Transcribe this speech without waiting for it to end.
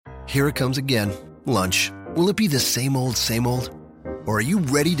Here it comes again. Lunch. Will it be the same old, same old? Or are you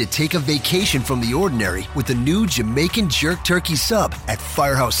ready to take a vacation from the ordinary with the new Jamaican Jerk Turkey Sub at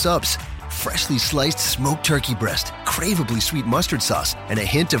Firehouse Subs? Freshly sliced smoked turkey breast, craveably sweet mustard sauce, and a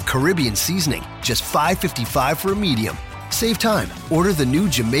hint of Caribbean seasoning. Just $5.55 for a medium. Save time. Order the new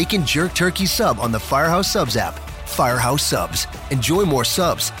Jamaican Jerk Turkey Sub on the Firehouse Subs app. Firehouse Subs. Enjoy more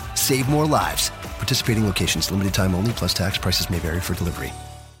subs. Save more lives. Participating locations. Limited time only, plus tax. Prices may vary for delivery.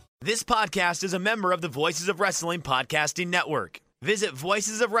 This podcast is a member of the Voices of Wrestling Podcasting Network. Visit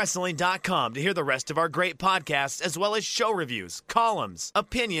voicesofwrestling.com to hear the rest of our great podcasts, as well as show reviews, columns,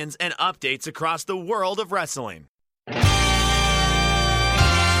 opinions, and updates across the world of wrestling.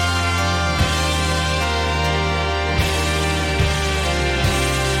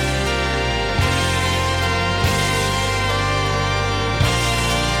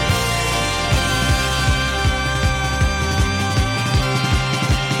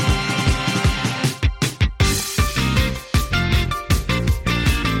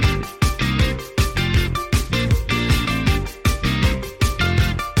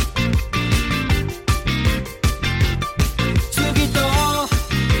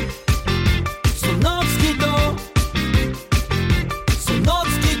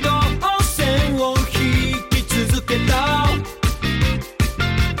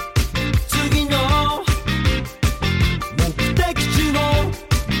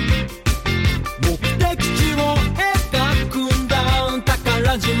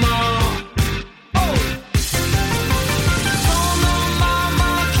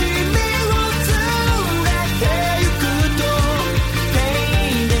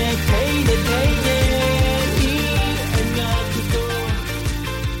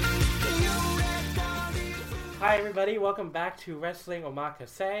 Welcome back to Wrestling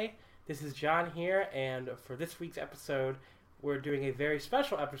Omakase. This is John here, and for this week's episode, we're doing a very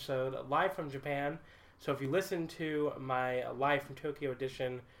special episode live from Japan. So if you listened to my live from Tokyo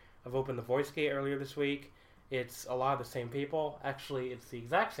edition of Open the Voice Gate earlier this week, it's a lot of the same people. Actually, it's the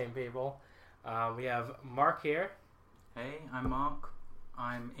exact same people. We have Mark here. Hey, I'm Mark.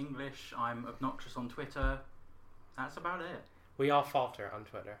 I'm English. I'm obnoxious on Twitter. That's about it. We all falter on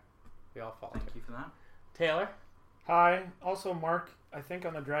Twitter. We all falter. Thank you for that. Taylor. Hi. Also, Mark, I think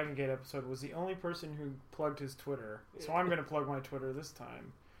on the Dragon Gate episode, was the only person who plugged his Twitter. So I'm going to plug my Twitter this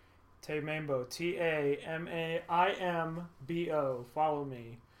time. Tamaimbo. Tamaimbo. Follow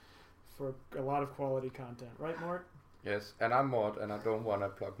me for a lot of quality content. Right, Mort? Yes, and I'm Mort, and I don't want to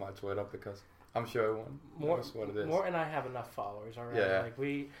plug my Twitter because I'm sure everyone knows what it is. Mort and I have enough followers already. Yeah. Like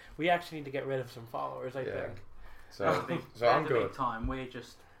we actually need to get rid of some followers, I think. So I'm good. Big time. We're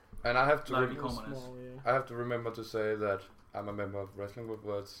just... And I have to I have to remember to say that I'm a member of Wrestling with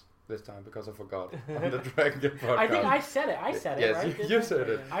Words this time because I forgot on the Dragon Gate podcast. I think I said it. I said it, right? Yes, you said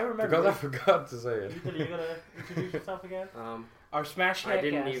it. I remember. Because I forgot to say it. You gonna introduce yourself again? Our Smash Hit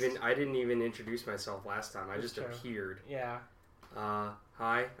guest. I didn't even introduce myself last time. I just appeared. Yeah.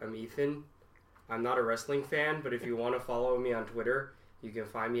 Hi, I'm Ethan. I'm not a wrestling fan, but if you want to follow me on Twitter, you can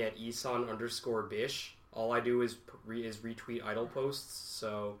find me at Isan_Bish. All I do is retweet idol posts,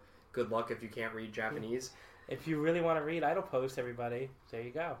 so good luck if you can't read Japanese. If you really want to read idol posts, everybody, there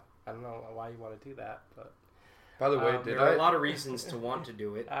you go. I don't know why you want to do that, but... By the way, there are a lot of reasons to want to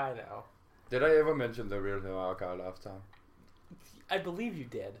do it. I know. Did I ever mention the real Noaka last time? I believe you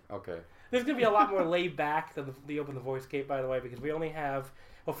did. Okay. There's going to be a lot more laid back than the Open the Voice Gate, by the way, because we only have...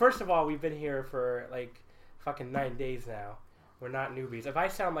 Well, first of all, we've been here for, like, fucking 9 days now. We're not newbies. If I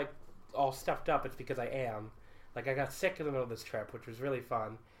sound, like, all stuffed up, it's because I am. Like, I got sick in the middle of this trip, which was really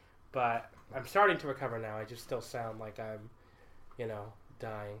fun. But I'm starting to recover now. I just still sound like I'm,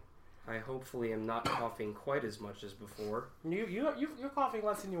 dying. I hopefully am not coughing quite as much as before. You're coughing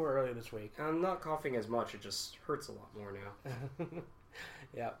less than you were earlier this week. I'm not coughing as much. It just hurts a lot more now.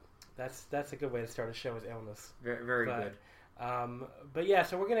 Yeah, that's a good way to start a show with illness. Very good. But yeah,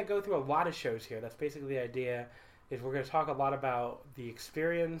 so we're going to go through a lot of shows here. That's basically the idea. Is we're going to talk a lot about the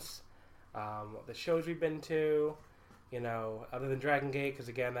experience, the shows we've been to. Other than Dragon Gate, because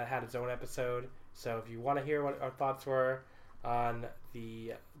again, that had its own episode. So if you want to hear what our thoughts were on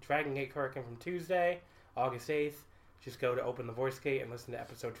the Dragon Gate Korakuen from Tuesday, August 8th, just go to Open the Voice Gate and listen to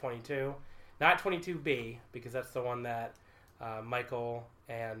episode 22. Not 22B, because that's the one that Michael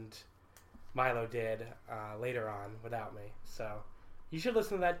and Milo did later on without me. So you should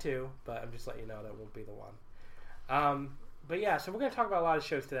listen to that too, but I'm just letting you know that won't be the one. But yeah, so we're going to talk about a lot of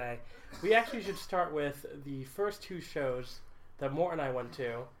shows today. We actually should start with the first two shows that Mort and I went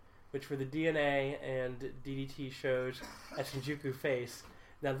to, which were the DNA and DDT shows at Shinjuku Face.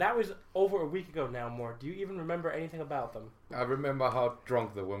 Now, that was over a week ago now, More. Do you even remember anything about them? I remember how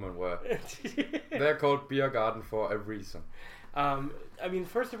drunk the women were. They're called Beer Garden for a reason. I mean,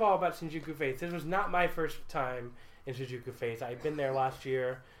 first of all, about Shinjuku Face. This was not my first time in Shinjuku Face. I had been there last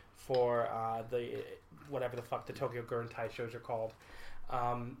year for the whatever the fuck the Tokyo Guruntai shows are called.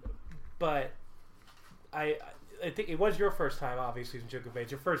 But I think it was your first time, obviously, Shinjuku Face.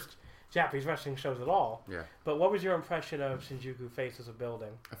 Your first Japanese wrestling shows at all. Yeah. But what was your impression of Shinjuku Face as a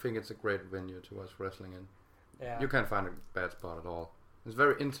building? I think it's a great venue to watch wrestling in. Yeah. You can't find a bad spot at all. It's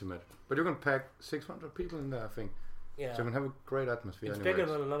very intimate. But you can pack 600 people in there, I think. Yeah. So you can have a great atmosphere. It's anyways. bigger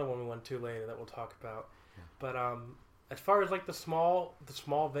than another one we went to later that we'll talk about. Yeah. But as far as like the small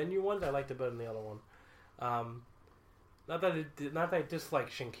venue ones, I liked it better than the other one. Not that I dislike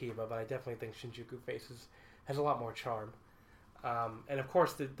Shinkiba, but I definitely think Shinjuku Face has a lot more charm. And of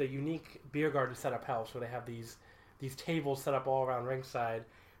course, the unique beer garden setup helps, where they have these tables set up all around ringside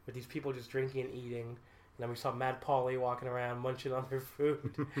with these people just drinking and eating. And then we saw Mad Paulie walking around munching on their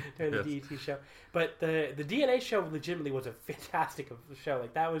food during the DDT show. But the DNA show legitimately was a fantastic show.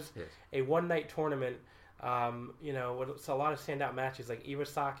 Like, that was a one-night tournament. With a lot of standout matches, like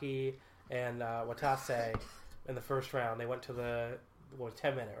Iwasaki and Watase in the first round. They went to the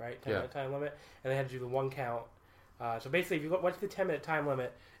 10-minute, right? 10-minute time limit. And they had to do the one count. So basically, if you went to the 10-minute time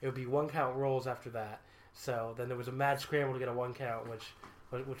limit, it would be one count rolls after that. So then there was a mad scramble to get a one count, which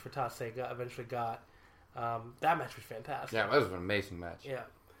Watase eventually got. That match was fantastic. Yeah, that was an amazing match. Yeah.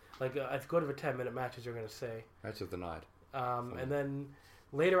 Like, as good of a 10-minute match as you're going to see. Match of the night. And then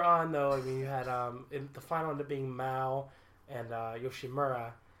later on, though, I mean, you had in the final ended up being Mao and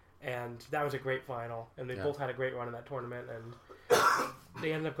Yoshimura, and that was a great final. And they both had a great run in that tournament, and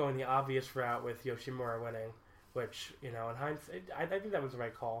they ended up going the obvious route with Yoshimura winning, which, in hindsight, I think that was the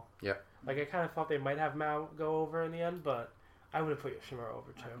right call. Yeah. Like, I kind of thought they might have Mao go over in the end, but I would have put Yoshimura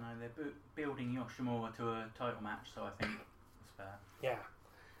over, too. No, they're building Yoshimura to a title match, so I think it's fair. Yeah.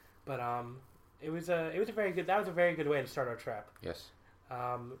 But it was a very good way to start our trip. Yes.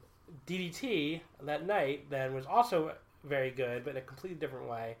 DDT that night then was also very good, but in a completely different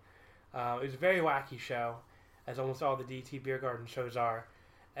way. It was a very wacky show, as almost all the DDT Beer Garden shows are,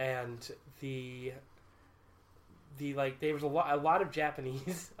 and there was a lot of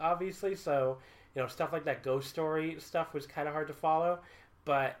Japanese, obviously, so stuff like that ghost story stuff was kind of hard to follow,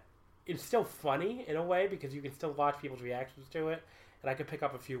 but it's still funny in a way because you can still watch people's reactions to it, and I could pick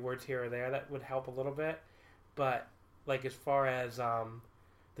up a few words here or there that would help a little bit. But like, as far as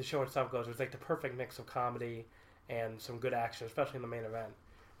the show itself goes, it was like the perfect mix of comedy and some good action, especially in the main event,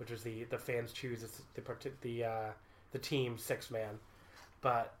 which was the fans choose the team 6-man.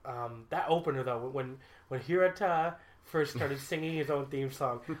 But that opener, though, when Hirata first started singing his own theme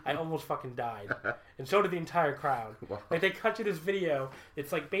song, I almost fucking died, and so did the entire crowd. Wow. Like, they cut to this video.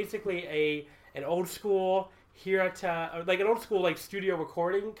 It's like basically an old school Hirata, or like an old school like studio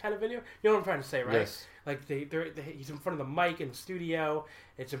recording kind of video. You know what I'm trying to say, right? Yes. Like he's in front of the mic in the studio.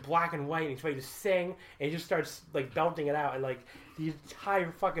 It's in black and white, and he's ready to sing, and he just starts like belting it out, and like the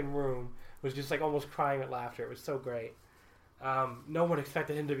entire fucking room was just like almost crying with laughter. It was so great. No one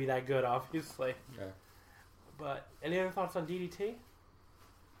expected him to be that good, obviously. Yeah. But any other thoughts on DDT?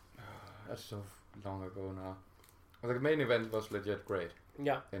 That's so long ago now. The main event was legit great.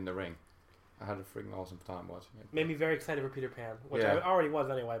 Yeah. In the ring. I had a freaking awesome time watching it. Made me very excited for Peter Pan, which I already was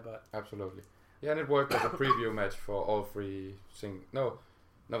anyway, but... Absolutely. Yeah, and it worked as a preview match for all three not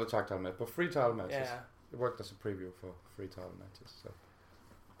the tag title match, but 3 title matches. Yeah. It worked as a preview for 3 title matches.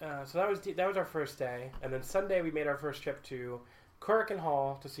 So that was our first day, and then Sunday we made our first trip to Korakuen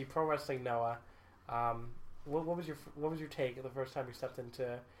Hall to see Pro Wrestling Noah. What was your take the first time you stepped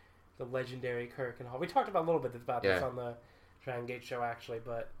into the legendary Korakuen Hall? We talked about a little bit about this on the Dragon Gate show, actually,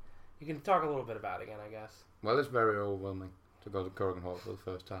 but you can talk a little bit about it again, I guess. Well, it's very overwhelming to go to Korakuen Hall for the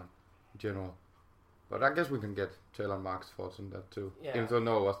first time, in general. But I guess we can get Taylor and Mark's thoughts on that too. Yeah. Even though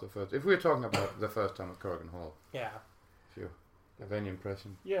Noah was the first. If we're talking about the first time at Korakuen Hall. Yeah. If you have any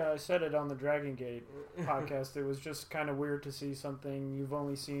impression. Yeah, I said it on the Dragon Gate podcast. It was just kind of weird to see something you've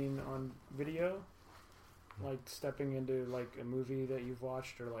only seen on video. Like stepping into like a movie that you've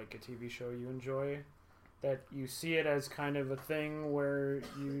watched or like a TV show you enjoy. That you see it as kind of a thing where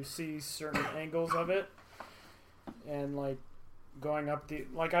you see certain angles of it. And like going up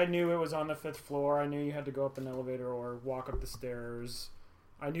I knew it was on the 5th floor. I knew you had to go up an elevator or walk up the stairs.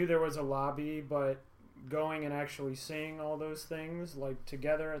 I knew there was a lobby, but going and actually seeing all those things like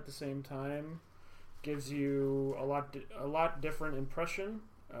together at the same time gives you a lot different impression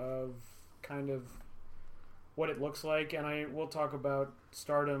of kind of what it looks like. And we'll talk about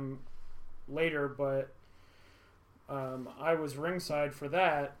Stardom later, but I was ringside for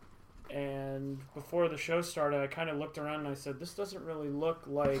that, and before the show started, I kind of looked around and I said, this doesn't really look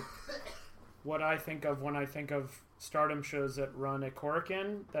like what I think of when I think of Stardom shows that run at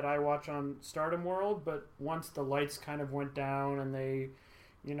Korakuen that I watch on Stardom World. But once the lights kind of went down and they,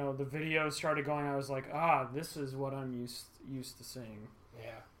 the video started going, I was like, this is what I'm used to seeing.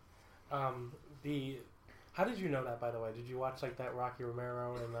 Yeah. How did you know that, by the way? Did you watch like that Rocky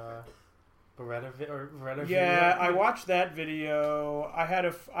Romero and Beretta video? Yeah, I watched that video. I had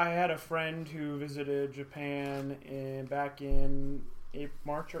a friend who visited Japan back in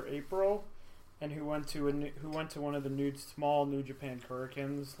March or April, and who went to one of the small New Japan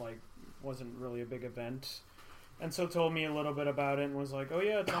Korakuens. Like, wasn't really a big event, and so told me a little bit about it and was like, oh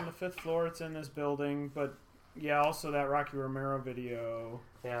yeah, it's on the 5th floor, it's in this building. But yeah, also that Rocky Romero video.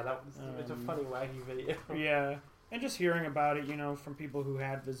 Yeah, it's a funny wacky video. Yeah. And just hearing about it, from people who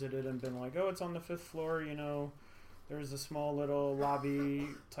had visited and been like, oh, it's on the 5th floor, there's a small little lobby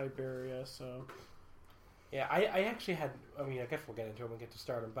type area, so. Yeah, I actually had, I guess we'll get into it when we get to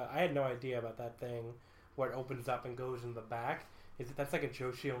Stardom, but I had no idea about that thing where it opens up and goes in the back. That's like a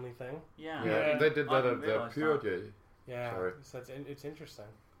Joshi only thing? Yeah, they did that at the Pure J. Yeah, so it's interesting.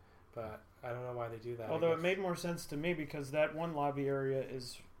 But I don't know why they do that. Although it made more sense to me because that one lobby area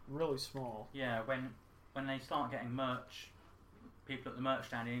is really small. Yeah, when they start getting merch, people at the merch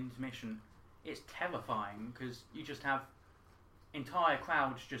stand in intermission, it's terrifying because you just have entire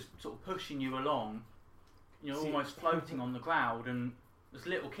crowds just sort of pushing you along, almost floating on the crowd, and there's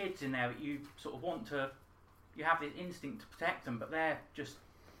little kids in there that you sort of you have this instinct to protect them, but they're just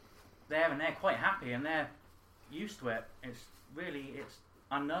there and they're quite happy and they're used to it. It's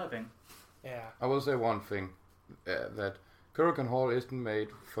unnerving. Yeah. I will say one thing, that Korakuen Hall isn't made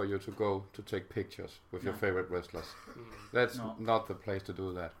for you to go to take pictures with your favorite wrestlers. That's not the place to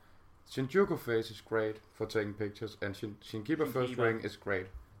do that. Shinjuku Face is great for taking pictures, and Shinkiba First Ring is great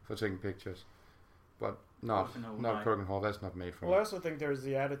for taking pictures. But not Korakuen Hall, that's not made for I also think there's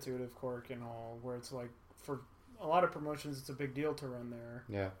the attitude of Korakuen Hall, where it's like, for a lot of promotions, it's a big deal to run there.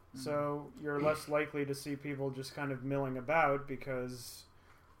 Yeah. So you're less likely to see people just kind of milling about because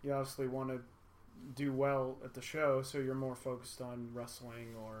you obviously want to do well at the show, so you're more focused on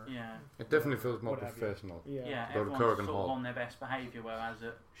wrestling or it definitely feels more professional. Everyone's sort of on their best behaviour, whereas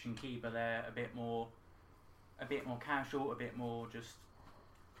at Shinkiba they're a bit more casual, a bit more just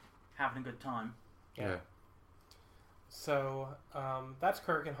having a good time. Yeah. So that's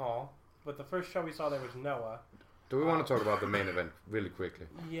Korakuen Hall, but the first show we saw there was Noah. Do we want to talk about the main event really quickly?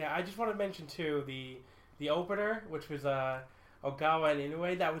 Yeah, I just want to mention too the opener, which was Ogawa and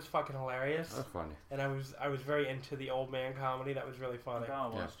Inoue. That was fucking hilarious. That's funny. And I was very into the old man comedy. That was really funny.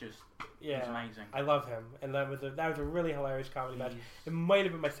 Ogawa was just amazing. I love him, and that was a really hilarious comedy match. It might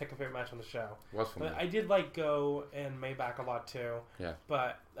have been my second favorite match on the show. Was funny. But I did like Go and Maybach a lot too. Yeah.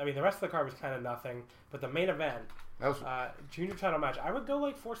 But the rest of the card was kind of nothing. But the main event, junior title match, I would go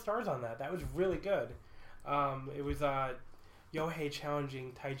like 4 stars on that. That was really good. It was Yohei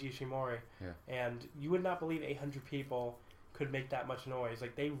challenging Taiji Ishimori, and you would not believe 800 people could make that much noise.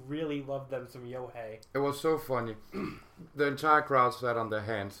 Like, they really loved them some Yohei. It was so funny. The entire crowd sat on their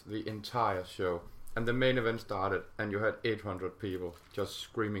hands the entire show, and the main event started, and you had 800 people just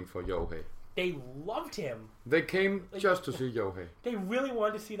screaming for Yohei. They loved him. They came just to see Yohei. They really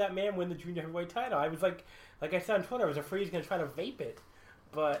wanted to see that man win the junior heavyweight title. I was like I said on Twitter, I was afraid he's going to try to vape it.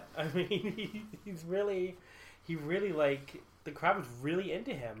 But, he really, like, the crowd was really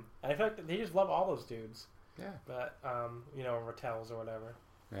into him. And I feel like they just love all those dudes. Yeah. But, Rattels or whatever.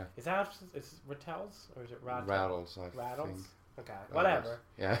 Yeah. Is Rattels? Or is it Rattles? Rattles, I think. Okay, whatever.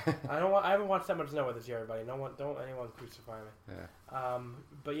 Yeah. I haven't watched that much Noah this year, everybody. Don't anyone crucify me. Yeah.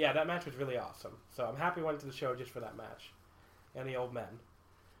 But yeah, that match was really awesome. So I'm happy I went to the show just for that match. And the old men.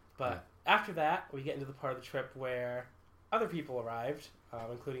 But after that, we get into the part of the trip where other people arrived,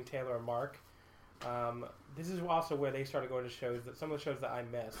 including Taylor and Mark. This is also where they started going to shows, some of the shows that I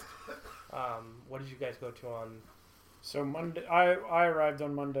missed. What did you guys go to on? So Monday, I arrived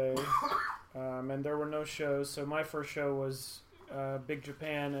on Monday, and there were no shows. So my first show was Big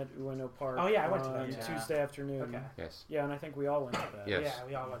Japan at Ueno Park. Oh yeah, I went to that Tuesday afternoon. Okay. Yes. Yeah, and I think we all went to that. Yes. Yeah,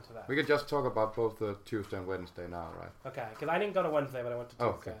 we all went to that. We could just talk about both the Tuesday and Wednesday now, right? Okay, because I didn't go to Wednesday, but I went to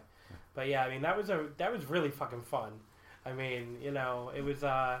Tuesday. Oh, okay. Yeah. But yeah, that was really fucking fun. It was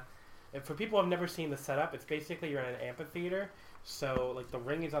for people who have never seen the setup, it's basically you're in an amphitheater. So like the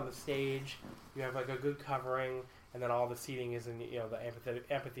ring is on the stage, you have like a good covering, and then all the seating is in the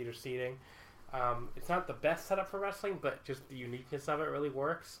amphitheater seating. It's not the best setup for wrestling, but just the uniqueness of it really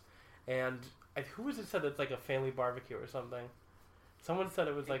works. And who was it said it's like a family barbecue or something? Someone said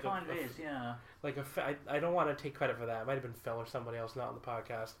it was like kind of is, yeah. Like I don't want to take credit for that. It might have been Phil or somebody else not on the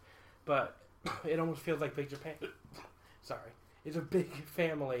podcast, but it almost feels like Big Japan. Sorry, it's a big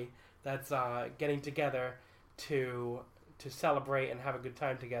family that's getting together to celebrate and have a good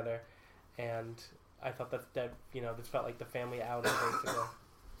time together, and I thought that this felt like the family outing basically.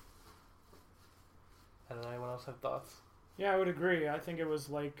 I don't know. Anyone else have thoughts? Yeah, I would agree. I think it was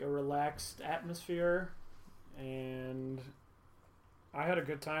like a relaxed atmosphere, and I had a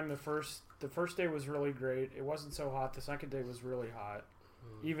good time. The first day was really great. It wasn't so hot. The second day was really hot,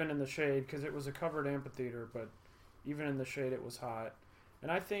 even in the shade, because it was a covered amphitheater. But even in the shade, it was hot.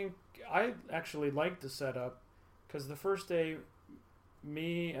 And I think I actually liked the setup, because the first day,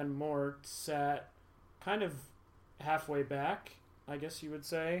 me and Mort sat kind of halfway back, I guess you would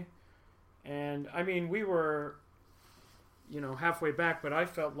say. And I mean, we were, halfway back, but I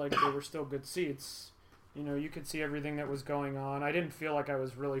felt like they were still good seats. You could see everything that was going on. I didn't feel like I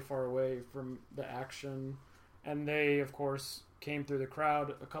was really far away from the action. And they, of course, came through the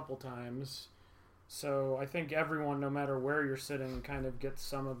crowd a couple times. So I think everyone, no matter where you're sitting, kind of gets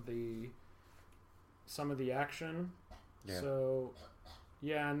some of the action. Yeah. So,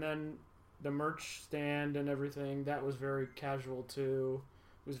 yeah, and then the merch stand and everything, that was very casual too.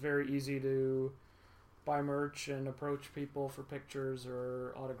 It was very easy to buy merch and approach people for pictures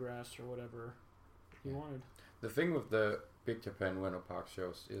or autographs or whatever you wanted. The thing with the Big Japan Ueno Park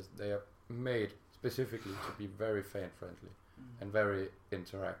shows is they are made specifically to be very fan-friendly and very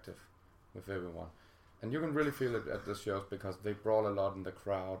interactive with everyone. And you can really feel it at the shows because they brawl a lot in the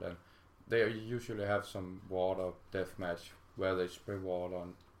crowd, and they usually have some water death match where they spray water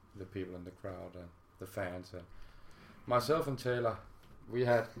on the people in the crowd and the fans. And myself and Taylor, we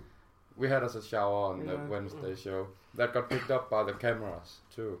had us a shower on the Wednesday show that got picked up by the cameras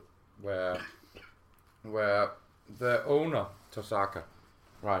too, where the owner Tosaka,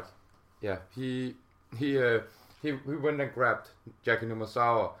 right? Yeah, he went and grabbed Jackie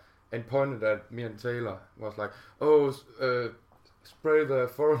Numasawa and pointed at me and Taylor. Was like, spray the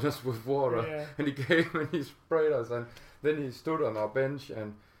foreigners with water, and he came and he sprayed us, and then he stood on our bench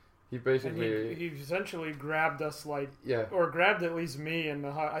and he basically and he essentially grabbed us or grabbed at least me, and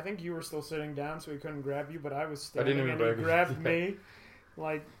I think you were still sitting down, so he couldn't grab you, but I was standing, and he grabbed me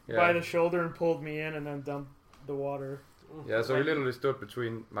by the shoulder and pulled me in, and then dumped the water. Yeah, so he literally stood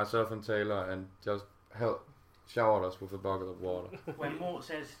between myself and Taylor and just showered us with a bucket of water. When Mort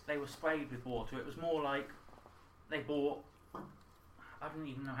says they were sprayed with water, it was more like they bought, I don't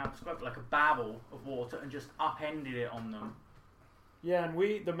even know how to describe it, like a barrel of water and just upended it on them. Yeah,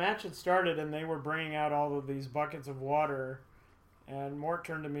 and the match had started, and they were bringing out all of these buckets of water, and Mort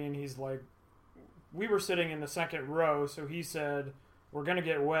turned to me and he's like, we were sitting in the second row, so he said, we're going to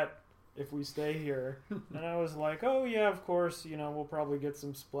get wet if we stay here. And I was like, oh yeah, of course, we'll probably get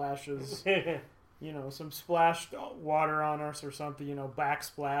some splashes, some splashed water on us or something,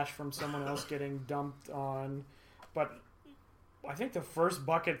 backsplash from someone else getting dumped on. But I think the first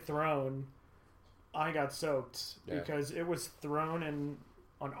bucket thrown, I got soaked because it was thrown in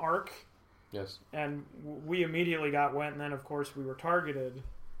an arc. Yes. And we immediately got wet, and then of course we were targeted.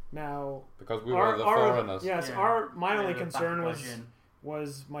 Now, because we were the foreigners. Yes, my only concern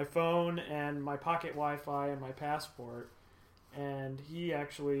was my phone and my pocket Wi-Fi and my passport, and he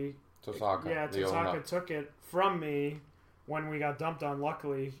actually Tosaka took it from me when we got dumped on.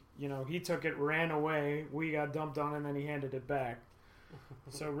 Luckily, he took it, ran away, we got dumped on, and then he handed it back.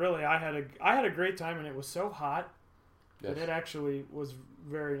 So really, I had a great time, and it was so hot that it actually was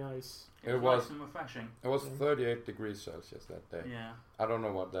very nice. It was nice and refreshing. It was 38 degrees Celsius that day. Yeah. I don't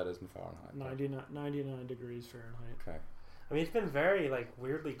know what that is in Fahrenheit. 99 degrees Fahrenheit. Okay. I mean, it's been very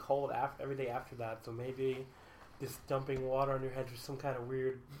weirdly cold every day after that. So maybe this dumping water on your head was some kind of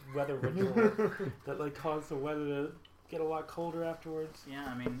weird weather ritual that caused the weather to get a lot colder afterwards. Yeah,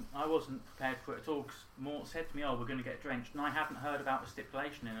 I mean, I wasn't prepared for it at all, because Mort said to me, we're going to get drenched, and I hadn't heard about the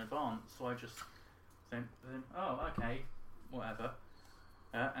stipulation in advance, so I just think, okay, whatever.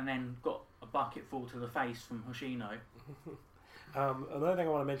 And then got a bucket full to the face from Hoshino. Another thing I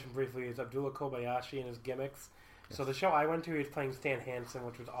want to mention briefly is Abdullah Kobayashi and his gimmicks. Yes. So the show I went to, he was playing Stan Hansen,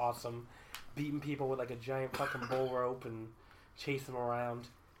 which was awesome, beating people with a giant fucking bull rope and chasing them around.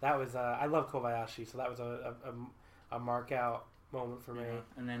 That was I love Kobayashi, so that was a mark out moment for me.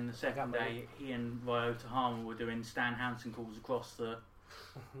 And then the second day, he and Ryo Tahama were doing Stan Hansen calls across the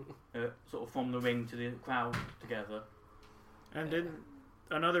sort of from the ring to the crowd together. And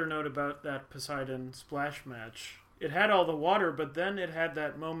another note about that Poseidon splash match, it had all the water, but then it had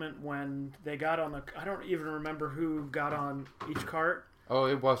that moment when they got on I don't even remember who got on each cart. Oh,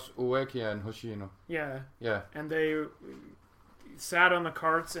 it was Ueki and Hoshino. Yeah. Yeah. And they sat on the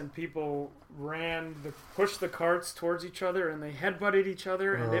carts and people pushed the carts towards each other and they headbutted each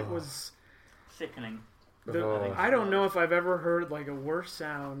other and it was sickening. I don't know if I've ever heard like a worse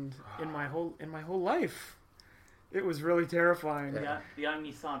sound in my whole life. It was really terrifying. The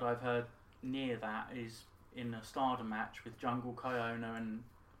only sound I've heard near that is in a Stardom match with Jungle Kyona and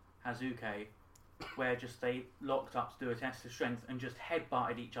Hazuki, where just they locked up to do a test of strength and just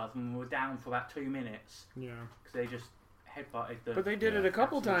headbutted each other and were down for about 2 minutes. Yeah. Because they just headbutted them. But they did it a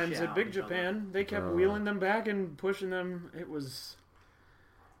couple times at Big Japan. They kept wheeling them back and pushing them. It was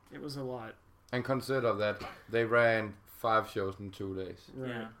a lot. And consider that they ran 5 shows in 2 days. Right.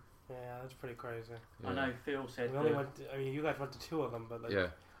 Yeah. Yeah, that's pretty crazy. Yeah. I know Phil said... We only went to, you guys went to 2 of them, but... Yeah.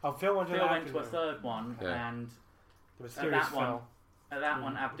 Oh, Phil went to a third one, and... It was serious Phil. At that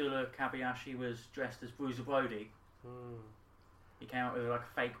one, Abdullah Kabayashi was dressed as Bruiser Brody. He came out with like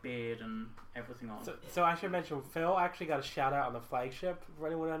a fake beard and everything on. So I should mention, Phil actually got a shout out on the flagship for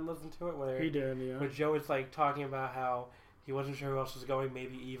anyone who hadn't listened to it. Where he did, yeah. Where Joe was like talking about how he wasn't sure who else was going,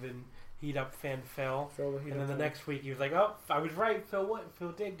 maybe even Heat Up fan Phil. And then the next week he was like, oh, I was right, Phil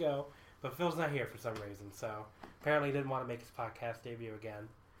did go. But Phil's not here for some reason, so apparently he didn't want to make his podcast debut again.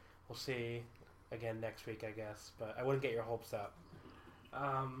 We'll see again next week, I guess. But I wouldn't get your hopes up.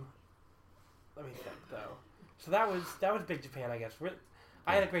 Let me think though. So that was Big Japan, I guess.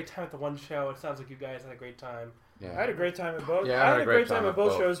 I had a great time at the one show. It sounds like you guys had a great time. Yeah. I had a great time at both. Yeah, I had a great time at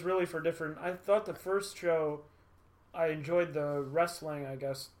both shows, really, for different... I thought the first show, I enjoyed the wrestling, I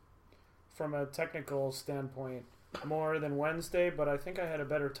guess, from a technical standpoint, more than Wednesday, but I think I had a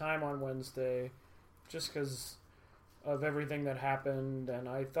better time on Wednesday just because of everything that happened, and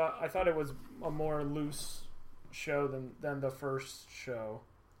I thought it was a more loose show than the first show.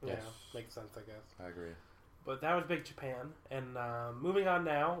 Yes. Yeah, makes sense, I guess. I agree. But that was Big Japan. And moving on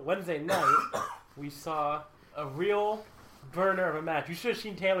now, Wednesday night, we saw a real burner of a match. You should have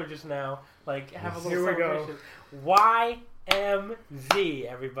seen Taylor just now, like, have a little celebration. YMZ,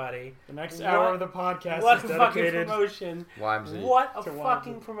 everybody. The next hour of the podcast what is a dedicated. Fucking promotion. YMZ. What a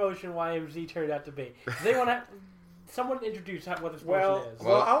fucking promotion YMZ turned out to be. They want to... Someone introduce what this promotion is.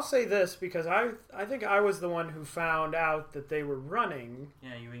 Well, I'll say this, because I think I was the one who found out that they were running.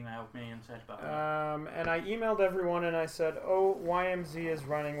 Yeah, you emailed me and said about that. And I emailed everyone and I said, YMZ is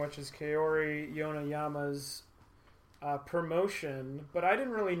running, which is Kaori Yonayama's promotion. But I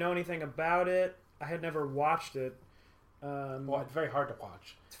didn't really know anything about it. I had never watched it. Well, it's very hard to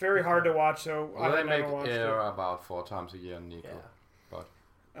watch. It's very hard to watch, so well, I never watched it. They make air about 4 times a year in Nico. Yeah. But,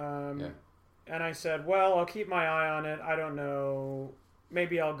 yeah. And I said, well, I'll keep my eye on it. I don't know.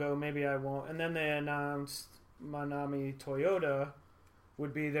 Maybe I'll go, maybe I won't. And then they announced Manami Toyota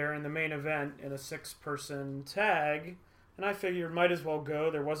would be there in the main event in a 6-person tag. And I figured might as well go.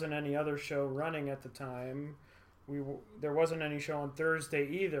 There wasn't any other show running at the time. There wasn't any show on Thursday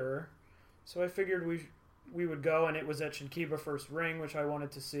either. So I figured we would go, and it was at Shinkiba First Ring, which I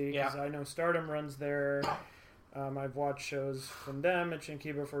wanted to see because I know Stardom runs there. I've watched shows from them at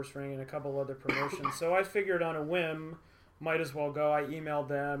Shinkiba First Ring and a couple other promotions. So I figured on a whim, might as well go. I emailed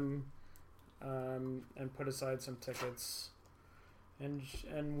them and put aside some tickets. And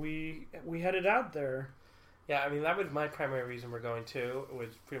we headed out there. Yeah, I mean, that was my primary reason we're going to. It was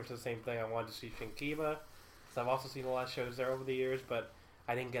pretty much the same thing. I wanted to see Shinkiba. So I've also seen a lot of shows there over the years, but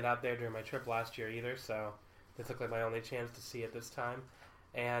I didn't get out there during my trip last year either. So this looked like my only chance to see it this time.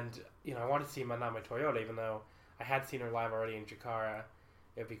 And, I wanted to see Manami Toyota, even though I had seen her live already in Jakarta.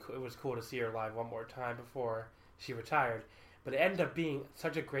 It was cool to see her live one more time before she retired. But it ended up being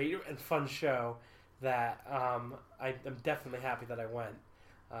such a great and fun show that I'm definitely happy that I went.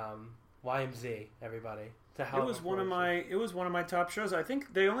 YMZ, everybody. It was one of my top shows. I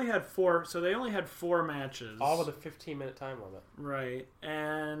think they only had 4, so they only had 4 matches. All with a 15-minute time limit. Right.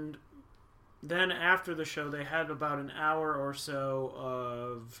 And then after the show, they had about an hour or so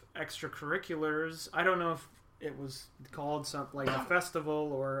of extracurriculars. I don't know if it was called something like a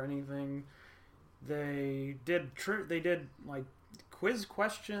festival or anything. They did like quiz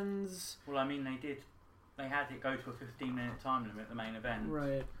questions. Well, I mean, they had it go to a 15-minute time limit, the main event.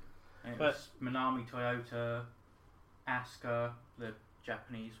 Right. It was Manami Toyota, Asuka, the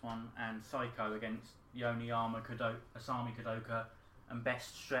Japanese one, and Saiko against Yonayama, Asami Kadoka, and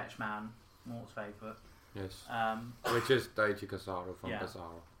Best Stretch Man, Mort's favourite. Yes. Which is Daichi Kasaro from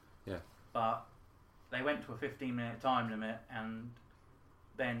Kasaro. Yeah. But they went to a 15-minute time limit and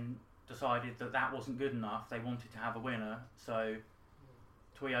then decided that wasn't good enough. They wanted to have a winner, so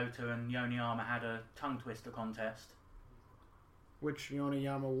Toyota and Yonayama had a tongue twister contest. Which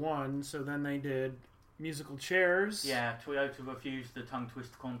Yonayama won, so then they did musical chairs. Yeah, Toyota refused the tongue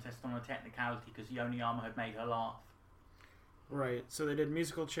twister contest on a technicality because Yonayama had made her laugh. Right. So they did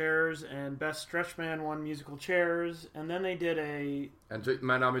musical chairs, and Best Stretch Man won musical chairs, and then they did a... And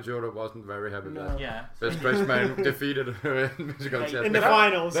Manami Joda wasn't very happy with that. Yeah. Best Stretch Man defeated her in musical chairs. In the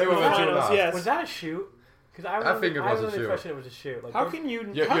finals. They were the two last. Yes. Was that a shoot? Because I think it was a the shoot. impression it was a shoot. Like, How could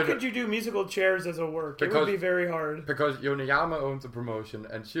you do musical chairs as a work? It would be very hard. Because Yoneyama owned the promotion,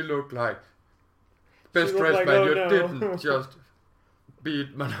 and she looked like Best She looked Stretch like, Man. oh, You no. didn't just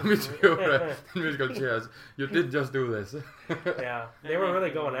beat Manami Joda in musical chairs. You didn't just do this. Yeah, they were really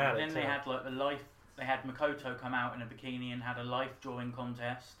going at it. Then they too. had like the life. They had Makoto come out in a bikini and had a life drawing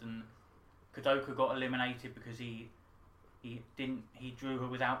contest, and Kadoka got eliminated because he drew her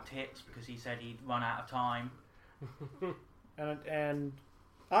without tits because he said he'd run out of time. And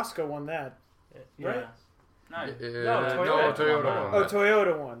Asuka won that. Right? No. Toyota won. Oh,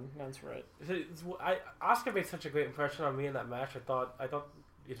 Toyota won. That's right. Asuka made such a great impression on me in that match. I thought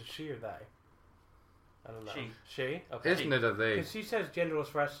it's a she or they. I don't know. She? Okay. Isn't it a they? Because she says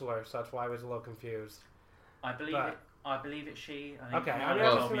genderless wrestler, so that's why I was a little confused. I believe it's she. I think Okay, Mel I mean,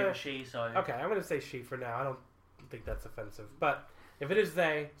 I'm told me gonna- it was she. So Okay, I'm going to say she for now. I don't think that's offensive. But if it is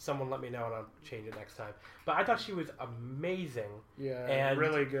they, someone let me know and I'll change it next time. But I thought she was amazing. Yeah, And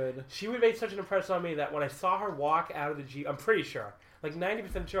really good. She would make such an impression on me that when I saw her walk out of the G... I'm pretty sure. Like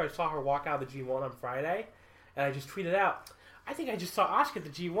 90% sure I saw her walk out of the G1 on Friday. And I just tweeted out, I think I just saw Asuka at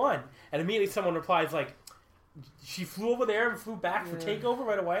the G1. And immediately someone replies like, she flew over there and flew back for TakeOver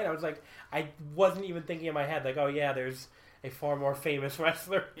right away. And I was like, I wasn't even thinking in my head, like, oh yeah, there's a far more famous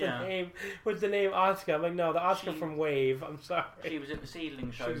wrestler with the name Asuka. I'm like, no, the Asuka from Wave. I'm sorry. she was at the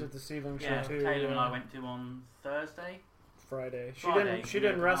Seedling show. She was at the Seedling show Yeah, too. Taylor and I went to on Thursday. Friday. She Friday,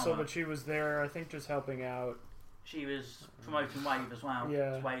 didn't in wrestle, Yokohama. but she was there. I think just helping out. She was promoting Wave as well.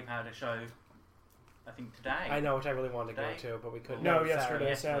 Yeah. Wave had a show, I think today. I know, which I really wanted to go Today? to, but we couldn't. No,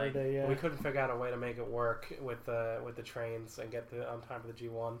 Saturday. Saturday. Yeah. We couldn't figure out a way to make it work with the trains and get on time for the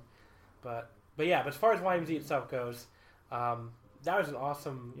G1. But yeah, but as far as YMZ itself goes, that was an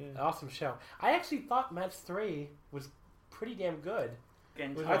awesome show. I actually thought match 3 was pretty damn good.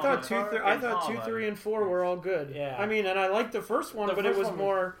 I thought 2, 3, and 4 were all good. Yeah. I mean, and I liked the first one, The but first it was one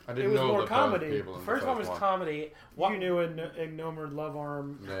more. I It didn't was know more the comedy. people The in first one was comedy. You knew Ignored Love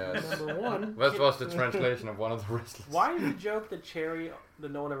Arm Yes. number 1. That was the translation of one of the wrestlers. Why is the joke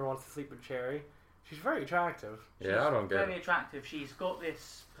that no one ever wants to sleep with Cherry? She's very attractive. Yeah, I don't get Very it. attractive. She's got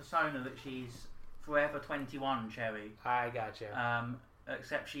this persona that she's forever 21, Cherry. I got you.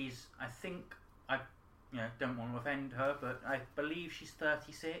 Except she's, I think, I don't want to offend her, but I believe she's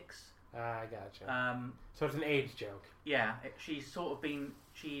 36. I got you. So it's an age joke. Yeah, she's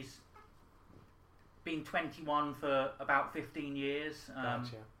been 21 for about 15 years.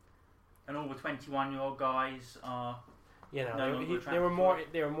 Gotcha. And all the 21-year-old guys are. You know, No longer they were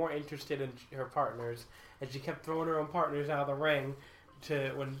attractive. they were more interested in her partners, and she kept throwing her own partners out of the ring.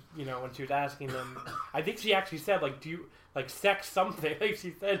 When she was asking them, I think she actually said like, "Do you like sex something?" Like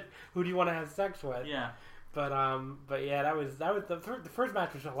she said, "Who do you want to have sex with?" Yeah. But yeah, that was the first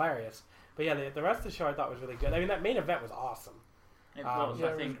match was hilarious. But yeah, the rest of the show I thought was really good. I mean, that main event was awesome. It was, Yeah, I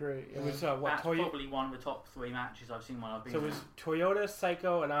it was think. great. Yeah. It was That's probably one of the top 3 matches I've seen while I've been So it there. was Toyota,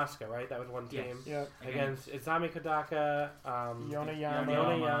 Psycho, and Asuka, right? That was one team. Yeah. Against Izami Kodaka,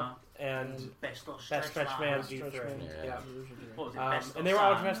 Yoneyama, and Best Stretch Man G3. Stretch Man. Yeah. What was it, Best And they were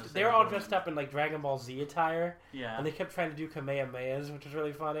all dressed. They were all dressed up in like Dragon Ball Z attire, Yeah. and they kept trying to do Kamehamehas, which was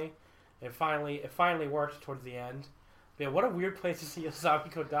really funny. It finally worked towards the end. But yeah, what a weird place to see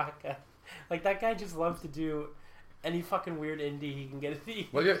Izami Kodaka. Like that guy just loves to do any fucking weird indie he can get.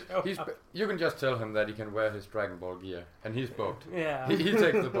 Well, you can just tell him that he can wear his Dragon Ball gear, and he's booked. Yeah. He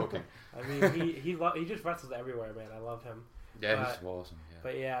takes the booking. I mean, he just wrestles everywhere, man. I love him. Yeah, he's awesome. Yeah.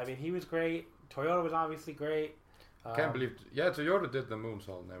 But yeah, I mean, he was great. Toyota was obviously great. Can't believe. Yeah, Toyota did the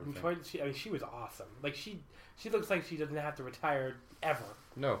moonsault and everything. Toyota, she was awesome. Like she looks like she doesn't have to retire ever.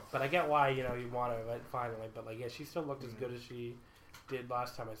 No. But I get why you want her finally. But like, yeah, she still looked as good as she did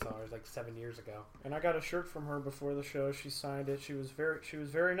last time I saw her. It was like 7 years ago. And I got a shirt from her before the show. She signed it. She was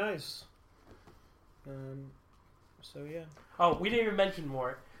very nice. So yeah. Oh, we didn't even mention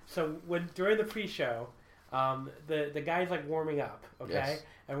more. So during the pre-show, the guy's like warming up, okay, Yes.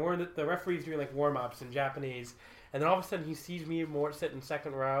 and the referee's doing like warm-ups in Japanese, and then all of a sudden he sees me and Mort sitting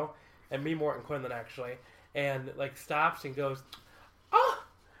second row, and me, Mort, and Quinlan actually, and like stops and goes, "Oh!"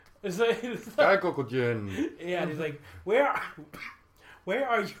 It's like, Gaikokujin. yeah, and he's like, where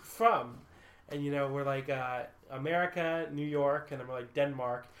are you from? And we're like America, New York, and then we're like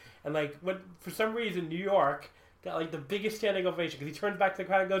Denmark, and like for some reason New York got like the biggest standing ovation because he turns back to the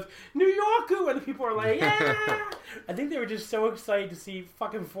crowd and goes, New Yorku! And the people are like, yeah! I think they were just so excited to see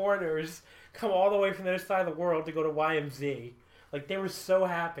fucking foreigners come all the way from the other side of the world to go to YMZ. Like, they were so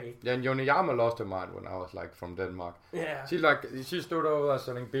happy. Yeah, and Yoneyama lost her mind when I was, like, from Denmark. Yeah. She stood over there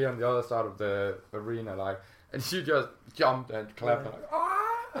selling beer on the other side of the arena, like, and she just jumped and clapped, like, ah!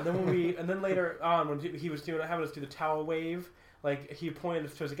 And then later on, when he was having us do the towel wave, like, he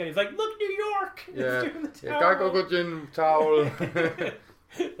pointed to us again, he's like, look, New York! Yeah. Doing the towel wave. towel.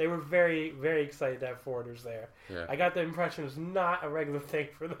 They were very, very excited to have foreigners there. Yeah. I got the impression it's not a regular thing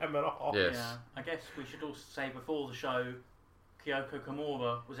for them at all. Yes. Yeah, I guess we should also say before the show, Kyoko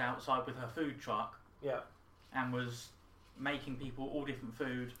Kimura was outside with her food truck. Yeah. And was making people all different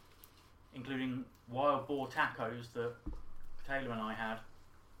food, including wild boar tacos that Taylor and I had.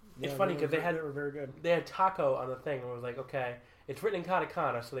 It's funny because they were very good. They had taco on the thing, and it was like, okay, it's written in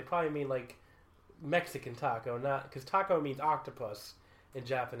katakana, so they probably mean like Mexican taco, not because taco means octopus in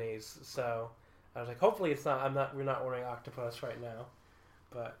Japanese. So I was like, hopefully it's not. We're not ordering octopus right now,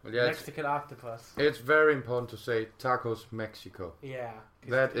 but Mexican octopus. It's very important to say tacos Mexico. Yeah,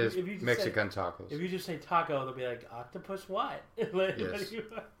 that is Mexican tacos. If you just say taco, they'll be like, octopus what? Yes.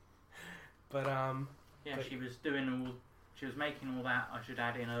 But yeah, she was making all that. I should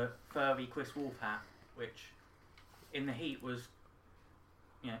add in a furry Chris Wolf hat, which in the heat was,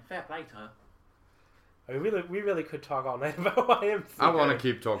 fair play to her. I mean, we really could talk all night about YMCA. I want to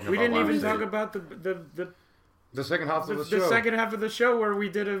keep talking about YMCA. We didn't even talk about the second half of the show. The second half of the show where we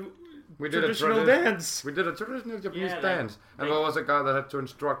did a traditional dance. We did a traditional Japanese dance. And there was a guy that had to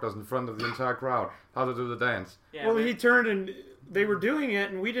instruct us in front of the entire crowd how to do the dance. Yeah, well, he turned and they were doing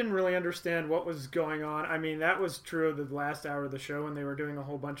it, and we didn't really understand what was going on. I mean, that was true of the last hour of the show, and they were doing a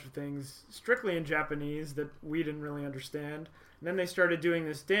whole bunch of things strictly in Japanese that we didn't really understand. And then they started doing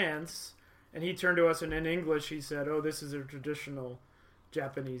this dance, and he turned to us, and in English he said, oh, this is a traditional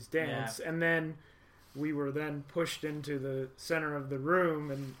Japanese dance. Yeah. And then we were then pushed into the center of the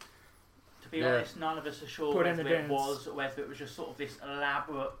room, and to be honest, none of us are sure whether it was just sort of this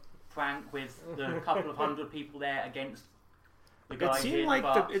elaborate prank with the couple of hundred people there against the guys.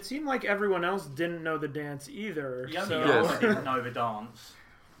 It seemed like everyone else didn't know the dance either. Yoneyama didn't know the dance.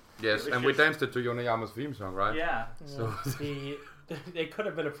 Yes, and we danced it to Yoneyama's theme song, right? Yeah. So it could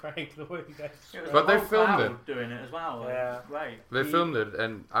have been a prank the way you guys. But they filmed it. Doing it as well. Yeah, great. They filmed it,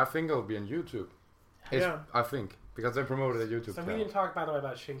 and I think it'll be on YouTube. I think because they promoted a YouTube. So we didn't talk, by the way,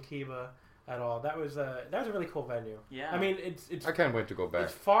 about Shinkiba at all. That was a really cool venue. Yeah. I mean, it's. I can't wait to go back.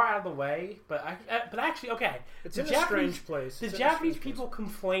 It's far out of the way, but actually, okay. It's in a strange place. The Japanese people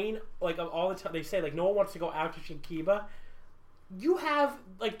complain like all the time. They say like no one wants to go out to Shinkiba. You have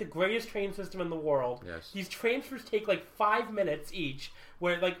like the greatest train system in the world. Yes. These transfers take like 5 minutes each.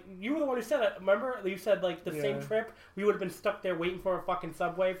 Where like you were the one who said it. Remember you said like the same trip we would have been stuck there waiting for a fucking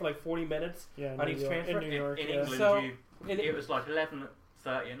subway for like 40 minutes on each transfer. In New York, in England, it was like 11:30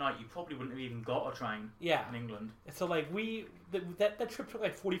 at night. You probably wouldn't have even got a train. Yeah. In England. So like that trip took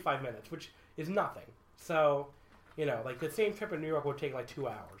like 45 minutes, which is nothing. So. Like the same trip in New York would take like 2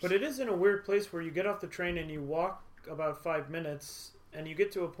 hours. But it is in a weird place where you get off the train and you walk about 5 minutes and you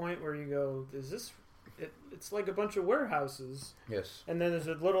get to a point where you go, is this... It's like a bunch of warehouses. Yes. And then there's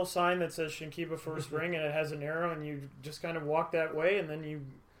a little sign that says Shinkiba First Ring and it has an arrow and you just kind of walk that way and then you...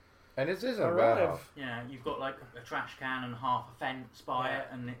 And it is a warehouse. Yeah, you've got like a trash can and half a fence by it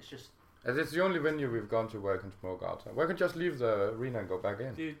and it's just... As it's the only venue we've gone to where I can smoke outside. Where I can just leave the arena and go back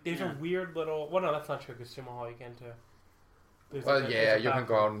in. Dude, there's a weird little... Well, no, that's not true because Sumo Hall you can too. You can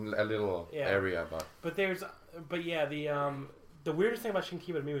go on a little area, but... The weirdest thing about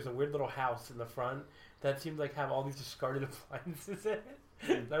Shinkiba to me was a weird little house in the front that seemed like have all these discarded appliances in it.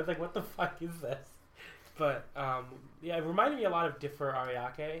 And I was like, what the fuck is this? But, it reminded me a lot of Differ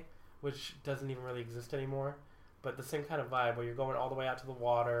Ariake, which doesn't even really exist anymore. But the same kind of vibe where you're going all the way out to the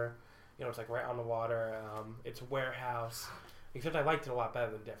water. It's like right on the water. It's a warehouse. Except I liked it a lot better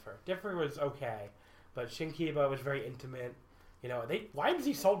than Differ. Differ was okay. But Shinkiba was very intimate.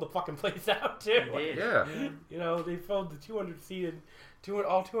 YMZ sold the fucking place out too. Yeah. They filled the 200 seated,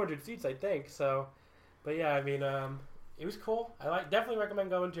 all 200 seats, I think. So, but yeah, I mean, it was cool. Definitely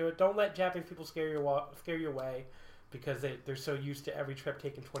recommend going to it. Don't let Japanese people scare you away, because they're so used to every trip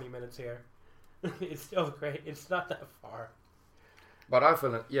taking 20 minutes here. It's still great. It's not that far. But I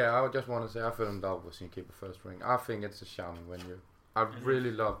just want to say I fell in love with Shinkiba First Ring. I think it's a charming venue. I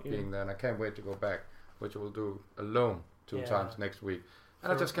really love being there, and I can't wait to go back, which we'll do alone 2 times next week.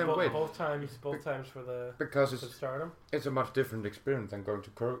 And I just can't wait. Both times for the because for Stardom. It's a much different experience than going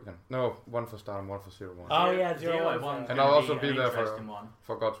to Korakuen. No, one for Stardom, one for 0-1. Oh yeah, 0-1. And I'll also be there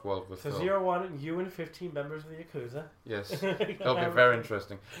for God's World with Phil. 0-1, you and 15 members of the Yakuza. Yes, it'll be very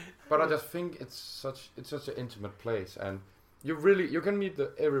interesting. But I just think it's such an intimate place, and you can meet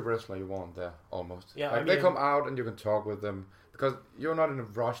every wrestler you want there almost. Yeah, they come out and you can talk with them because you're not in a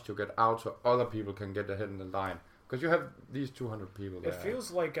rush to get out so other people can get ahead in the line. Because you have these 200 people there. It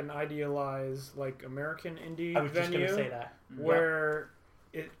feels like an idealized, like, American indie venue. I was just going to say that. Where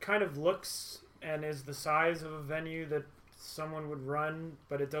it kind of looks and is the size of a venue that someone would run,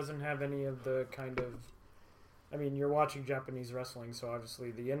 but it doesn't have any of the kind of... I mean, you're watching Japanese wrestling, so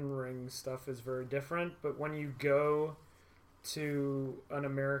obviously the in-ring stuff is very different. But when you go to an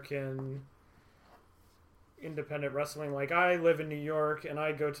American independent wrestling, like I live in New York and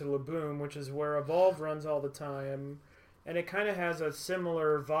I go to La Boom, which is where Evolve runs all the time, and it kind of has a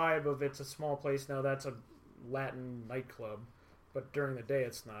similar vibe of it's a small place. Now that's a Latin nightclub, but during the day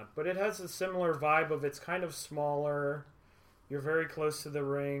it's not. But it has a similar vibe of it's kind of smaller. You're very close to the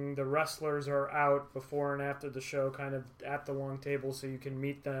ring. The wrestlers are out before and after the show, kind of at the long table, so you can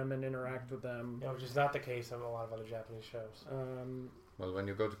meet them and interact with them. Yeah, which is not the case on a lot of other Japanese shows. Well, when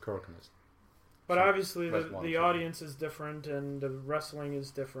you go to Korakuen, but obviously the audience is different and the wrestling is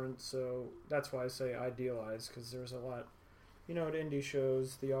different, so that's why I say idealize, because there's a lot, at indie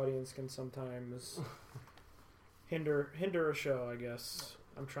shows the audience can sometimes hinder a show, I guess.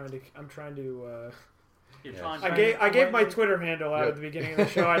 I'm trying to I gave my Twitter handle out at the beginning of the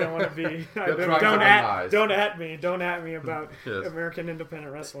show. I don't want to be. Don't at me about American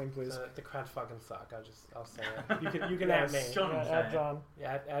independent wrestling, please. The crowds fucking suck. I'll say it. You can at me. Add John.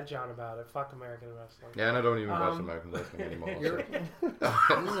 Yeah, add John about it. Fuck American wrestling. Yeah, and I don't even watch American wrestling anymore.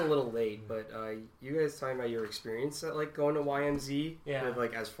 This is a little late, but you guys talking about your experience at like going to YMZ with,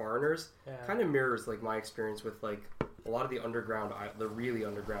 like, as foreigners, kind of mirrors like my experience with like a lot of the really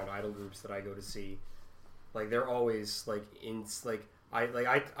underground idol groups that I go to see. Like, they're always, like,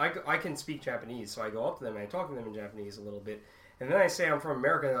 I can speak Japanese, so I go up to them and I talk to them in Japanese a little bit. And then I say I'm from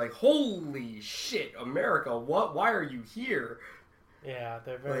America, and they're like, holy shit, America, what? Why are you here? Yeah,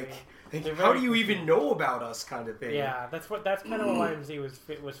 they're very... how do you even know about us, kind of thing? Yeah, that's kind of what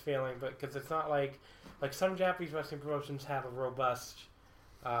YMZ was feeling, but because it's not like some Japanese wrestling promotions have a robust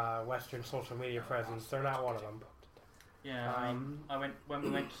Western social media presence. They're not one of them. Yeah, when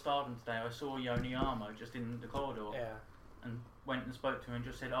we went to Stardom today, I saw Yoni Armo just in the corridor. Yeah. And went and spoke to her and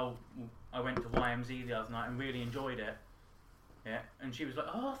just said, "Oh, I went to YMZ the other night and really enjoyed it." Yeah, and she was like,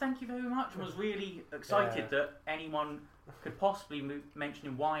 "Oh, thank you very much," and was really excited that anyone could possibly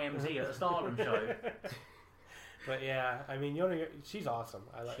mention YMZ at a Stardom show. But yeah, I mean, Yoni, she's awesome.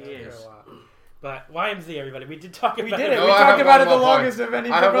 I like her a lot. But YMZ, everybody, we did talk about it. We did it. We talked about it the longest of any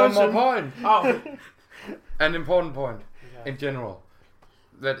promotion. I have one more point. Oh. An important point in general,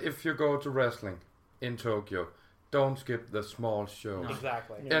 that if you go to wrestling in Tokyo, don't skip the small shows. No.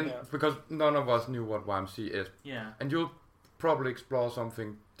 Exactly. And because none of us knew what YMC is. Yeah. And you'll probably explore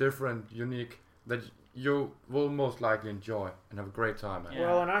something different, unique, that you will most likely enjoy and have a great time at. Yeah.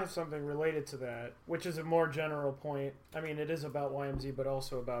 Well, and I have something related to that, which is a more general point. I mean, it is about YMZ, but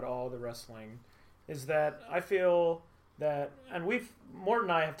also about all the wrestling, is that I feel that, and Mort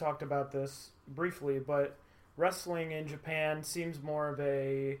and I have talked about this briefly, but wrestling in Japan seems more of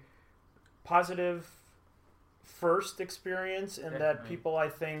a positive first experience, and that people, I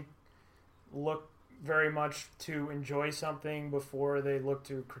think, look very much to enjoy something before they look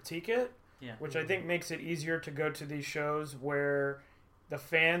to critique it, which I think makes it easier to go to these shows where the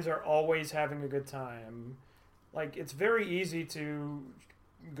fans are always having a good time. Like, it's very easy to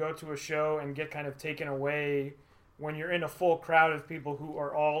go to a show and get kind of taken away when you're in a full crowd of people who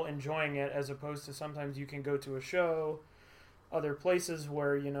are all enjoying it, as opposed to sometimes you can go to a show other places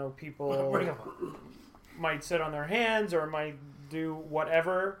where, people might sit on their hands or might do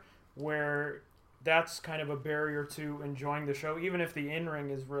whatever, where that's kind of a barrier to enjoying the show, even if the in-ring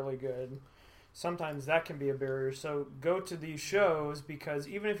is really good. Sometimes that can be a barrier. So go to these shows, because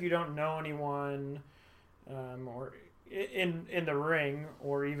even if you don't know anyone or in the ring,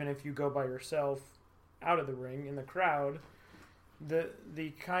 or even if you go by yourself out of the ring in the crowd,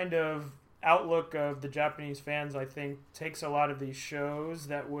 the kind of outlook of the Japanese fans, I think, takes a lot of these shows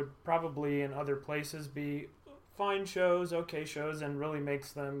that would probably in other places be fine shows, okay shows, and really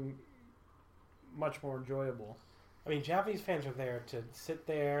makes them much more enjoyable. I mean, Japanese fans are there to sit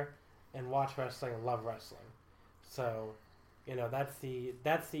there and watch wrestling and love wrestling. So, that's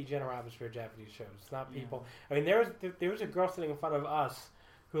the general atmosphere of Japanese shows. It's not people. I mean, there was a girl sitting in front of us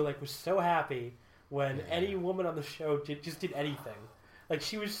who was so happy when any woman on the show just did anything. Like,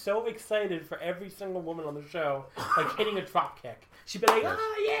 she was so excited for every single woman on the show, like, hitting a drop kick. She'd be like,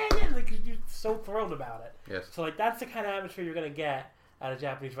 oh, yeah. Like, you're so thrilled about it. Yes. So, like, that's the kind of atmosphere you're going to get at a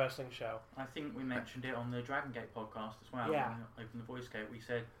Japanese wrestling show. I think we mentioned it on the Dragon Gate podcast as well. Yeah. Open the Voice Gate, we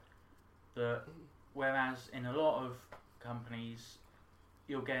said that whereas in a lot of companies,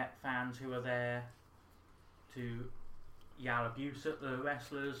 you'll get fans who are there to yell abuse at the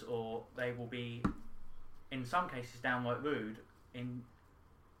wrestlers, or they will be, in some cases, downright rude.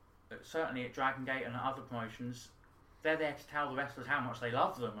 Certainly at Dragon Gate and other promotions, they're there to tell the wrestlers how much they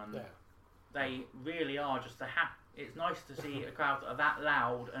love them, and they really are just it's nice to see a crowd that are that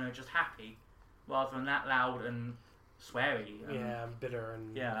loud and are just happy, rather than that loud and sweary. And bitter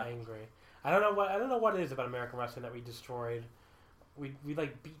and angry. I don't know what it is about American wrestling that we destroyed. We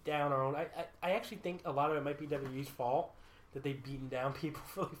like beat down our own. I actually think a lot of it might be WWE's fault, that they've beaten down people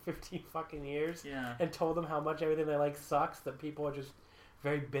for like 15 fucking years and told them how much everything they like sucks, that people are just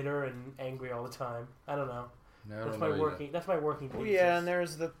very bitter and angry all the time. I don't know. No, that's my working thesis. Well, yeah, and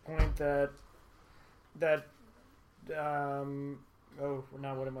there's the point that now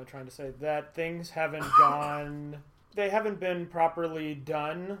what am I trying to say? That things haven't they haven't been properly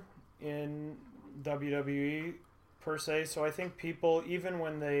done in WWE per se. So I think people, even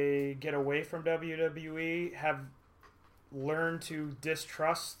when they get away from WWE, have learned to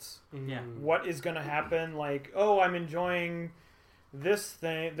distrust what is going to happen. Like, oh, I'm enjoying this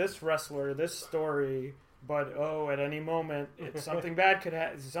thing, this wrestler, this story, but at any moment something bad could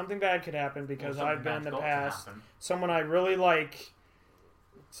happen because I've been in the past someone I really like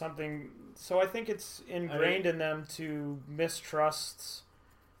something. So I think it's ingrained in them to mistrust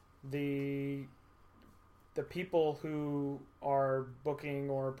the people who are booking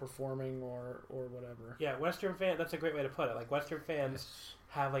or performing or whatever. Yeah, Western fan. That's a great way to put it. Like, Western fans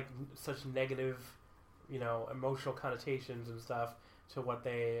have like such negative, emotional connotations and stuff to what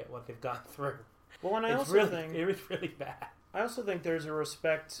they've gone through. Well, and I think it was really bad. I also think there's a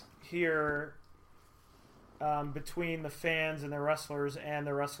respect here between the fans and the wrestlers and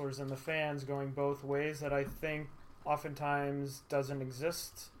the fans going both ways that I think oftentimes doesn't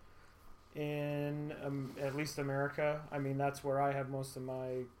exist in at least America. I mean, that's where I have most of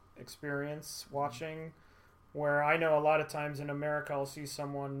my experience watching, where I know a lot of times in America I'll see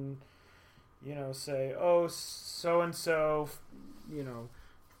someone, say, oh, so-and-so,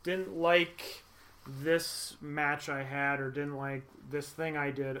 didn't like this match I had or didn't like this thing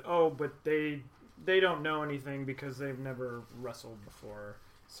I did. Oh, but they don't know anything because they've never wrestled before,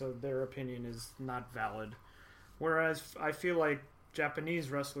 so their opinion is not valid. Whereas I feel like Japanese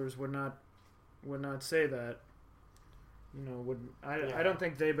wrestlers would not say that. I don't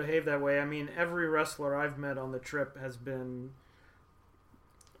think they behave that way. I mean, every wrestler I've met on the trip has been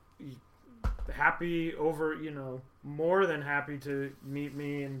happy over, more than happy to meet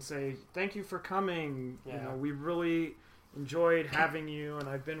me and say, thank you for coming. Yeah. We really enjoyed having you, and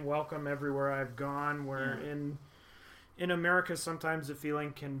I've been welcome everywhere I've gone. Where in America, sometimes the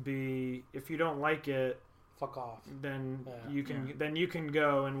feeling can be, if you don't like it, fuck off. Then you can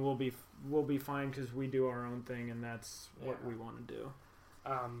go, and we'll be fine because we do our own thing, and that's what we want to do.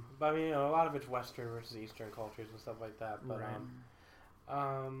 But I mean, a lot of it's Western versus Eastern cultures and stuff like that. But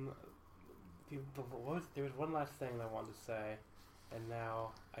there was one last thing I wanted to say, and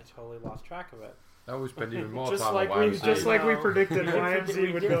now I totally lost track of it. Now we spend even more just time like on YMZ. Just like we predicted,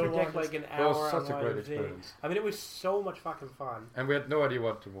 YMZ would go predict like an hour It was such on a great YMZ. experience. I mean, it was so much fucking fun. And we had no idea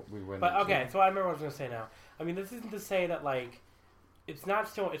what we went But into. okay, so I remember what I was going to say now. I mean, this isn't to say that, like, it's not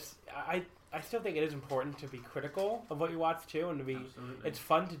still... I still think it is important to be critical of what you watch, too, and to be... Absolutely. It's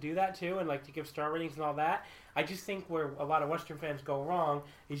fun to do that, too, and, like, to give star ratings and all that. I just think where a lot of Western fans go wrong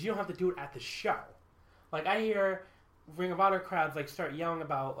is you don't have to do it at the show. Like, I hear Ring of Honor crowds, like, start yelling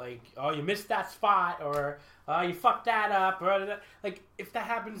about, like, oh, you missed that spot, or, oh, you fucked that up, or... Like, if that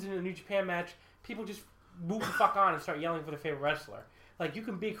happens in a New Japan match, people just move the fuck on and start yelling for their favorite wrestler. Like, you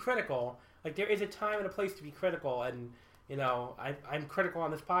can be critical. Like, there is a time and a place to be critical, and... I'm critical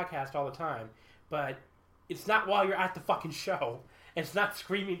on this podcast all the time, but it's not while you're at the fucking show. It's not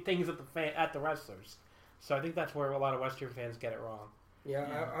screaming things at the wrestlers. So I think that's where a lot of Western fans get it wrong.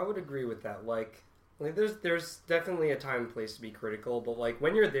 Yeah. I would agree with that. Like there's definitely a time and place to be critical, but like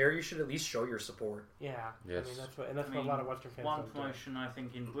when you're there, you should at least show your support. Yeah. Yes. I mean, that's what a lot of Western fans One don't do. promotion I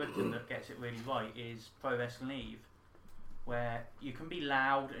think in Britain that gets it really right is Pro Wrestling Eve, where you can be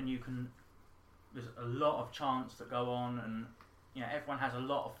loud and there's a lot of chants that go on, and everyone has a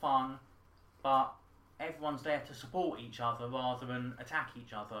lot of fun, but everyone's there to support each other rather than attack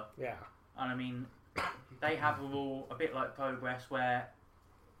each other. Yeah. And I mean, they have a rule a bit like Progress where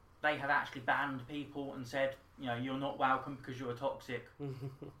they have actually banned people and said, you know, you're not welcome because you're a toxic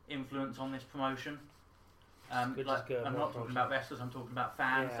influence on this promotion. Which like, is good. I'm not talking about wrestlers, I'm talking about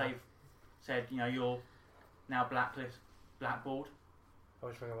fans. Yeah. They've said, you know, you're now blackballed. I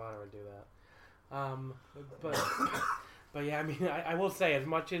wish Ring of Honor would do that. But yeah, I mean, I will say, as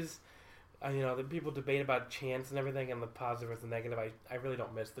much as you know, the people debate about chants and everything, and the positive versus the negative, I really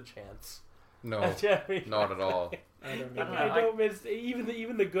don't miss the chants. No, I mean, not at all. I don't miss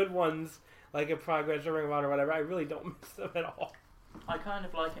even the good ones, like a Progress or Ring of Honor or whatever. I really don't miss them at all. I kind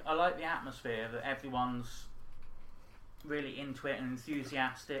of like it. I like the atmosphere that everyone's really into it and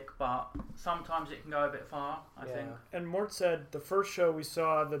enthusiastic, but sometimes it can go a bit far, I think. And Mort said the first show we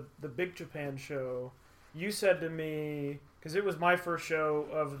saw, the Big Japan show, you said to me, because it was my first show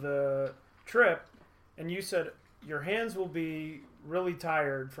of the trip, and you said your hands will be really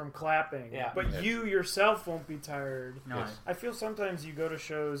tired from clapping, but you yourself won't be tired. No. Yes. I feel sometimes you go to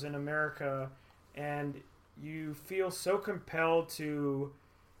shows in America and you feel so compelled to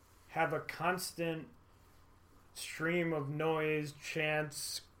have a constant stream of noise,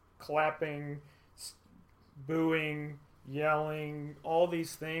 chants, clapping, booing, yelling, all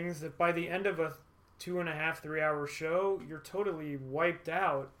these things, that by the end of a 2.5, 3 hour show, you're totally wiped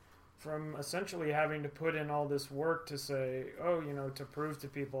out from essentially having to put in all this work to say, oh, you know, to prove to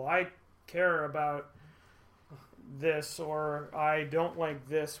people I care about this or I don't like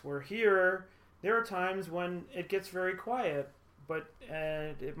this. We're here. There are times when it gets very quiet, but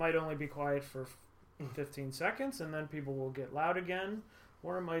it might only be quiet for 15 seconds and then people will get loud again,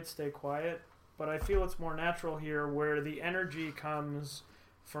 or it might stay quiet. But I feel it's more natural here, where the energy comes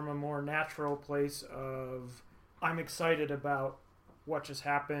from a more natural place of I'm excited about what just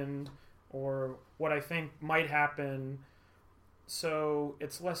happened or what I think might happen. So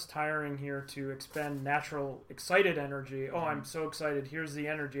it's less tiring here to expend natural excited energy. Oh, I'm so excited, here's the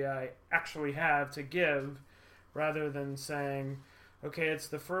energy I actually have to give, rather than saying, okay, it's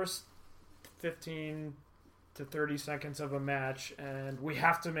the first 15 to 30 seconds of a match and we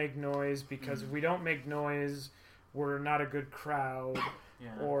have to make noise because if we don't make noise, we're not a good crowd.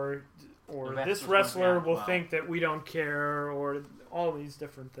 Or this wrestler will think that we don't care, or all these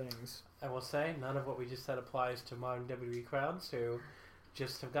different things. I will say, none of what we just said applies to modern WWE crowds who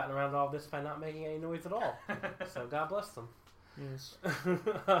just have gotten around all this by not making any noise at all. So God bless them. Yes.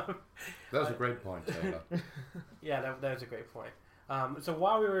 That was a great point, Taylor. Yeah, that was a great point. So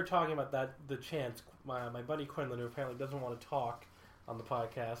while we were talking about the chants, my buddy Quinlan, who apparently doesn't want to talk on the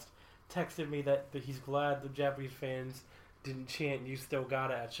podcast, texted me that he's glad the Japanese fans didn't chant "You Still Got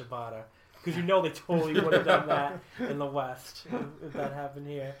It" at Shibata, because you know they totally would have done that in the West if that happened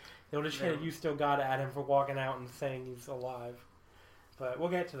here. They would have chanted "You Still Got It" at him for walking out and saying he's alive. But we'll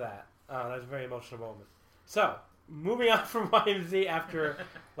get to that. That was a very emotional moment. So, moving on from YMZ after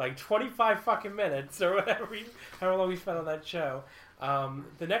like 25 fucking minutes or whatever, however long we spent on that show.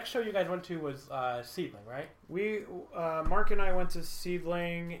 The next show you guys went to was Seedling, right? We, Mark and I went to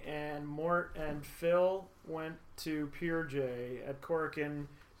Seedling, and Mort and Phil went to Pure J at Korakuen.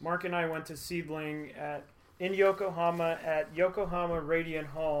 Mark and I went to Seedling in Yokohama at Yokohama Radiant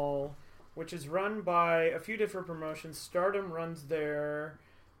Hall, which is run by a few different promotions. Stardom runs there.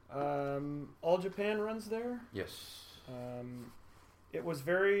 All Japan runs there. Yes. It was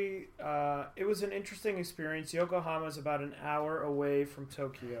it was an interesting experience. Yokohama is about an hour away from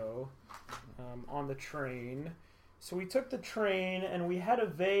Tokyo on the train. So we took the train and we had a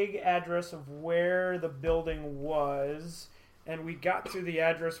vague address of where the building was, and we got to the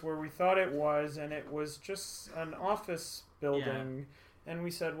address where we thought it was, and it was just an office building. Yeah. And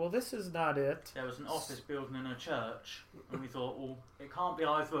we said, well, this is not it. There was an office building and a church, and we thought, well, it can't be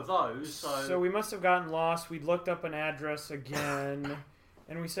either of those, So we must have gotten lost. We looked up an address again,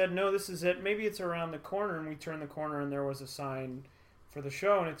 and we said, no, this is it. Maybe it's around the corner, and we turned the corner, and there was a sign for the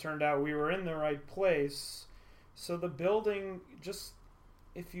show, and it turned out we were in the right place. So the building, just,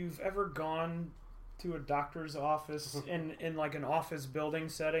 if you've ever gone to a doctor's office in like an office building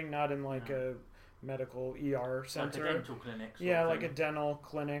setting, not in like a medical ER center. Like a dental clinic. Yeah, like a dental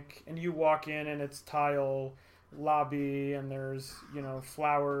clinic. And you walk in and it's tile lobby and there's,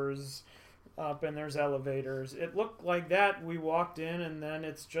 flowers up and there's elevators. It looked like that. We walked in and then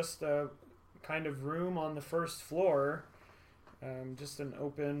it's just a kind of room on the first floor. Just an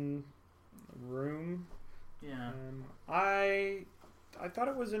open room. Yeah. I thought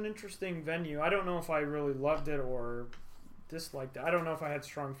it was an interesting venue. I don't know if I really loved it or disliked it. I don't know if I had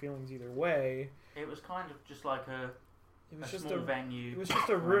strong feelings either way. It was kind of just like a small venue. It was just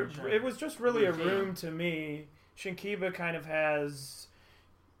a room. It was just really a room to me. Shinkiba kind of has,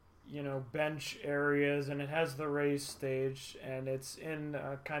 bench areas, and it has the raised stage, and it's in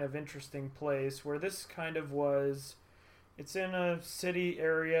a kind of interesting place where this kind of was. It's in a city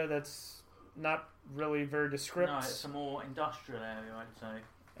area that's not really very descriptive. No, it's a more industrial area, I'd say.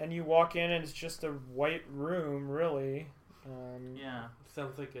 And you walk in, and it's just a white room, really. Yeah.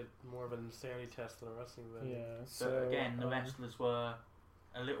 Sounds like more of an insanity test than a wrestling venue. Yeah. But So again, the wrestlers were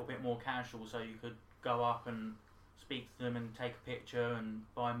a little bit more casual, so you could go up and speak to them and take a picture and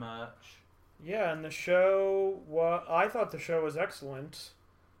buy merch. Yeah, and the show. I thought the show was excellent.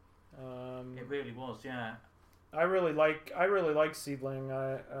 It really was, yeah. I really like Seedling.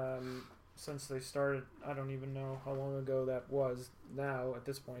 Since they started, I don't even know how long ago that was. Now at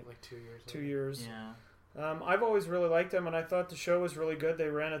this point, Like 2 years. 2 years. Yeah. I've always really liked them, and I thought the show was really good. They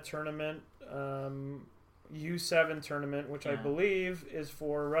ran a tournament, U7 tournament, which I Yeah. believe is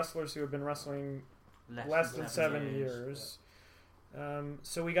for wrestlers who have been wrestling less than 7 years.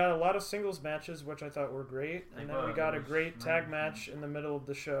 So we got a lot of singles matches, which I thought were great, and then we got a great tag match in the middle of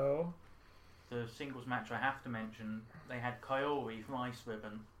the show. The singles match I have to mention, they had Kaori from Ice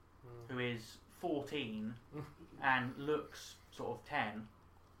Ribbon, who is 14 and looks sort of 10,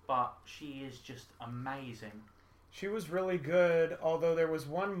 but she is just amazing. She was really good, although there was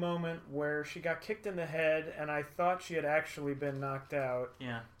one moment where she got kicked in the head, and I thought she had actually been knocked out.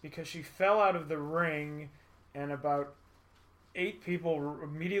 Yeah. Because she fell out of the ring, and about 8 people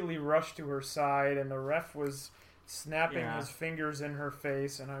immediately rushed to her side, and the ref was snapping his fingers in her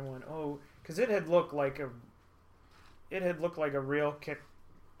face, and I went, oh, because it had looked like a real kick.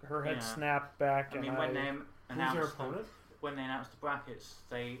 Her head snapped back. I mean, when they announced the brackets,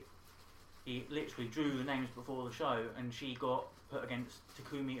 he literally drew the names before the show, and she got put against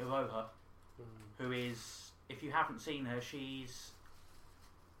Takumi Iroha, who is, if you haven't seen her, she's,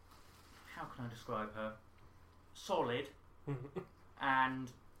 how can I describe her? Solid, and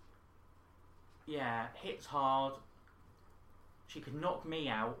hits hard. She could knock me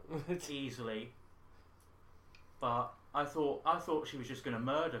out easily, but I thought she was just going to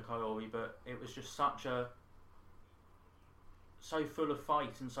murder Kaori, but it was just so full of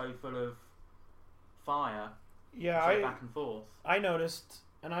fight and so full of fire. Yeah, back and forth. I noticed,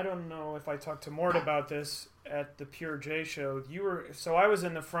 and I don't know if I talked to Mort about this at the Pure J show. I was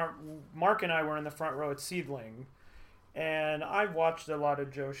in the front. Mark and I were in the front row at Seedling, and I watched a lot of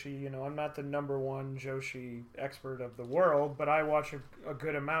Joshi. I'm not the number one Joshi expert of the world, but I watched a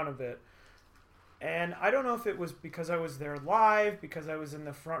good amount of it. And I don't know if it was because I was there live, because I was in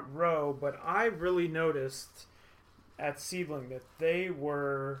the front row, but I really noticed at Seedling that they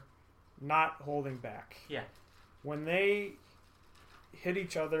were not holding back. Yeah. When they hit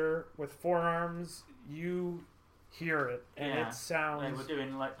each other with forearms, you hear it, and it sounds they were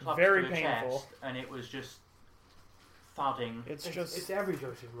doing like clubs very to the painful. chest, and it was just thudding. It's every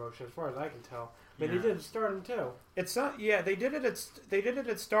Joshi promotion, as far as I can tell. But they did it at Stardom too. It's not. Yeah, they did it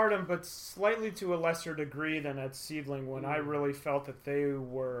at Stardom, but slightly to a lesser degree than at Seedling. When I really felt that they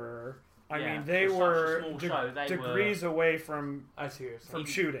were. I mean, they were degrees away from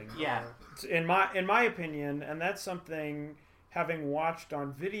shooting. Yeah. In my opinion, and that's something. Having watched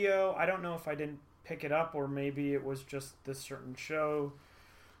on video, I don't know if I didn't pick it up, or maybe it was just this certain show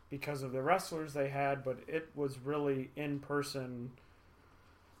because of the wrestlers they had, but it was really in person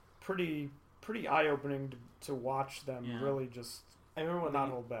pretty eye-opening to watch them really just I remember when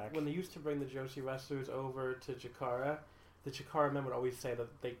hold back. When they used to bring the Joshi wrestlers over to Chikara, the Chikara men would always say that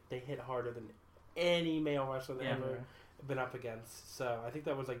they hit harder than any male wrestler they've ever been up against. So I think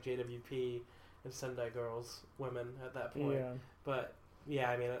that was like JWP and Sendai Girls women at that point. Yeah. But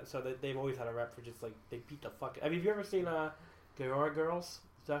yeah, I mean, so they've always had a rep for just like they beat the fuck. I mean, have you ever seen Gaora Girls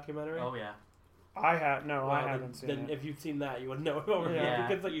documentary? Oh yeah. I haven't seen it. If you've seen that, you would know.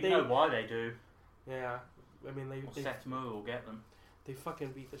 Because like, you know why they do. Yeah, I mean they Setsumo will get them. They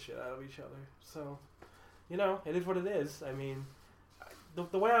fucking beat the shit out of each other. So, it is what it is. I mean,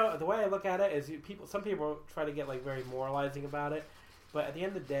 the way I look at it is some people try to get like very moralizing about it, but at the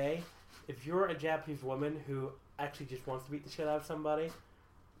end of the day, if you're a Japanese woman who actually just wants to beat the shit out of somebody,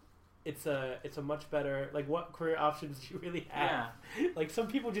 it's a much better, like, what career options do you really have? Yeah. Like, some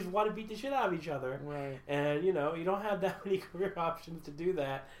people just want to beat the shit out of each other. Right. And, you don't have that many career options to do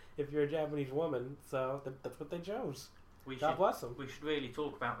that if you're a Japanese woman. So that's what they chose. God bless them. We should really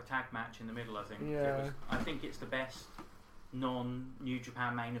talk about the tag match in the middle, I think. Yeah. I think it's the best non-New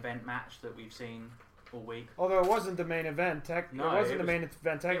Japan main event match that we've seen all week. Although it wasn't the main event. It wasn't the main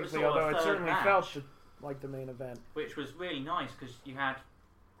event technically, although it certainly felt like the main event. Which was really nice because you had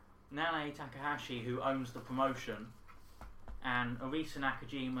Nanae Takahashi, who owns the promotion, and Arisa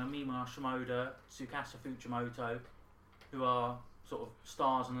Nakajima, Mima Shimoda, Tsukasa Fujimoto, who are sort of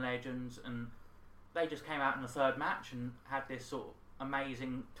stars and legends, and they just came out in the third match and had this sort of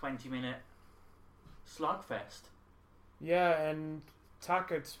amazing 20-minute slugfest. Yeah, and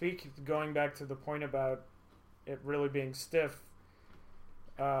going back to the point about it really being stiff,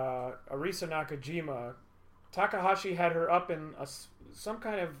 Arisa Nakajima, Takahashi had her up in some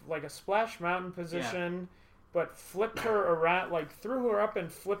kind of like a splash mountain position, but flipped her around, like threw her up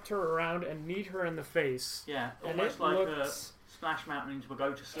and flipped her around and kneed her in the face. Yeah, and almost like a splash mountain into a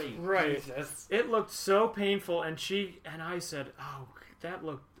go to sleep. Right. Jesus. It looked so painful, and I said, "Oh, that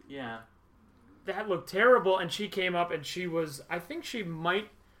looked terrible." And she came up, and I think she might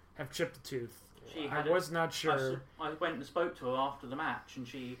have chipped a tooth. I was not sure. I went and spoke to her after the match, and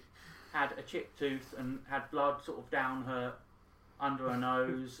she had a chipped tooth and had blood sort of down under her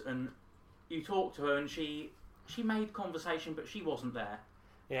nose. And you talked to her, and she made conversation, but she wasn't there.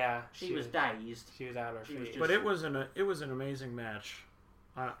 Yeah, she was dazed. She was out of her feet. But it was an amazing match.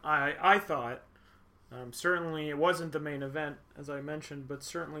 I thought. Certainly, it wasn't the main event, as I mentioned, but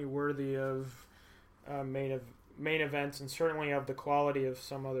certainly worthy of main events, and certainly of the quality of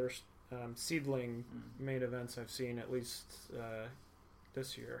some other seedling main events I've seen, at least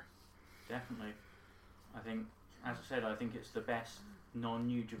this year. Definitely. I think, as I said, it's the best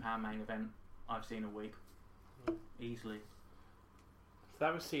non-New Japan main event I've seen all week. Easily. So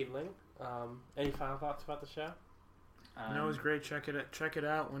that was Seedling. Any final thoughts about the show? No, it was great. Check it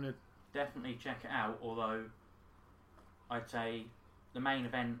out when it... Definitely check it out, although I'd say the main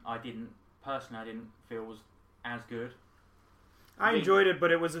event I didn't feel was as good. I enjoyed it,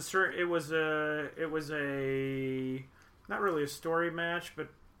 but it was not really a story match, but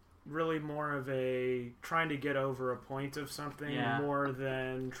really more of a trying to get over a point of something more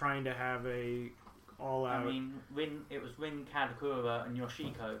than trying to have a all out. I mean, it was Rin Kadokura and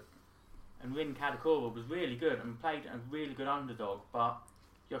Yoshiko, and Rin Kadokura was really good and played a really good underdog, but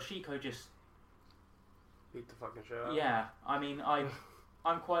Yoshiko just beat the fucking show out. Yeah, I mean, I'm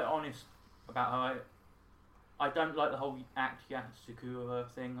quite honest about her. I don't like the whole Aki Yatsukura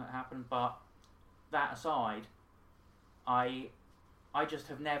thing that happened, but that aside, I just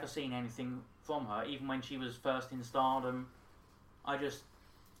have never seen anything from her. Even when she was first in Stardom,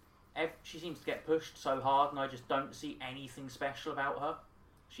 she seems to get pushed so hard, and I just don't see anything special about her.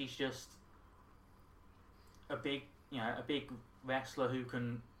 She's just a big wrestler who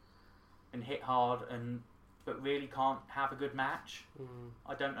can hit hard but really can't have a good match.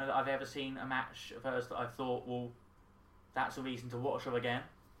 I don't know that I've ever seen a match of hers that I thought, well, that's a reason to watch her again.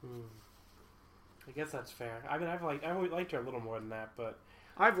 I guess that's fair. I mean, I've liked her a little more than that, but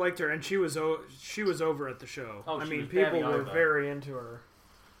I've liked her, and she was over at the show. Oh, I mean, people were very into her.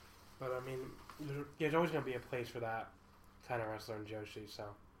 But I mean, there's always going to be a place for that kind of wrestler in Joshi. So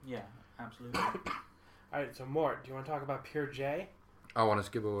yeah, absolutely. All right, so Mort, do you want to talk about Pure J? I want to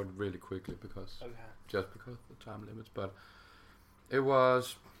skip over it really quickly because of the time limits, but it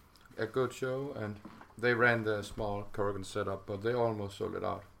was a good show, and they ran the small Korakuen setup, but they almost sold it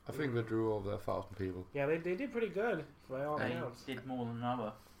out. I think they drew over 1,000 people. Yeah, they did pretty good by all accounts. They did more than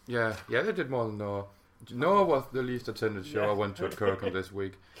Noah. Yeah, they did more than Noah. Noah was the least attended show I went to at Korakuen this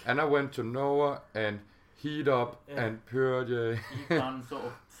week, and I went to Noah and Heat Up and Pure J. You've done sort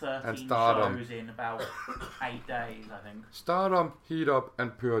of 13 shows in about 8 days, I think. Stardom, Heat Up,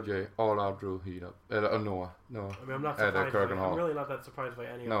 and Pure J all outdrew Heat Up. Noah. I mean, I'm not surprised. I'm really not that surprised by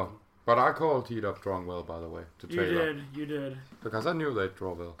any of them. But I called Heat Up strong well, by the way, to Taylor. You did. Because I knew they'd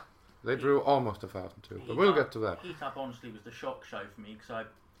draw well. They drew almost 1,000 too, but we'll get to that. Heat Up honestly was the shock show for me because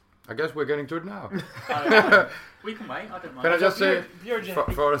I guess we're getting to it now. We can wait. I don't mind. Can I just say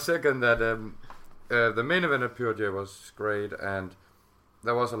for a second that the main event at Pure J was great, and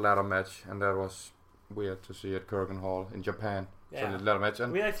there was a ladder match, and that was weird to see at Korakuen Hall in Japan. Yeah. So ladder match,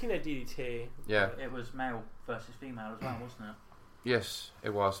 and I've seen a DDT. Yeah. It was male versus female as well, wasn't it? Yes,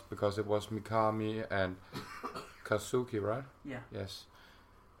 it was, because it was Mikami and Kazuki, right? Yeah. Yes.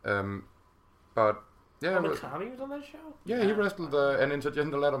 But yeah, Mikami was on that show? Yeah, he wrestled an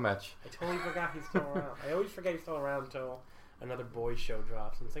intergender ladder match. I totally forgot he's still around. I always forget he's still around until another boys show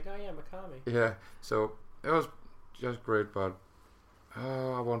drops, and it's like, oh yeah, Mikami. Yeah, so it was just great, but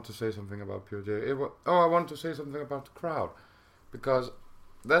I want to say something about Pure J. I want to say something about the crowd, because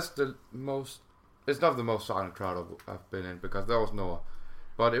that's the most. It's not the most silent crowd I've been in, because there was Noah,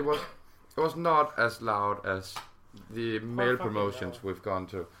 but it was not as loud as the male promotions we've gone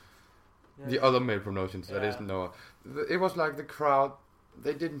to. Yeah. The other male promotions that isn't Noah. It was like the crowd,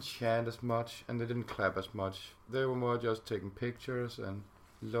 they didn't chant as much and they didn't clap as much. They were more just taking pictures and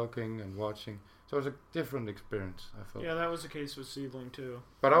looking and watching. So it was a different experience, I felt. Yeah, that was the case with Seedling too.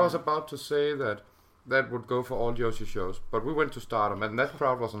 But I was about to say that that would go for all Yoshi shows, but we went to Stardom, and that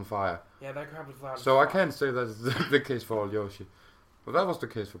crowd was on fire. Yeah, that crowd was loud. So I can't say that's the case for all Yoshi, but that was the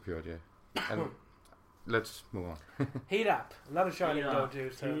case for Pure J. And let's move on. Heat Up, another show I Heat didn't go Up.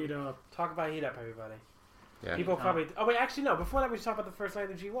 to. So Heat up. talk about Heat Up, everybody. Yeah. People Heat probably. Oh wait, actually no. Before that, we should talk about the first night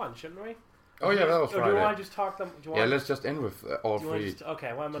of the G1, shouldn't we? Oh yeah, that was Or do you Friday. want to just talk them? Do you Yeah, want let's just end with all do you want three. just,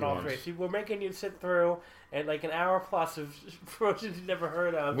 okay, well, I'm on all G1s. three. See, we're making you sit through and like an hour plus of promotions you've never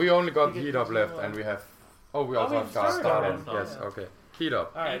heard of. We only got You get Heat Up the left, G1. and we have. Oh, we also we have started Stardom. already. Yes, Yeah. okay. Heat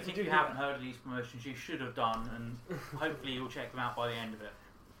Up. All right, Anything so you do haven't heard of these promotions, you should have done, and hopefully you'll check them out by the end of it.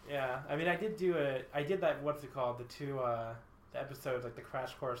 Yeah, I mean, I did that. What's it called? The two the episodes, like the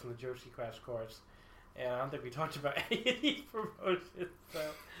Crash Course and the Joshi Crash Course. And I don't think we talked about any of these promotions, so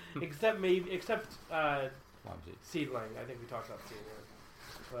except Seedling. I think we talked about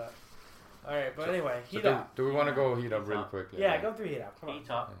Seedling. But all right, but anyway, Heat Up. Do we want to go Heat Up Heat really Up. quickly? Yeah, go through Heat Up. Come on. Heat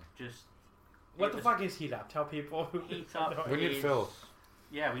Up, just... What it the was- fuck is Heat Up? Tell people. Heat Up We need is- Phil.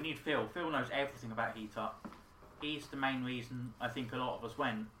 Yeah, we need Phil. Phil knows everything about Heat Up. He's the main reason I think a lot of us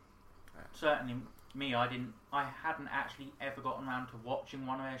went. Certainly me, I hadn't actually ever gotten around to watching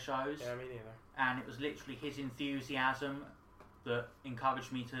one of their shows. Yeah, me neither. And it was literally his enthusiasm that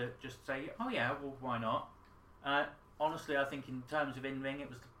encouraged me to just say, oh yeah, well, why not? Honestly, I think in terms of in-ring, it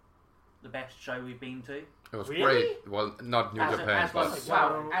was the best show we've been to. It was Really? great. Well, not New As Japan, as but like,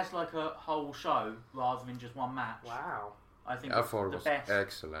 wow, as like a whole show rather than just one match. Wow. I think I it's thought it the was best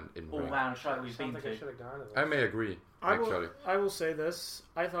excellent in ring. all-round show we've been Sounds like I to. should have gone to this. I may agree, actually. I will say this.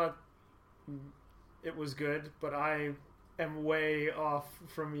 I thought it was good, but I am way off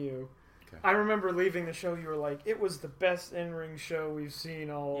from you. Okay. I remember leaving the show, you were like, it was the best in-ring show we've seen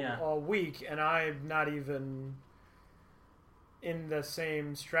all week, and I'm not even in the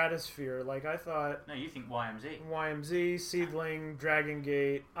same stratosphere. Like, I thought No, you think YMZ. YMZ, Seedling, Dragon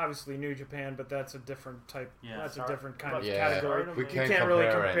Gate, obviously New Japan, but that's a different type. Yeah. That's a Sorry. different kind of Yeah, category. we You can't can't really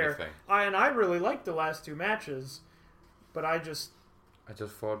compare compare. anything. I really liked the last two matches, but I just I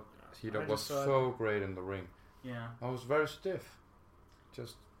just thought Heat I Up was just saw so great in the ring. Yeah. I was very stiff.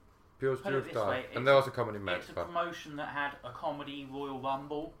 Just pure Put it stiff this guy. way, And there was a comedy match, It's a but promotion that had a comedy Royal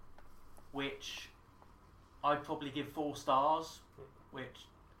Rumble, which I'd probably give 4 stars, which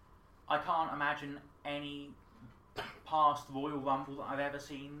I can't imagine any past Royal Rumble that I've ever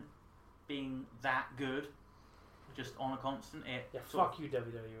seen being that good, just on a constant. Yeah, sort fuck you,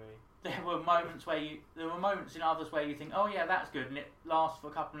 WWE. There were moments in others where you think, oh yeah, that's good, and it lasts for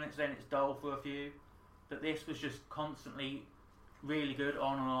a couple of minutes, then it's dull for a few. But this was just constantly really good,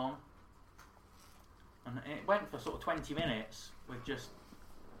 on and on. And it went for sort of 20 minutes with just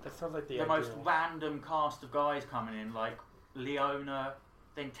That sounds like the the most ideal. random cast of guys coming in, like Leona,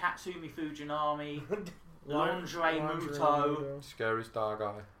 then Tatsumi Fujinami, Lingerie Muto. scary star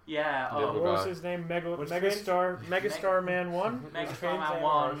guy. Yeah, Little what was guy. his name? What's Megastar Man 1? Megastar Man Is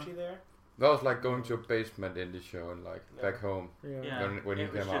 1. she there? That was like going to a basement indie show and like Yeah. back home Yeah. when he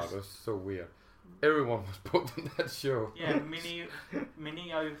it was came out. just- It was so weird. Everyone was booked in that show. Yeah,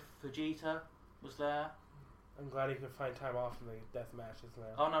 Minio Fujita was there. I'm glad he could find time off from the death matches now.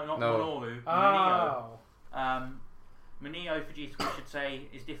 Oh no, not No. Minoru. Minio. Oh. Minio Fujita, we should say,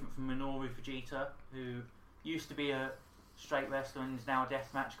 is different from Minoru Fujita, who used to be a straight wrestler and is now a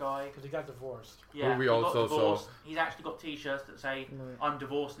deathmatch guy. Because he got divorced. Yeah, we he got also saw- divorced. He's actually got T-shirts that say Right. "I'm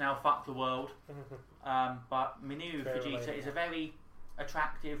divorced now, fuck the world." But Minoru Very Fujita relatable. is a very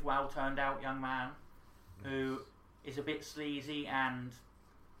attractive, well turned out young man who is a bit sleazy and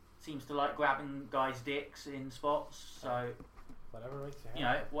seems to like grabbing guys' dicks in spots. So Whatever makes you happy. you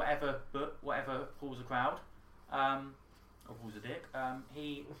know, whatever pulls a crowd, or pulls a dick.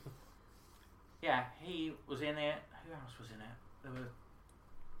 He was in it. Who else was in it?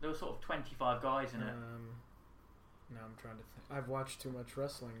 There were sort of 25 guys in it. No, I'm trying to think. I've watched too much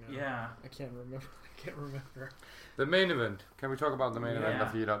wrestling now. Yeah. I can't remember. The main event. Can we talk about the main event Yeah.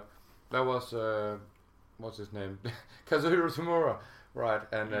 of Heat Up? That was what's his name? Kazuhiro Tamura, right?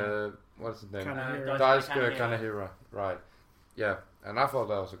 And what's his name? Kanehira. Daisuke Kanehira, right? Yeah, and I thought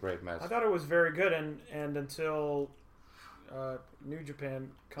that was a great match. I thought it was very good, and until New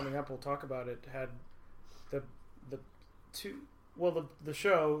Japan coming up, we'll talk about it. Had the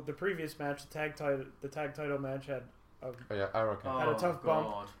show, the previous match, the tag title match had Oh yeah, I reckon. Had a tough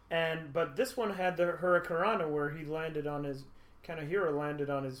bump. God. but this one had the Hurricanrana where he landed on his Kanehira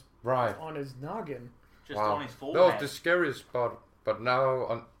landed on his Right. noggin. Just Wow. on his That forehead. was the scariest spot, but now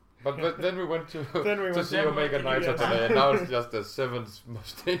on. But then we went to Then we to went see to- Omega then we Knights went to- today, and now it's just the 7th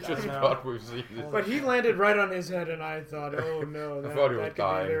most dangerous I know. spot we've seen. But he landed right on his head, and I thought, oh no, I that, thought he was that could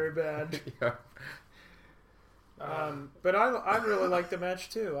dying. be very bad. Yeah. But I really liked the match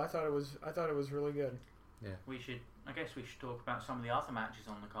too. I thought it was really good. Yeah. I guess we should talk about some of the other matches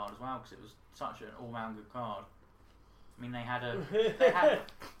on the card as well, because it was such an all-round good card. I mean, they had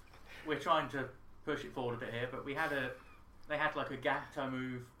we're trying to push it forward a bit here, but they had like a Gato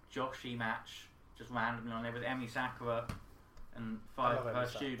Move Joshi match just randomly on there with Emi Sakura and 5 of her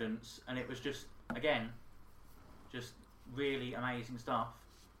students, and it was just really amazing stuff.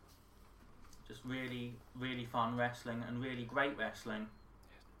 Just really, really fun wrestling and really great wrestling.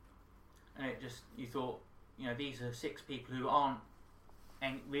 And you thought, these are 6 people who aren't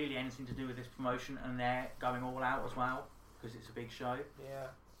really anything to do with this promotion, and they're going all out as well because it's a big show. Yeah,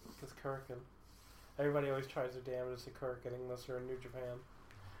 because Kurikan. Everybody always tries their damnedest to Kurikan unless they're in New Japan.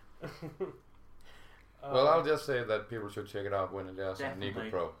 Well, I'll just say that people should check it out when it airs on Nico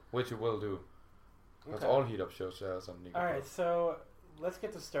Pro, which you will do. Because all Heat Up shows airs on Nico Pro. Alright, so let's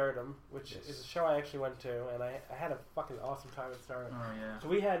get to Stardom, which is a show I actually went to, and I had a fucking awesome time at Stardom. Oh, yeah. So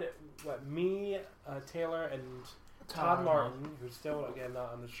we had, me, Taylor, and Todd Martin, who's still, again,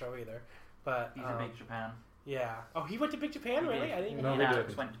 not on the show either. But he's in Big Japan. Yeah. Oh, he went to Big Japan, really? I didn't even know. know.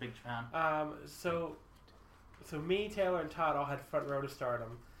 Alex went to Big Japan. So me, Taylor, and Todd all had front row to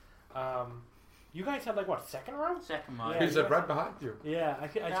Stardom. You guys had second row? Second row. Yeah, He's right behind you. Yeah, I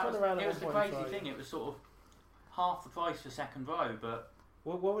turned around at it was one the point. crazy thing. It was sort of half the price for second row, but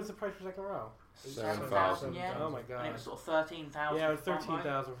What was the price for second row? 7,000. Yeah. Oh my god. And it was sort of 13,000. Yeah, it was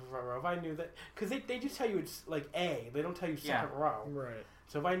 13,000 for front row. If I knew that, because they just tell you it's like A. They don't tell you second row. Right.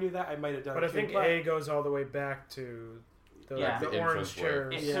 So if I knew that, I might have done. But it I think too. A goes all the way back to the the orange entrance way.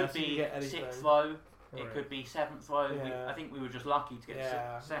 chairs. It Yeah, could so you be get anything. 6th row. It Right. could be 7th row. Yeah. I think we were just lucky to get But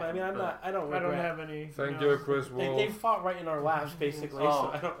I second. mean, I don't I regret. don't have any. Thank no. you, Chris They Wolf. fought right in our laps, basically.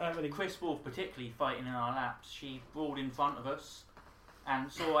 Oh. So I don't have any. Chris Wolf particularly fighting in our laps. She brawled in front of us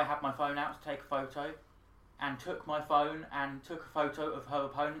and saw I had my phone out to take a photo, and took my phone and took a photo of her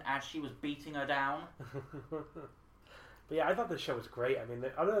opponent as she was beating her down. But yeah, I thought the show was great. I mean,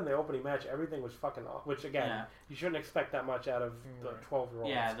 other than the opening match, everything was fucking off. Which again, you shouldn't expect that much out of the 12-year-olds.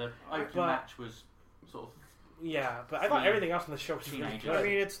 Yeah, the opening match was sort of. Yeah, but I thought everything else in the show was really Teenagers. good. I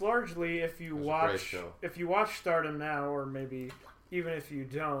mean, it's largely if you It was a watch great show. if you watch Stardom now, or maybe even if you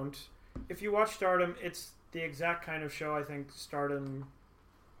don't, if you watch Stardom, it's the exact kind of show I think Stardom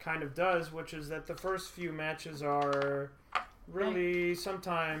kind of does, which is that the first few matches are really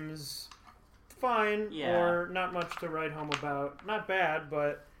sometimes fine or not much to write home about. Not bad,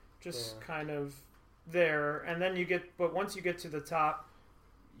 but just kind of there. And then but once you get to the top,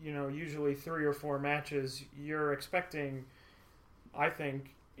 usually 3 or 4 matches, you're expecting, I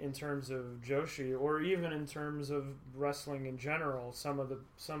think, in terms of Joshi, or even in terms of wrestling in general, some of the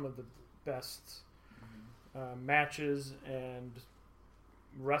best matches and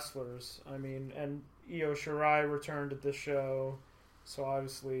wrestlers. I mean, and Io Shirai returned at this show, so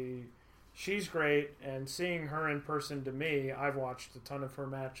obviously she's great. And seeing her in person, to me, I've watched a ton of her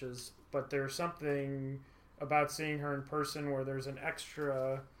matches, but there's something about seeing her in person where there's an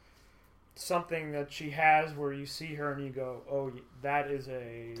extra something that she has where you see her and you go, oh, that is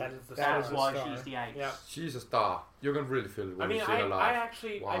That is why star. she's the ace. Yeah. She's a star. You can really feel it when I mean, you see her live. I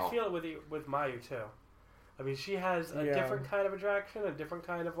actually Wow. I feel it with Mayu too. I mean, she has a different kind of attraction, a different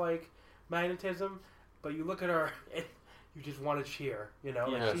kind of magnetism. But you look at her, and you just want to cheer.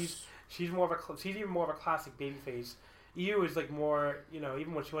 Yes. She's even more of a classic babyface. Io is more,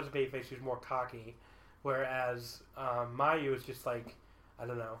 even when she was a babyface, she was more cocky, whereas Mayu is just I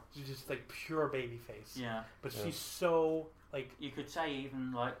don't know, she's just pure babyface. Yeah. But she's so You could say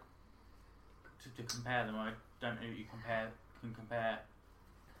even to compare them. I don't know if you can compare.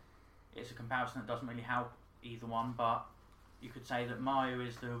 It's a comparison that doesn't really help either one, but you could say that Mayu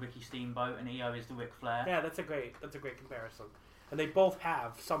is the Ricky Steamboat and Io is the Ric Flair. Yeah, that's a great comparison, and they both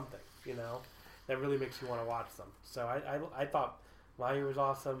have something that really makes you want to watch them. So I thought Mayu was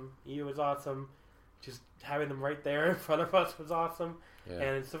awesome, Io was awesome, just having them right there in front of us was awesome, and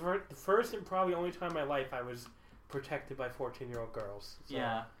it's the first and probably only time in my life I was protected by 14-year-old girls. So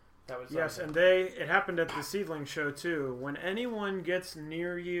yeah. that was yes, and it happened at the Seedling show too. When anyone gets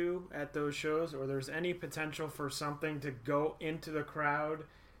near you at those shows, or there's any potential for something to go into the crowd,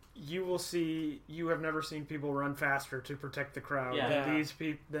 you will see. You have never seen people run faster to protect the crowd than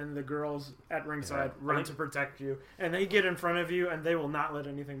than the girls at ringside run to protect you, and they get in front of you and they will not let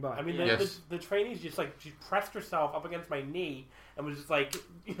anything by. I mean, the trainees she pressed herself up against my knee and was just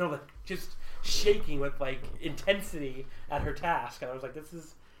just shaking with intensity at her task, and I was like, this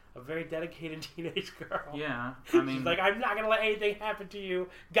is a very dedicated teenage girl. Yeah, I mean, she's I'm not gonna let anything happen to you,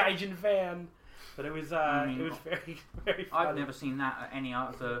 Gaijin fan. But it was it was very, very funny. I've never seen that at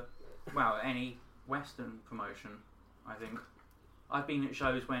any Western promotion, I think. I've been at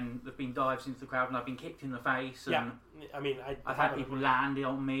shows when there've been dives into the crowd and I've been kicked in the face and Yeah, I mean, I've had people land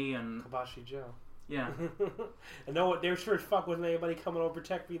on me and Kobashi Joe. yeah. And no, they were sure as fuck wasn't anybody coming over to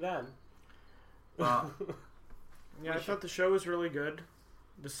protect me then. But Yeah, I thought the show was really good.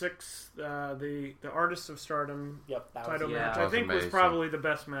 The the Artists of Stardom Yep, that title was match, That I was think was amazing. probably the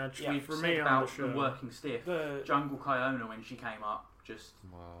best match Yeah, for said me on about the show. them working stiff. the Jungle Kiona, when she came up, just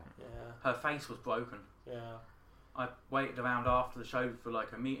Wow. yeah, her face was broken. yeah. I waited around after the show for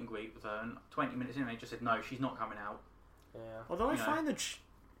like a meet and greet with her, and 20 minutes in, they just said no, she's not coming out. Yeah. Although I you know. find that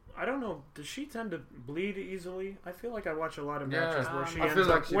I don't know, does she tend to bleed easily? I feel like I watch a lot of Yeah, matches where she I ends feel up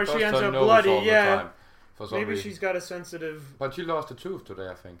like she where she busts ends her up nose bloody. all the Yeah, time, for some maybe reason. she's got a sensitive. But she lost a tooth today,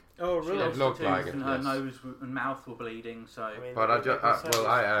 I think. Oh, She really? lost looked her tooth like it, and her yes. nose and mouth were bleeding, so... I mean, But I like just, you said,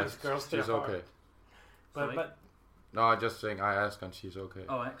 I these asked. girls She's hit hard. okay. But but No, I just think I asked and she's okay.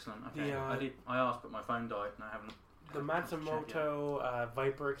 Oh, excellent. Okay. I asked, but my phone died and I haven't... the Matsumoto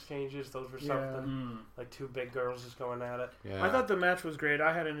Viper exchanges, those were something. Mm. Like two big girls just going at it. Yeah. I thought the match was great.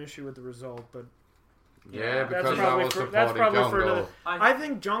 I had an issue with the result, but Yeah, That's because I probably was for- supporting that's probably for Jungle. another- I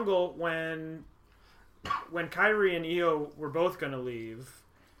think Jungle, when Kairi and Io were both going to leave,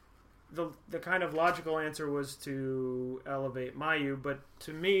 the kind of logical answer was to elevate Mayu, but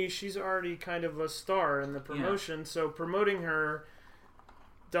to me, she's already kind of a star in the promotion, so promoting her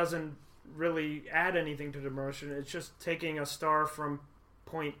doesn't really add anything to the promotion. It's just taking a star from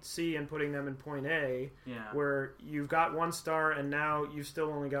point C and putting them in point A, Yeah. where you've got one star and now you've still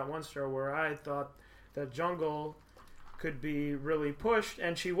only got one star, where I thought that Jungle could be really pushed,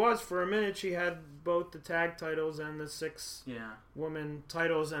 and she was for a minute. She had both the tag titles and the 6-woman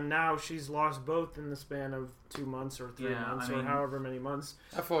titles, and now she's lost both in the span of 2 months or 3 months or however many months.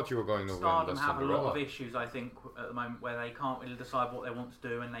 I thought you were going to win Stardom the have a lot of Cinderella. issues, I think, at the moment where they can't really decide what they want to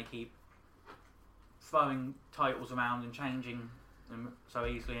do and they keep throwing titles around and changing them so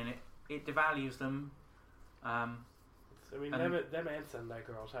easily, and it devalues them. I mean, And- them and Sendai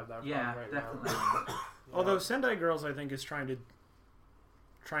girls have that Yeah, problem right definitely. now. You Although know? Sendai Girls, I think, is trying to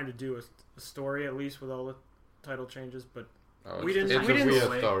do a story, at least with all the title changes, but Oh, we it's didn't- a we didn't-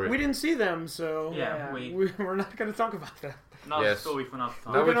 weird story. we didn't see them, so Yeah, we're not going to talk about that. Another Yes. story for another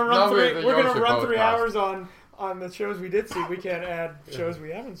time. No, We're gonna now run we're three. the We're gonna Yoshi run 3 podcast. hours on the shows we did see. We can't add shows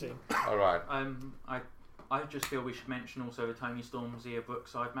we haven't seen. All right. I just feel we should mention also the Tony Storm Zia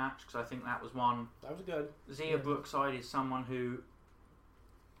Brookside match, because I think that was one. That was good. Zia Brookside is someone who,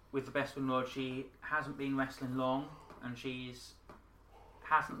 with the best of knowledge, she hasn't been wrestling long, and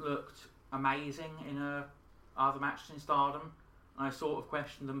hasn't looked amazing in her other matches in Stardom. I sort of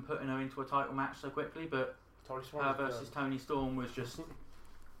questioned them putting her into a title match so quickly, but Tony Storm her was versus good. Tony Storm was just...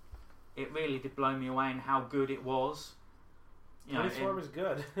 It really did blow me away in how good it was. You know, Tony Storm was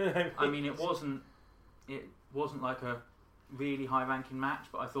good. I mean, it wasn't like a really high-ranking match,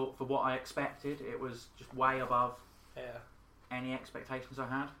 but I thought for what I expected, it was just way above yeah. any expectations I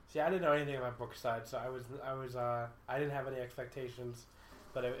had. See, I didn't know anything about Brookside, so I didn't have any expectations,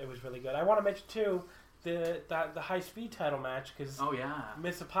 but it was really good. I want to mention too the high speed title match because Oh yeah,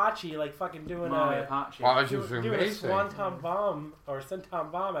 Miss Apache like fucking doing Mario a Apache. Wow, she was doing a amazing. swanton bomb or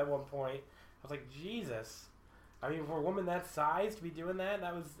senton bomb at one point. I was like, Jesus. I mean, for a woman that size to be doing that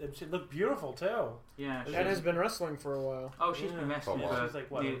and she looked beautiful too. Yeah, And has been wrestling for a while. oh, she's been wrestling Oh, wow. for She's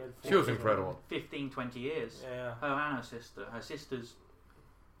like what? near mid-40s She was or incredible. 15, 20 years. Yeah, Her and her sister. Her sister's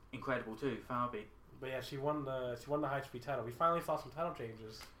incredible too, Fabi. but yeah, she won the high speed title. We finally saw some title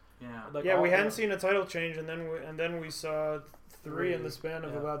changes. Yeah. Like Yeah, all we hadn't the- seen a title change, and then we saw 3 in the span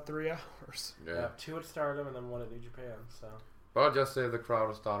of Yeah. about 3 hours. Yeah. 2 at Stardom and then 1 at New Japan. So But I'll just say the crowd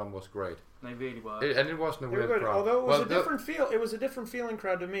of Stardom was great. They really were. And it wasn't a They were weird good, crowd. although it was Well, a different feel. It was a different feeling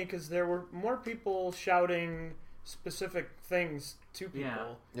crowd to me because there were more people shouting specific things to people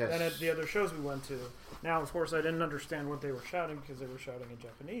Yeah. Yes. than at the other shows we went to. Now, of course, I didn't understand what they were shouting because they were shouting in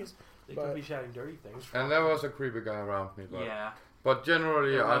Japanese. they But- could be shouting dirty things. And there was a creepy guy around me. But, Yeah. but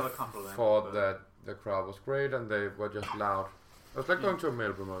generally, There I were a couple of them, thought but- that the crowd was great and they were just loud. It was like going to a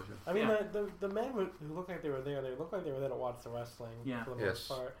male promotion. I mean, Yeah. the men who looked like they were there, they looked like they were there to watch the wrestling Yeah. for the Yes.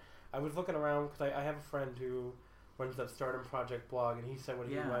 most part. I was looking around because I have a friend who runs that Stardom Project blog, and he said when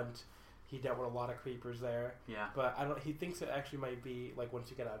Yeah. he went, he dealt with a lot of creepers there. Yeah. But I don't. He thinks it actually might be like once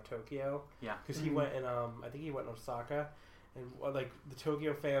you get out of Tokyo. Yeah. Because he went in I think he went in Osaka, and like the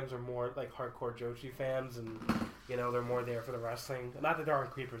Tokyo fans are more like hardcore Joshi fans, and you know they're more there for the wrestling. Not that there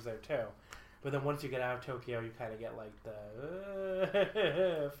aren't creepers there too, but then once you get out of Tokyo, you kind of get like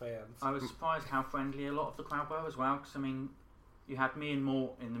the fans. I was surprised how friendly a lot of the crowd were as well, because I mean, you had me and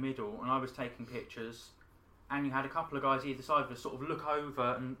Mort in the middle, and I was taking pictures, and you had a couple of guys either side of us sort of look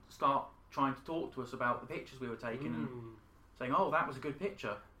over and start trying to talk to us about the pictures we were taking and saying, "Oh, that was a good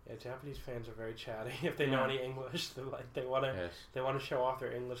picture." Yeah, Japanese fans are very chatty. If they know any English, they want to show off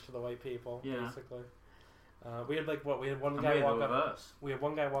their English to the white people. Yeah. Basically, we had one And guy we're walk the up. reverse. We had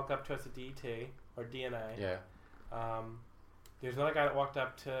one guy walk up to us at DT or DNA. Yeah. There's another guy that walked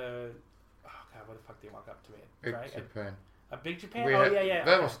up to. Oh God, what the fuck did he walk up to me? Big Right? Japan. A Big Japan. We Oh had- yeah.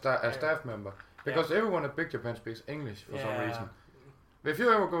 That okay. was a staff member because everyone at Big Japan speaks English for some Yeah. reason. If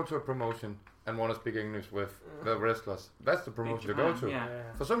you ever go to a promotion and want to speak English with the wrestlers, that's the promotion to go Japan, to.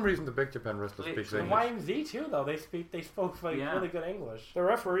 yeah. For some reason, the Big Japan wrestler speaks Literally. English. The YMZ too, though they spoke like Yeah. really good English. The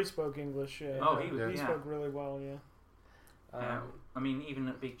referee spoke English. Yeah. Oh, he spoke really well. Yeah. I mean, even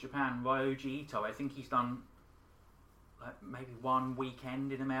at Big Japan, Ryoji Ito, I think he's done like maybe one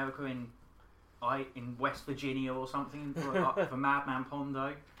weekend in America in West Virginia or something for Madman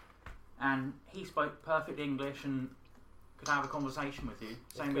Pondo, and he spoke perfect English and could have a conversation with you.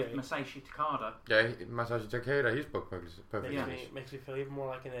 Same with Masashi Takada. Yeah, Masashi Takeda, he spoke perfect English. Makes me feel even more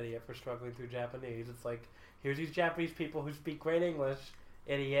like an idiot for struggling through Japanese. It's like, here's these Japanese people who speak great English,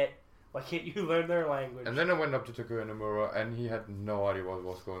 idiot. Why can't you learn their language? And then I went up to Takuya Nomura, and he had no idea what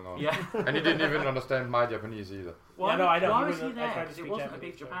was going on. Yeah. And he didn't even understand my Japanese either. Why, Yeah, no, I know. Why He was he was- I there? tried to Because it speak wasn't a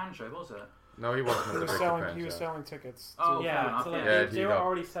Japanese, Big Japan show, was it? No, he wasn't He at the was Big selling. Japan He was show. selling tickets. Oh, to- yeah, fair so enough, like, yeah. they were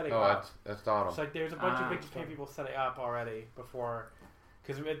already setting No, up. at Stardom. So like, there's a bunch of Big Japan people setting up already before,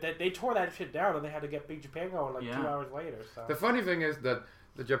 because they tore that shit down and they had to get Big Japan going like 2 hours later. So The funny thing is that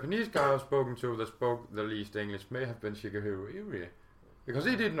the Japanese guy I've spoken to that spoke the least English may have been Shigehiro Irie. Because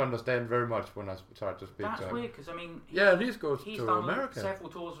he didn't understand very much when I tried to speak That's to him. weird, because I mean, Yeah, he goes he's to done America. several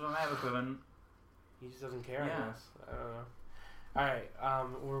tours of America, and he just doesn't care. Yeah. I guess. I don't know. All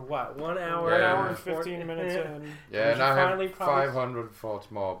right, we're what 1 hour, 1 Yeah. hour and 15 minutes in. Yeah, We and I should finally have probably- 500 thoughts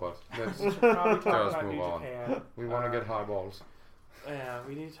more, but let's We should probably talk Just about move New on. Japan. we want to get high balls. Yeah,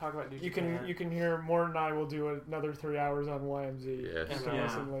 we need to talk about New You Japan. can hear Morton and I will do another 3 hours on YMZ. Yes. You can Yeah.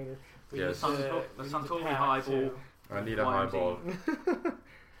 listen later. We Yes. need to- The we need Suntory to pack, highball. too. I need a high YMZ. ball.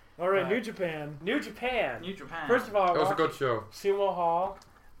 All right, Right. New Japan. New Japan. New Japan. First of all, It was a good show. Sumo Hall.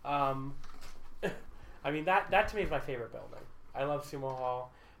 I mean that to me is my favorite building. I love Sumo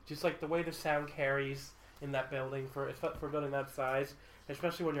Hall. Just like the way the sound carries in that building for a building that size,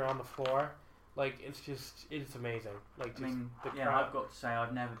 especially when you're on the floor. Like it's amazing. Like just I mean, the yeah, crowd. I've got to say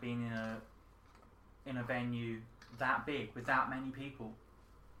I've never been in a venue that big with that many people,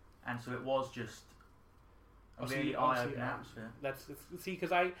 and so it was just a really eye-opening atmosphere. See,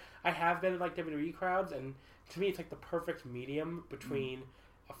 because I have been in like WWE crowds, and to me it's like the perfect medium between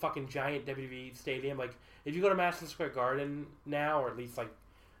a fucking giant WWE stadium. Like if you go to Madison Square Garden now, or at least like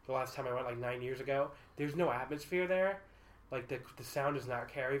the last time I went like 9 years ago, there's no atmosphere there. Like the sound does not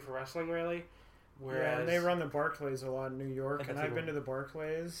carry for wrestling really. Whereas Yeah, and they run the Barclays a lot in New York, and that's I've been to the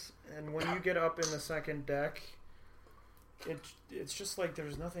Barclays, and when you get up in the second deck, it's just like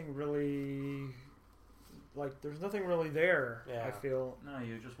there's nothing really there. Yeah. I feel No,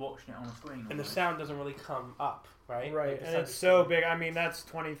 you're just watching it on a screen. and the almost. sound doesn't really come up, right? right, Like, the and sound it's is so big. I mean, that's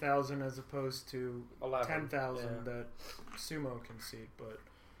 20,000 as opposed to 11. 10,000 Yeah. that Sumo can seat, but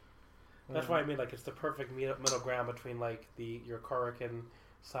That's why I mean, like, it's the perfect middle ground between like your Korakuen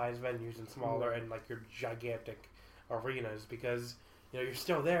size venues and smaller, and like your gigantic arenas, because you're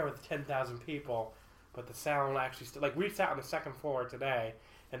still there with 10,000 people, but the sound actually like we sat on the second floor today,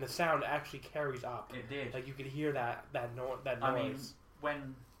 and the sound actually carries up. It did. Like you could hear that noise. I mean,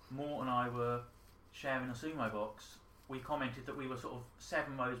 when Mort and I were sharing a sumo box, we commented that we were sort of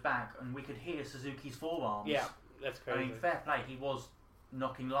 7 rows back, and we could hear Suzuki's forearms. yeah, that's I crazy. mean, fair play. He was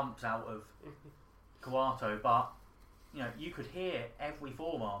knocking lumps out of Kawato, but you could hear every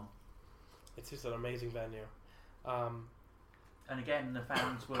forearm. It's just an amazing venue. And again, the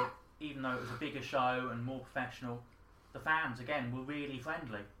fans were, even though it was a bigger show and more professional, the fans again were really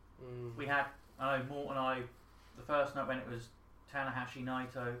friendly. We had, I know Mort and I, the first night when it was Tanahashi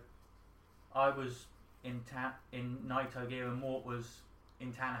Naito, I was in Naito gear and Mort was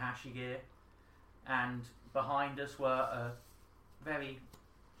in Tanahashi gear, and behind us were a very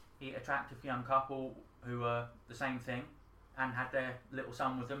attractive young couple who were the same thing and had their little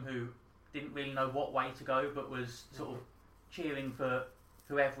son with them who didn't really know what way to go but was sort of cheering for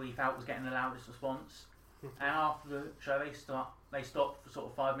whoever he felt was getting the loudest response. And after the show they stopped for sort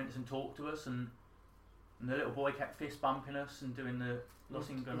of 5 minutes and talked to us, and the little boy kept fist bumping us and doing the Los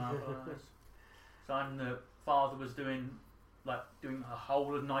Ingobernables. So the father was doing a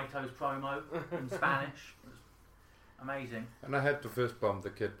whole of Naito's promo in Spanish. amazing. And I had to fist bump the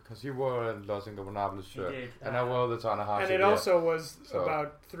kid because he wore a Los Ingobernables shirt. He did. And I wore the Tanahashi. And it also was So-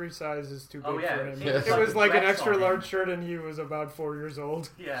 about 3 sizes too big Oh, yeah. for him. Yeah. It was like an Dress extra on him. large shirt, and he was about 4 years old.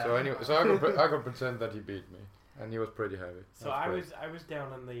 Yeah. So anyway, I could pretend that he beat me, and he was pretty heavy. So I was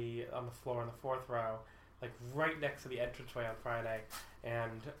down on the floor in the 4th row, like right next to the entranceway on Friday,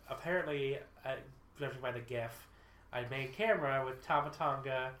 and apparently, judging by the GIF, I made camera with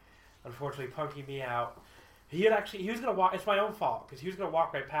Tamatonga, unfortunately punking me out. He was gonna walk. It's my own fault because he was gonna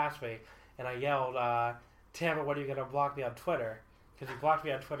walk right past me, and I yelled, "Damn it! When are you gonna block me on Twitter?" Because he blocked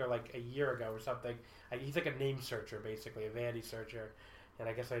me on Twitter like a year ago or something. He's like a name searcher, basically a vanity searcher, and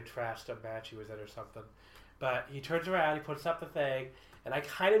I guess I trashed a match he was in or something. But he turns around, he puts up the thing, and I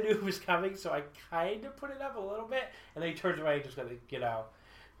kind of knew it was coming, so I kind of put it up a little bit, and then he turns away and just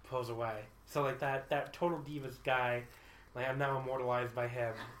pulls away. So like that Total Divas guy, like I'm now immortalized by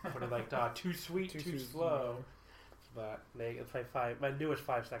him. Put it like, too sweet, too slow. But it's my newest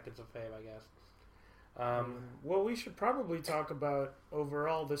 5 seconds of fame, I guess. Well, we should probably talk about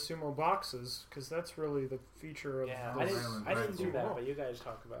overall the sumo boxes, because that's really the feature of I this. didn't do that, but you guys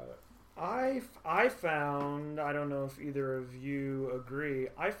talk about it. I found, I don't know if either of you agree,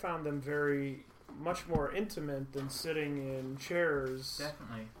 I found them very much more intimate than sitting in chairs.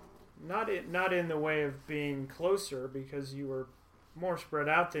 Definitely. Not in the way of being closer, because you were more spread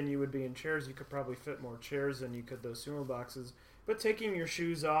out than you would be in chairs. You could probably fit more chairs than you could those sumo boxes. But taking your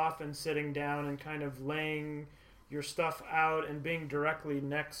shoes off and sitting down and kind of laying your stuff out and being directly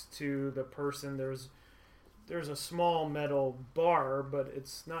next to the person, there's a small metal bar, but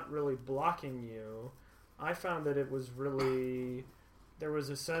it's not really blocking you. I found that it was really, there was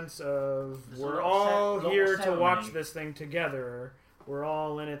a sense of we're all here to watch this thing together. We're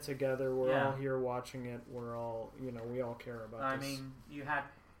all in it together. We're all here watching it. We're all, we all care about this. I mean, you had,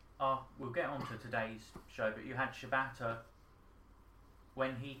 we'll get on to today's show, but you had Shibata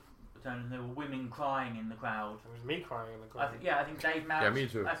when he returned and there were women crying in the crowd. It was me crying in the crowd. I think Dave Meltzer. Yeah, me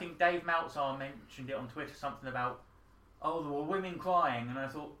too. I think Dave Meltzer mentioned it on Twitter, something about, there were women crying, and I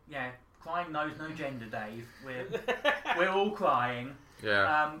thought, crying knows no gender, Dave. We're all crying.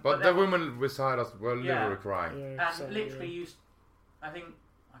 Yeah, but the women beside us were literally crying. Yeah, and literally, I think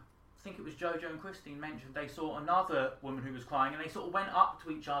it was Jojo and Christine mentioned they saw another woman who was crying, and they sort of went up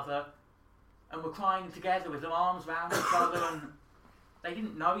to each other and were crying together with their arms around each other, and they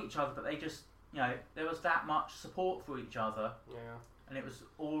didn't know each other, but they just, there was that much support for each other. Yeah. And it was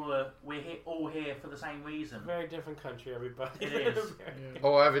all, we're all here for the same reason. Very different country, everybody. It is.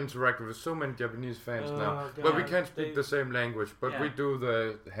 Oh, I've interacted with so many Japanese fans now. God. But we can't speak the same language, but we Yeah. do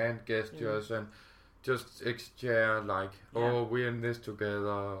the hand gestures and just exchange like, we're in this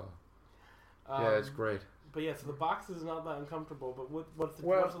together. It's great. But so the boxes is not that uncomfortable. But what's the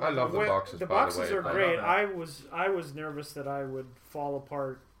I love the boxes. The by boxes the way. are great. I was nervous that I would fall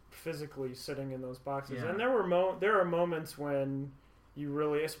apart physically sitting in those boxes, Yeah. and there are moments when you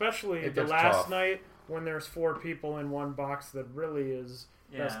really, especially It the gets last tough. night when there's 4 people in one box that really is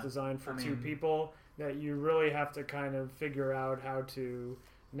best designed for 2 people, that you really have to kind of figure out how to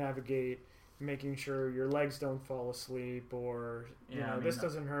navigate, making sure your legs don't fall asleep or this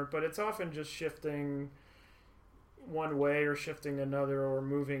doesn't hurt, but it's often just shifting one way or shifting another or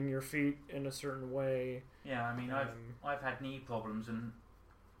moving your feet in a certain way. Yeah, I mean, I've had knee problems, and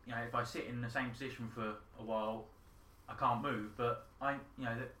if I sit in the same position for a while, I can't move. But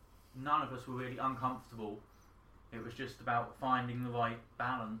that none of us were really uncomfortable. It was just about finding the right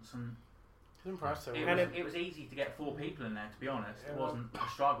balance, and it's impressive. It was easy to get 4 people in there. To be honest, it wasn't a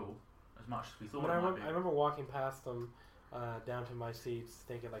struggle as much as we thought it might be. I remember walking past them down to my seats,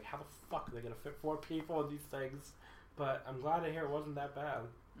 thinking like, how the fuck are they gonna fit 4 people in these things? But I'm glad to hear it wasn't that bad.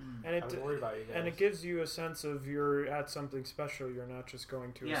 And I was worried about you guys. And it gives you a sense of you're at something special. You're not just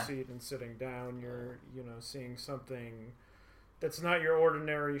going to a seat and sitting down. You're seeing something that's not your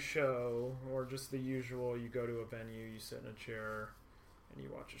ordinary show or just the usual. You go to a venue, you sit in a chair, and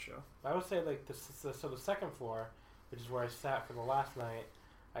you watch a show. I would say like the second floor, which is where I sat for the last night.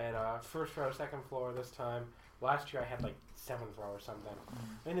 I had first row, second floor this time. Last year I had like 7th row or something.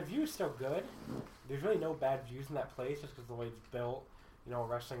 I mean, the view is still good. There's really no bad views in that place just because the way it's built. A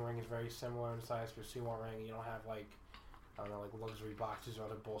wrestling ring is very similar in size to a sumo ring. You don't have like luxury boxes or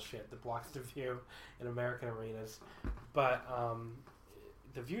other bullshit that blocks the view in American arenas. But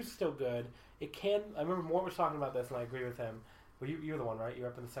the view's still good. I remember Mort was talking about this, and I agree with him. Well, you're the one, right? You're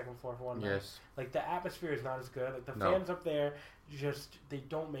up in the second floor for one night? Yes. Like, the atmosphere is not as good. Like, the fans up there, they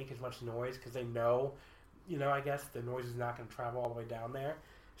don't make as much noise because they know, I guess the noise is not going to travel all the way down there.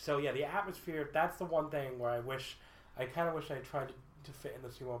 So, yeah, the atmosphere, that's the one thing where I kind of wish I tried to fit in the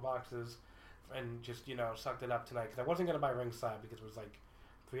sumo boxes and just sucked it up tonight because I wasn't gonna buy ringside because it was like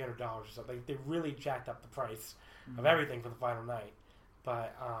 $300 or something. They really jacked up the price of everything for the final night.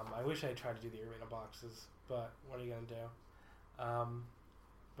 But I wish I had tried to do the arena boxes. But what are you gonna do?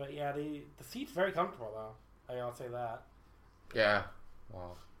 But yeah, the seat's very comfortable though. I'll say that. Yeah.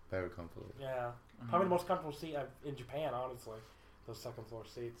 Wow. Very comfortable. Yeah. Probably the most comfortable seat in Japan, honestly. Those second floor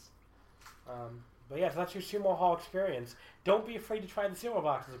seats. But yeah, so that's your Sumo Hall experience. Don't be afraid to try the sumo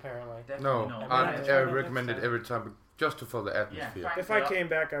boxes, apparently. Definitely No, not. I recommend it every time just for the atmosphere. Yeah, If I came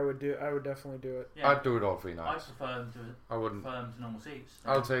back, I would definitely do it. Yeah, I'd do it all 3 I nights. prefer them to I wouldn't. normal seats.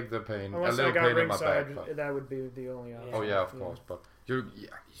 I'll take the pain. Unless a I little got pain in my back. ringside, But, that would be the only option. oh yeah, of course. But you're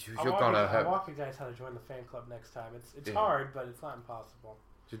I'll gonna have. walk you guys how to join the fan club next time. It's Yeah. hard, but it's not impossible.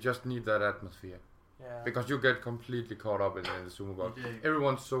 You just need that atmosphere Yeah. because you get completely caught up in the sumo box. You do.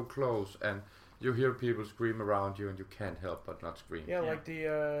 Everyone's so close, and you hear people scream around you, and you can't help but not scream. Yeah, Yeah. like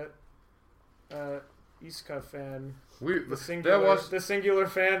the Iska fan, We the singular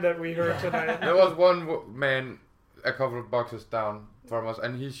fan that we heard tonight. there was one man a couple of boxes down from us,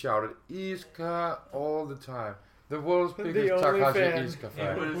 and he shouted Iska all the time. The world's The biggest only Takashi fan. Iska It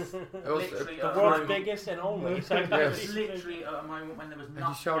fan. was literally The a world's moment, biggest and only. Yes. literally at a moment when there was And he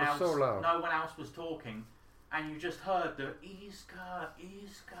nothing shouted else, so loud. no one else was talking, and you just heard the Iska.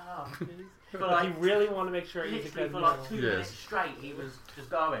 For He like, really want to make sure he's literally a for good like 2 Yes. minutes straight, he was just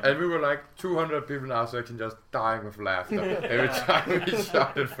going. And we were like 200 people in our section just dying with laughter every time we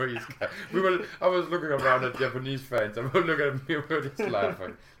shouted for Iska. I was looking around at Japanese fans, and we were looking at me, we were just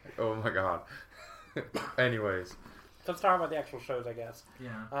laughing. Like, oh my god. Anyways. Let's talk about the actual shows, I guess.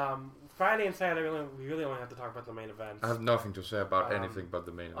 Yeah. Friday and Saturday, we really only have to talk about the main events. I have nothing to say about anything but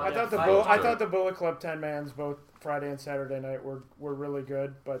the main event. I thought the Bullet Club 10-mans both Friday and Saturday night were really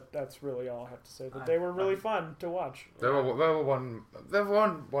good, but that's really all I have to say. That they were really fun to watch. There were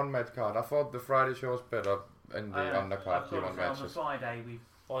one match card. I thought the Friday show was better in the undercard. I've got to say, on the matches. Friday,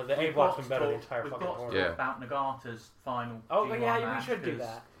 The A block's been better the entire we've fucking got to tournament. Yeah. talk about Nagata's final. Oh, G1 yeah, we match, should do 'cause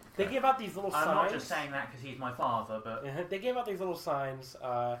that. They give out these little I'm signs. not just saying that because he's my father, but They gave out these little signs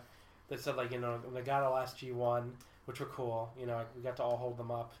that said, like, Nagata last G1, which were cool. We got to all hold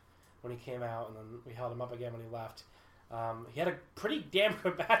them up when he came out, and then we held him up again when he left. He had a pretty damn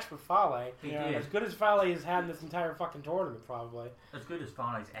good match with Fale. he Yeah. did. As good as Fale has had in this entire fucking tournament, probably. As good as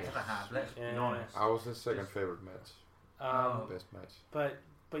Fale's ever had, let's be Yeah. honest. I was his second favorite match. Best match.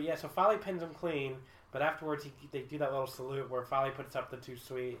 But yeah, so Fale pins him clean, but afterwards they do that little salute where Fale puts up the too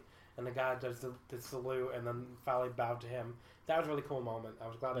sweet, and the guy does the salute, and then Fale bowed to him. That was a really cool moment. I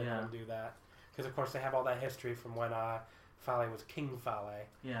was glad they let him do that. Because, of course, they have all that history from when Fale was King Fale,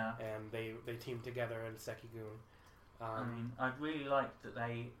 Yeah. and they teamed together in Sekigun. I mean, I'd really like that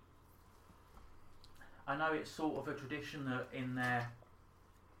they... I know it's sort of a tradition that in their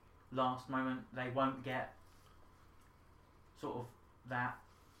last moment they won't get sort of that...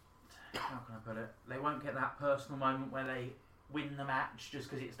 How can I put it? They won't get that personal moment where they win the match just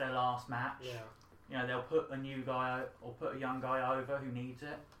because it's their last match. Yeah. They'll put a new guy or put a young guy over who needs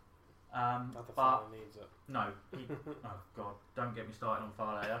it. Not that But Fale needs it. no, oh god, don't get me started on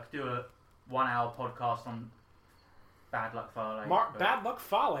Fale. I could do a 1 hour podcast on Bad Luck Fale. Bad Luck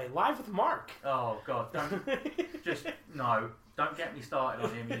Fale, live with Mark. Oh god, don't don't get me started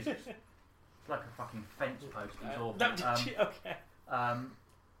on him. He's just like a fucking fence post. He's awful. Okay.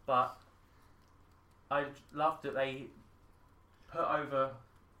 But I loved that they put over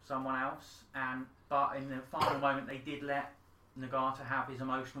someone else, but in the final moment they did let Nagata have his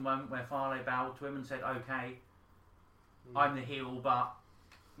emotional moment where Fale bowed to him and said, "Okay, I'm the heel, but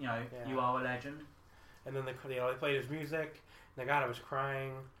you are a legend." And then they played his music. Nagata was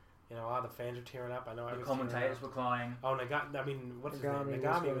crying. A lot of the fans were tearing up. I know. The commentators were crying. Oh, Nagata! I mean, what's his Nagami name? was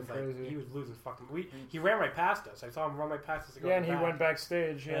Nagami going was like crazy. he was losing fucking. He ran right past us. I saw him run right past us. To go Yeah, and he back. went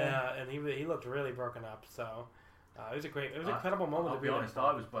backstage. Yeah, and he looked really broken up. So it was an incredible moment. I'll to be honest,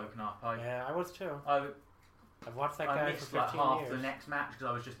 I was broken up. Yeah, I was too. I've watched that I guy missed for like 15 half years. the next match because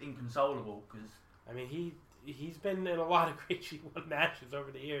I was just inconsolable. Because I mean, he's been in a lot of great G1 matches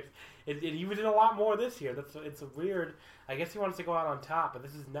over the years, and he was in a lot more this year. It's a weird. I guess he wants to go out on top, but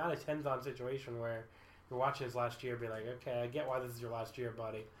this is not a Tenzan situation where you're watching his last year, and be like, okay, I get why this is your last year,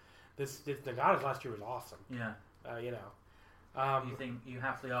 buddy. This Nagata's last year was awesome. yeah, You think you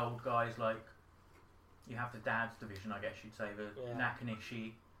have the old guys like you have the dad's division, I guess you'd say the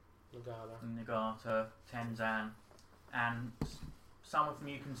Nakanishi, Nagata, Tenzan, and some of them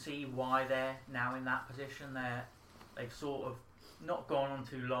you can see why they're now in that position. They've sort of not gone on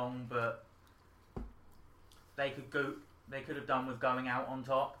too long, but they could have done with going out on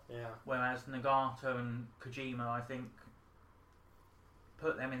top. Yeah. Whereas Nagata and Kojima, I think,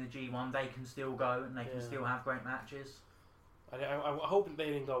 put them in the G1, they can still go and they can still have great matches. I hope they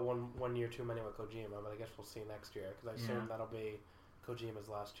didn't go one year too many with Kojima, but I guess we'll see next year because I assume that'll be Kojima's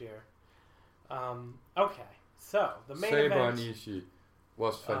last year. Okay, so the main Saber event. and Ishii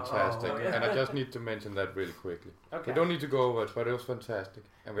was fantastic, and I just need to mention that really quickly. Okay. We don't need to go over it, but it was fantastic.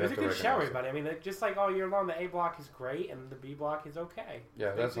 And we It was have a to good show, recognize it. everybody. I mean, just like all year long, the A block is great and the B block is okay.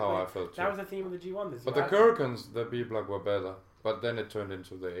 Yeah, that's how I felt too. That was the theme of the G1 this But year. the Kurikans, the B block were better, but then it turned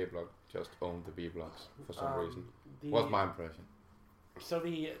into the A block just owned the B blocks for some reason. Was my impression. So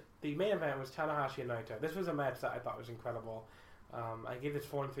the main event was Tanahashi and Naito. This was a match that I thought was incredible. I gave this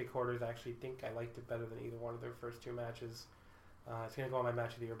 4 3/4. I actually think I liked it better than either one of their first 2 matches. It's going to go on my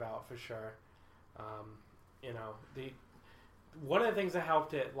match of the year ballot for sure. One of the things that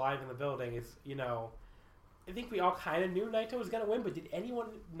helped it live in the building is, I think we all kind of knew Naito was going to win, but did anyone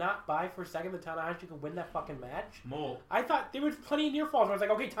not buy for a second that Tanahashi could win that fucking match? More. I thought there was plenty of near falls where I was like,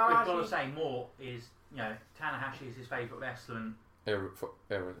 okay, We've got to Tanahashi. say, more is, Tanahashi is his favourite wrestler.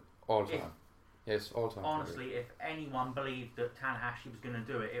 All time. Yes, all time. Honestly, if anyone believed that Tanahashi was going to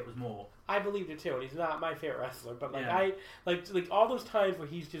do it, it was more. I believed it too, and he's not my favorite wrestler, but Yeah. I like all those times where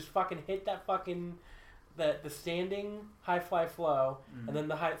he's just fucking hit that fucking the standing high fly flow, and then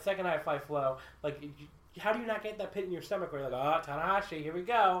the second high fly flow. Like, how do you not get that pit in your stomach where you're like, oh, Tanahashi, here we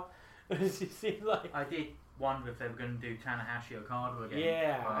go? You see, like, I did wonder if they were going to do Tanahashi Okada again.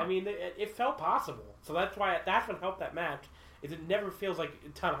 yeah, but I mean, it felt possible, so that's what helped that match. Is it never feels like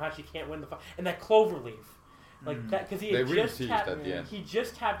Tanahashi can't win the fight, and that cloverleaf. Like that, because he had really just teased tapped. at the end. He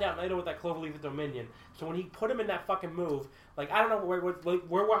just tapped out Naito with that cloverleaf at Dominion. So when he put him in that fucking move, like I don't know where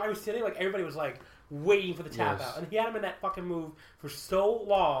I was sitting, like everybody was like waiting for the tap Yes. out, and he had him in that fucking move for so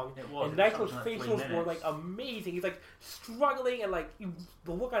long. It was. And It was Naito's something like facials 3 were minutes. like amazing. He's like struggling, and like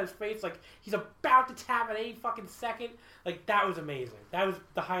the look on his face, like he's about to tap at any fucking second. Like that was amazing. That was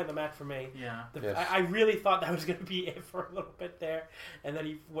the high of the match for me. Yeah. Yes. I really thought that was going to be it for a little bit there, and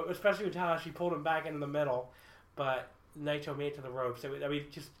then especially when Tanahashi pulled him back into the middle, but Naito made it to the ropes. I mean,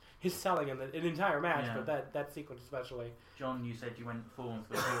 just his selling in the entire match, Yeah. but that sequence especially. John, you said you went 4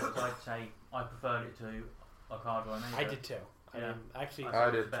 3/4. I'd say I preferred it to Okada and Naito. I did too. I Yeah. mean, actually, I thought I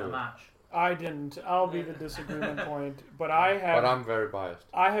it was did a better too. match. I didn't. I'll be the disagreement point, but But I'm very biased.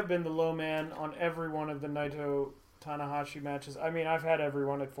 I have been the low man on every one of the Naito Tanahashi matches. I mean, I've had every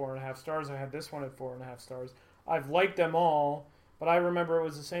one at 4.5 stars. I had this one at 4.5 stars. I've liked them all, but I remember it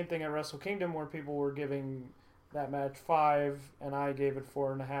was the same thing at Wrestle Kingdom where people were giving that match 5, and I gave it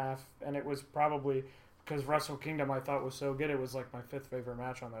 4.5, and it was probably because Wrestle Kingdom I thought was so good. It was like my 5th favorite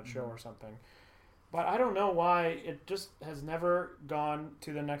match on that show or something. But I don't know why it just has never gone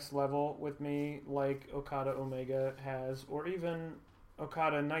to the next level with me like Okada Omega has, or even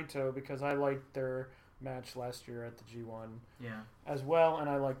Okada Naito, because I liked their match last year at the G1 Yeah. as well, and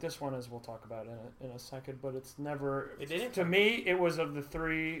I like this one, as we'll talk about in a second. But it's never It didn't. to me. It was of the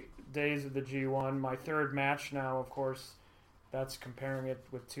 3 days of the G1 my 3rd match. Now, of course, that's comparing it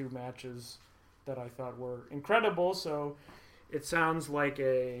with 2 matches that I thought were incredible. So it sounds like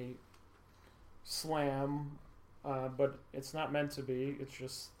a slam, but it's not meant to be. It's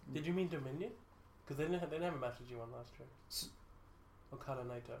just Did you mean Dominion? Because they didn't have a match at G1 last year. Okada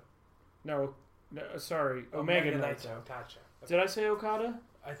Naito. no, sorry, Omega Naito. Gotcha. Did I say Okada?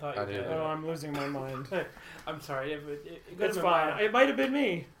 I thought I you did. did. Oh, I'm losing my mind. I'm sorry. It could It's have been fine. mine. It might have been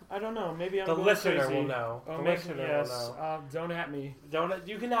me. I don't know. Maybe I'm The going listener crazy. will know. The Omega, listener yes. will know. Don't at me.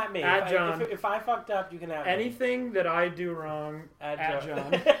 You can at me. At John. If I fucked up, you can at me. Anything that I do wrong, at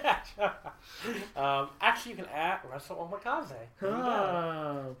John. Actually, you can at Wrestle Omakaze. There you go.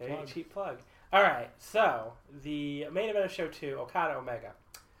 Oh, There you go. plug. Cheap plug. All right. So the main event of show 2, Okada Omega.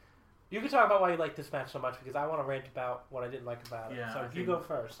 You can talk about why you like this match so much because I want to rant about what I didn't like about it. Yeah, So I you think- go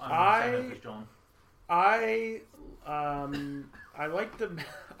first. I'm the same as John. I like the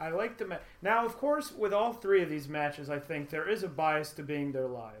match. Now, of course, with all 3 of these matches, I think there is a bias to being there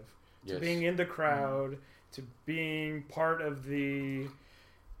live, to Yes. being in the crowd, to being part of the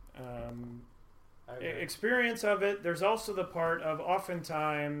I agree. experience of it. There's also the part of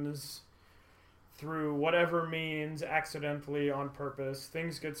oftentimes through whatever means, accidentally, on purpose,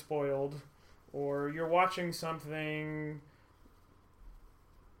 things get spoiled, or you're watching something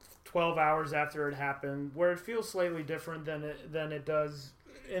 12 hours after it happened, where it feels slightly different than it does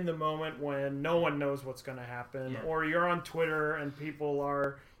in the moment when no one knows what's going to happen, Yeah. or you're on Twitter and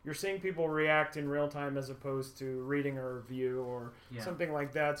you're seeing people react in real time as opposed to reading a review or Yeah. something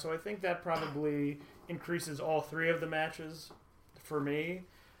like that. So I think that probably increases all 3 of the matches for me.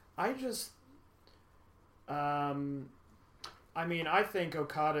 I just, I think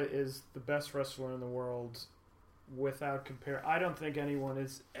Okada is the best wrestler in the world without compare. I don't think anyone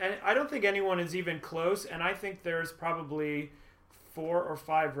is. I don't think anyone is even close. And I think there's probably 4 or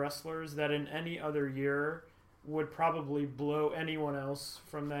 5 wrestlers that in any other year would probably blow anyone else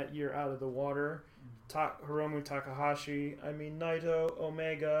from that year out of the water. Hiromu Takahashi, Naito,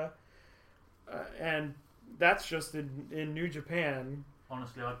 Omega, and that's just in New Japan.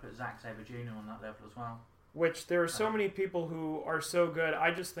 Honestly, I'd put Zack Sabre Jr. on that level as well. Which there are so many people who are so good.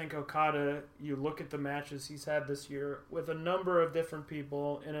 I just think Okada, you look at the matches he's had this year with a number of different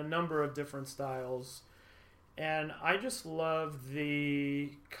people in a number of different styles. And I just love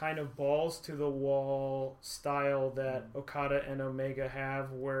the kind of balls to the wall style that Okada and Omega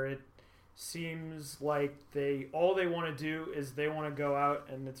have, where it seems like all they want to do is they want to go out,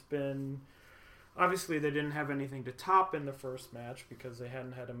 and it's been... Obviously, they didn't have anything to top in the first match because they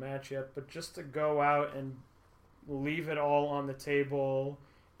hadn't had a match yet, but just to go out and leave it all on the table,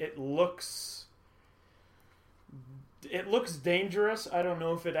 it looks dangerous. I don't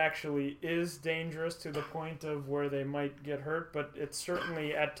know if it actually is dangerous to the point of where they might get hurt, but it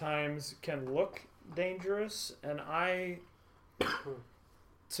certainly at times can look dangerous, and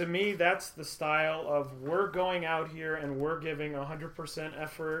to me, that's the style of we're going out here and we're giving 100%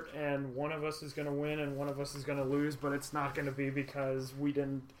 effort, and one of us is going to win and one of us is going to lose, but it's not going to be because we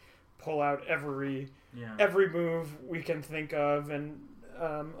didn't pull out every move we can think of. And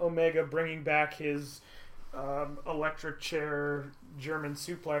Omega bringing back his electric chair German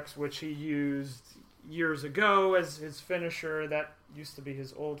suplex, which he used years ago as his finisher. That used to be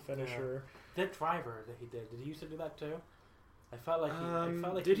his old finisher. Yeah. That driver that he did he used to do that too? I felt like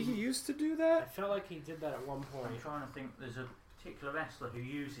he used to do that? I felt like he did that at one point. I'm trying to think. There's a particular wrestler who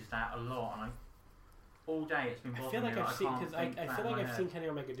uses that a lot, and all day it's been bothering me. I feel like I've seen Kenny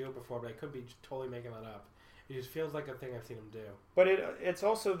Omega do it before, but I could be totally making that up. It just feels like a thing I've seen him do. But it's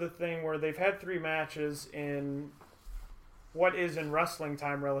also the thing where they've had 3 matches in what is in wrestling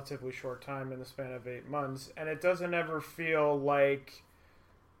time relatively short time in the span of 8 months, and it doesn't ever feel like,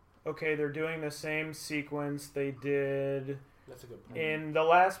 okay, they're doing the same sequence they did. That's a good point. In the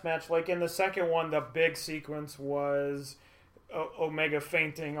last match, like in the second one, the big sequence was Omega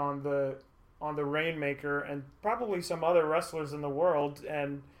fainting on the Rainmaker, and probably some other wrestlers in the world,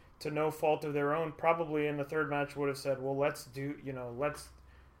 and to no fault of their own, probably in the third match would have said, well, let's do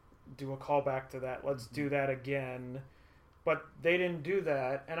a callback to that. Let's do that again. But they didn't do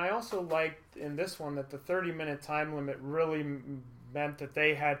that. And I also liked in this one that the 30-minute time limit really meant that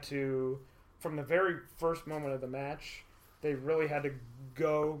they had to, from the very first moment of the match, they really had to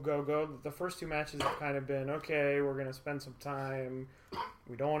go. The first 2 matches have kind of been, okay, we're going to spend some time.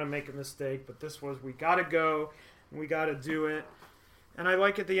 We don't want to make a mistake, but this was, we got to go, and we got to do it. And I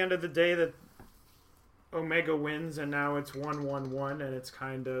like at the end of the day that Omega wins, and now it's 1-1-1, and it's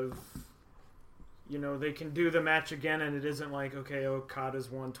kind of, they can do the match again, and it isn't like, okay, Okada's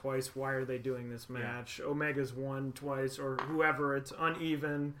won twice, why are they doing this match? Yeah. Omega's won twice, or whoever, it's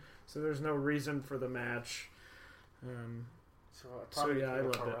uneven, so there's no reason for the match. I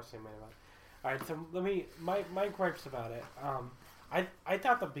loved it. All right, so my gripes about it. I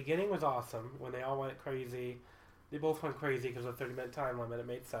thought the beginning was awesome when they all went crazy. They both went crazy because of the 30-minute time limit. It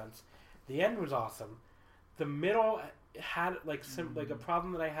made sense. The end was awesome. The middle had like a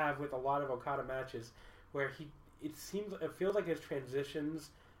problem that I have with a lot of Okada matches, where it feels like his transitions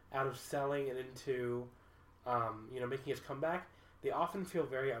out of selling and into making his comeback, they often feel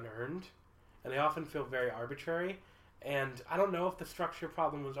very unearned, and they often feel very arbitrary. And I don't know if the structure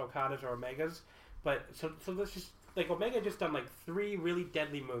problem was Okada's or Omega's, but so let's just, like, Omega just done like 3 really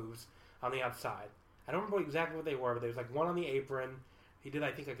deadly moves on the outside. I don't remember exactly what they were, but there was like one on the apron. He did,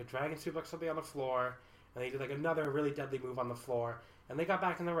 I think, like a dragon suplex something on the floor, and he did like another really deadly move on the floor, and they got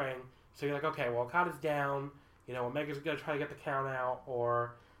back in the ring. So you're like, okay, well, Okada's down, Omega's gonna try to get the count out,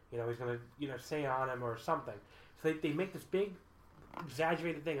 or he's gonna stay on him or something. So they make this big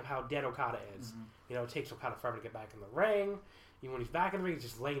exaggerated thing of how dead Okada is. Mm-hmm. It takes Okada forever to get back in the ring. Even when he's back in the ring, he's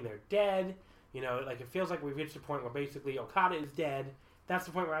just laying there dead. Like it feels like we've reached the point where basically Okada is dead. That's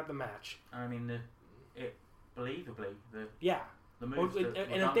the point we're at the match. I mean, believably, the moves.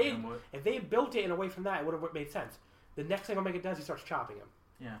 If they had built it in a way from that, it would have made sense. The next thing Omega does, he starts chopping him.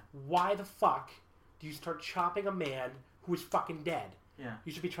 Yeah. Why the fuck do you start chopping a man who is fucking dead? Yeah.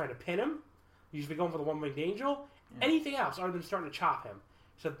 You should be trying to pin him. You should be going for the one-winged angel. Yeah. Anything else other than starting to chop him.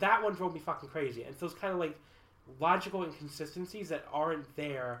 So that one drove me fucking crazy. And so it's kind of like logical inconsistencies that aren't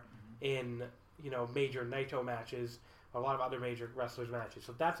there in major Naito matches or a lot of other major wrestlers matches.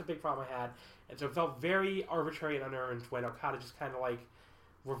 So that's a big problem I had. And so it felt very arbitrary and unearned when Okada just kind of like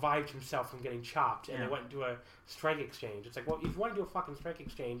revived himself from getting chopped and they went into a strike exchange. It's like, well, if you want to do a fucking strike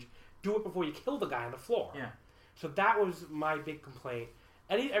exchange, do it before you kill the guy on the floor. Yeah. So that was my big complaint.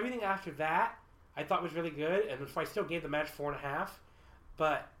 Everything after that, I thought was really good, and so I still gave the match 4.5.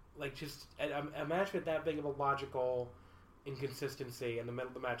 But like just a match with that big of a logical inconsistency in the middle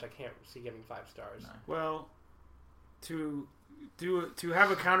of the match, I can't see giving 5 stars. No. Well, to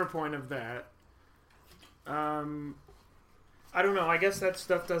have a counterpoint of that, I don't know. I guess that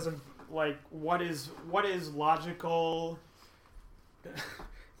stuff doesn't like what is logical.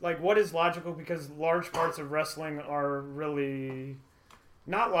 Like what is logical, because large parts of wrestling are really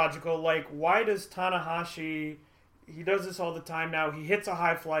not logical. Like, why does Tanahashi? He does this all the time now. He hits a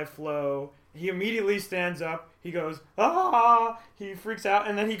high fly flow. He immediately stands up. He goes, ah! He freaks out,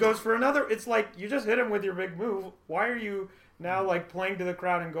 and then he goes for another. It's like, you just hit him with your big move. Why are you now like playing to the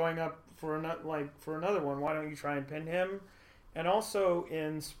crowd and going up for another one? Why don't you try and pin him? And also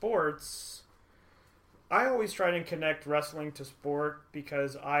in sports, I always try to connect wrestling to sport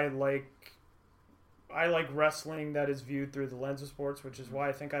because I like wrestling that is viewed through the lens of sports, which is why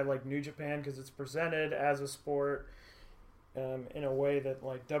I think I like New Japan, because it's presented as a sport in a way that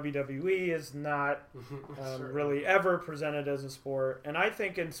like WWE is not really ever presented as a sport. And I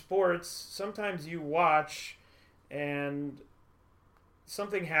think in sports, sometimes you watch and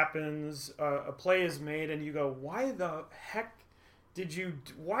something happens, a play is made, and you go, why the heck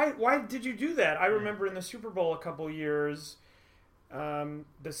why did you do that? I remember in the Super Bowl a couple years, the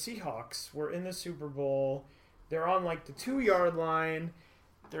Seahawks were in the Super Bowl. They're on like the 2-yard line.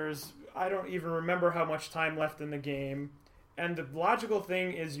 I don't even remember how much time left in the game. And the logical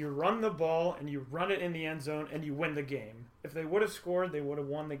thing is you run the ball and you run it in the end zone and you win the game. If they would have scored, they would have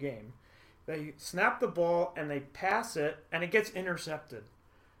won the game. They snap the ball and they pass it and it gets intercepted.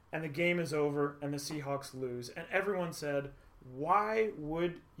 And the game is over and the Seahawks lose. And everyone said, why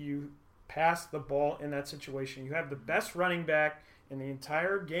would you pass the ball in that situation? You have the best running back in the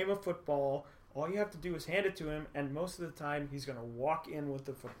entire game of football. All you have to do is hand it to him, and most of the time he's going to walk in with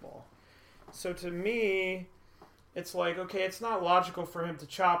the football. So to me, it's like, okay, it's not logical for him to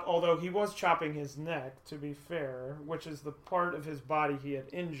chop, although he was chopping his neck, to be fair, which is the part of his body he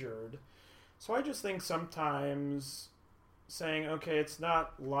had injured. So I just think sometimes saying, okay, it's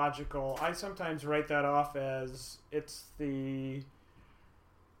not logical, I sometimes write that off as it's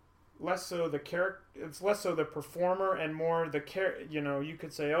less so the performer and more the you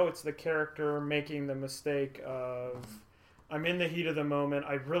could say, oh, it's the character making the mistake of, I'm in the heat of the moment,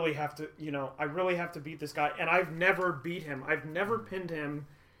 I really have to beat this guy, and I've never beat him. I've never pinned him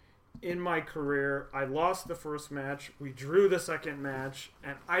in my career. I lost the first match, we drew the second match,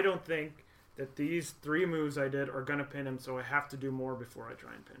 and I don't think that these 3 moves I did are going to pin him, so I have to do more before I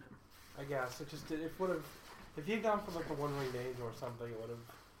try and pin him. I guess if he'd gone for like a 1-ring days or something, it would have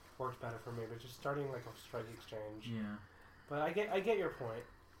worked better for me. But just starting like a strike exchange. Yeah. But I get your point.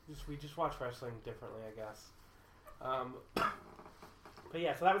 We just watch wrestling differently, I guess. But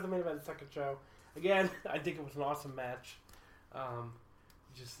yeah, so that was the main event of the second show. Again, I think it was an awesome match.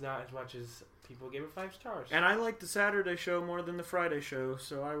 Just not as much as people gave it 5 stars. And I liked the Saturday show more than the Friday show,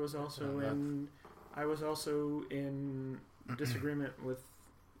 so I was also in disagreement with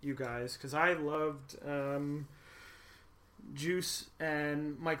you guys, because I loved Juice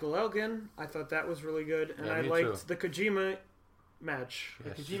and Michael Elgin. I thought that was really good, and I liked the Kojima match.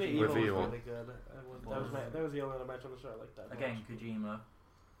 Yes. The Kojima Evil was really good. That was the only other match on the show I liked that. Again, much. Kojima,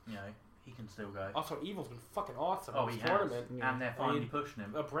 he can still go. Also, Evil's been fucking awesome in this tournament. Yeah. And they're finally pushing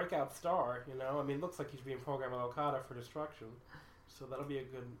him. A breakout star, it looks like he's being programmed with Okada for destruction. So that'll be a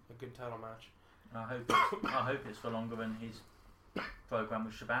good title match. I hope it's for longer than his program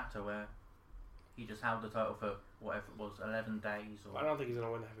with Shibata, where he just held the title for whatever it was, 11 days. Or I don't think he's going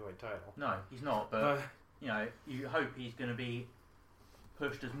to win the heavyweight title. No, he's not. But you hope he's going to be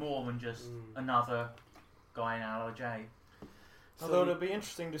pushed as more than just another guy in LIJ. Although it'll be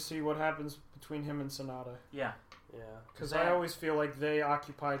interesting to see what happens between him and Sonata. Yeah. Yeah. Because I always feel like they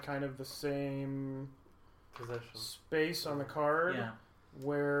occupy kind of the same position space on the card. Yeah.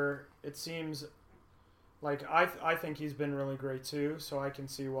 Where it seems like I think he's been really great too, so I can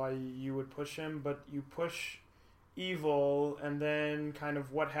see why you would push him, but you push Evil, and then kind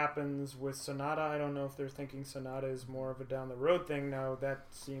of what happens with Sonata. I don't know if they're thinking Sonata is more of a down the road thing now. That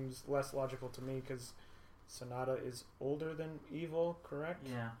seems less logical to me because Sonata is older than Evil, correct?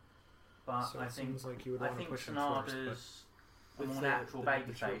 Yeah, but so I think like you would want to push him Sonata's a more natural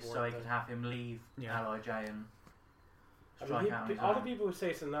babyface, so he could have him leave LIJ and strike out. All the people who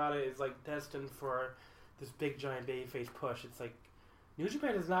say Sonata is like destined for this big giant babyface push, it's like New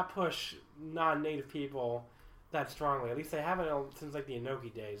Japan does not push non-native people that strongly. At least they haven't since like the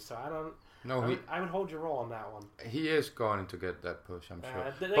Inoki days. So No, I would hold your role on that one. he is going to get that push, I'm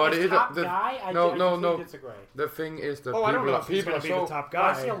sure. But his top guy, I think disagree. The thing is that I don't know if he's people going to are be the so. top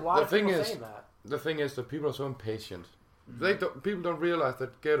I guy. see a lot of people saying that. The thing is that people are so impatient. People don't realize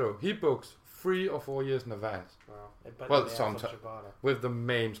that Ghetto, he books 3 or 4 years in advance. Well, sometimes with the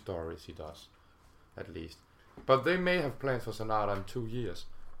main stories he does, at least. But they may have plans for Sonata in 2 years.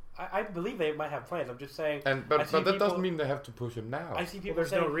 I believe they might have plans. I'm just saying. But that doesn't mean they have to push him now. I see people there's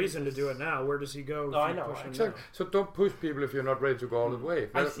saying no reason to do it now. Where does he go? No, I know. Exactly. So don't push people if you're not ready to go all the way.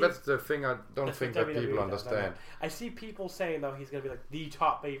 That's the thing I don't think that people understand. I see people saying though he's going to be like the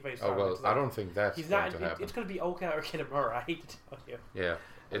top babyface. Oh well, I don't think that's he's going not. to happen. It's going to be Oka or Kitamura. I hate to tell you. Yeah,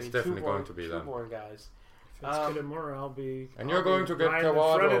 it's definitely going to be them. Two-born guys. If it's Kitamura, I'll be. And you're going to get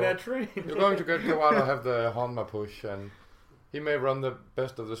Kawado. You're going to get Kawado have the Honma push, and he may run the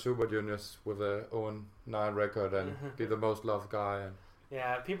best of the Super Juniors with a 0-9 record and be the most loved guy. And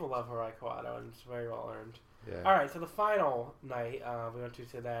yeah, people love Hirai Kawado, and it's very well earned. yeah. All right, so the final night we went to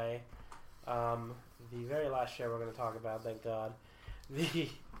today, the very last show we're going to talk about. Thank God,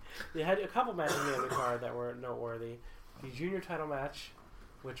 they had a couple matches in the card that were noteworthy. The junior title match,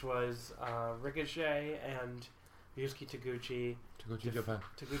 which was Ricochet and Ryusuke Taguchi.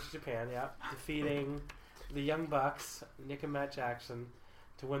 Taguchi Japan, yeah, defeating the Young Bucks, Nick and Matt Jackson,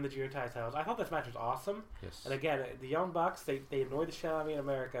 to win the junior tag titles. I thought this match was awesome. Yes. And again, the Young Bucks, they annoy the shit out of me in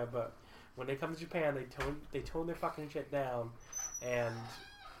America, but when they come to Japan, they tone their fucking shit down, and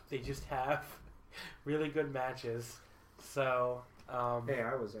they just have really good matches. So. Hey,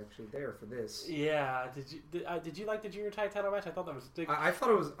 I was actually there for this. Yeah. Did you like the junior tag title match? I thought that was. I thought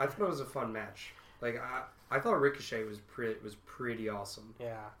it was a fun match. Like I thought Ricochet was pretty awesome.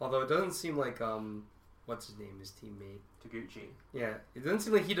 Yeah. Although it doesn't seem like what's his name, his teammate Taguchi. Yeah, it doesn't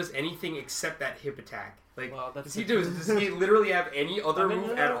seem like he does anything except that hip attack. Like, well, does he literally have any other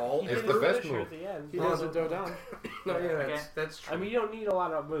move at all? It's the best move. He does it down. No, that's true. I mean, you don't need a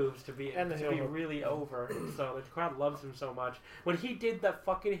lot of moves to be really over. So the crowd loves him so much. When he did that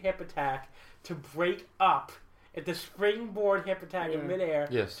fucking hip attack to break up. At the springboard hip attack in midair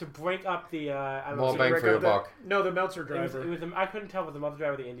to break up the more bang for your buck. No, the Meltzer driver. It was I couldn't tell with the Meltzer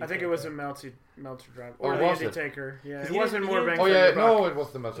driver or the Indie. I think it was a Meltzer driver or the was Indie Taker. Yeah, it wasn't more bang. Oh yeah, no, it was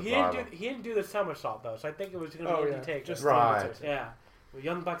the Meltzer driver. He didn't do the somersault though, so I think it was going to be Indie Taker. Just right. Yeah. Well,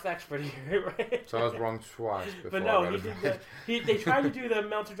 Young Bucks expert here, right? So I was wrong twice. But no, they tried to do the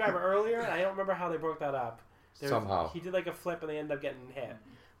Meltzer driver earlier, and I don't remember how they broke that up. Somehow he did like a flip, and they ended up getting hit.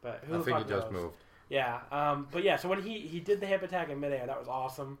 But I think he just moved. Yeah, but yeah, so when he did the hip attack in midair, that was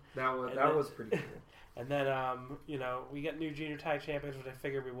awesome. That was pretty cool. And then, we get new junior tag champions, which I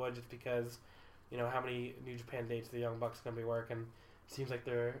figured we would just because, how many New Japan dates the Young Bucks going to be working. It seems like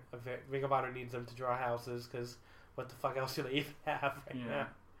Ring of Honor needs them to draw houses because what the fuck else do they even have now?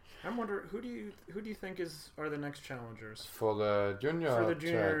 I'm wondering who do you think are the next challengers for the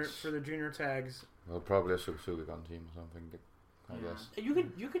junior tags? Well, probably a Suzuki Gun team or something. I guess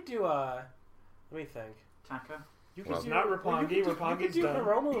you could do let me think. Taka. You could do not Roppongi. Roppongi's done. done.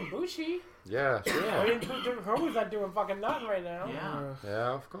 Hiromu and Bushi. Yeah, sure. I mean, Hiromu's not doing fucking nothing right now. Yeah,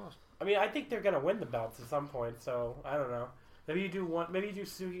 of course. I mean, I think they're gonna win the belts at some point. So I don't know. Maybe you do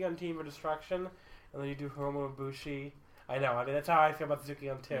Suzuki Gun Team of Destruction, and then you do Hiromu and Bushi. I know. I mean, that's how I feel about Suzuki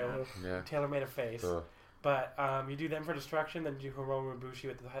Gun too. Yeah. Taylor made a face. Sure. But you do them for Destruction, then you do Hiromu and Bushi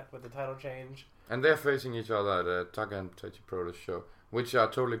with the title change. And they're facing each other at the Taka and Taichi Pro show, which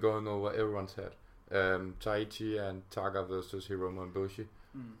are totally going over everyone's head. Taichi and Taka versus Hiromu and Bushi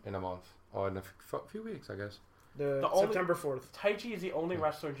in a month or in a few weeks, I guess. September 4th. Taichi is the only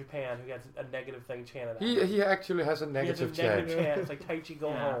wrestler in Japan who gets a negative thing chanted at him. He actually has a negative chant. It's like Taichi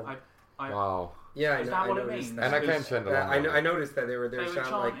go home. Wow. Yeah, is that what it means? And I can't chant along. I noticed that they were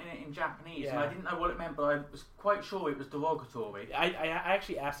chanting like it in Japanese, and I didn't know what it meant, but I was quite sure it was derogatory. I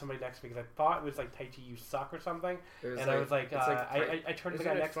actually asked somebody next to me because I thought it was like Taichi, you suck or something, and I was like, I turned to the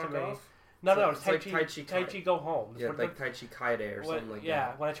guy next to me. No, it's Taichi go home. Yeah, like Taichi Kaide or something like that.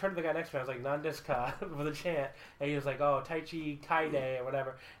 Yeah, when I turned to the guy next to me, I was like, Nandesuka, with a chant. And he was like, oh, Taichi Kaide or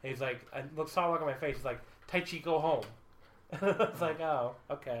whatever. And he's like, saw a look on my face. He's like, Taichi go home. It's like, oh,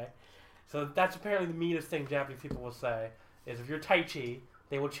 okay. So that's apparently the meanest thing Japanese people will say, is if you're Taichi,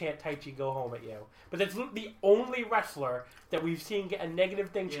 they will chant Taichi go home at you. But that's the only wrestler that we've seen get a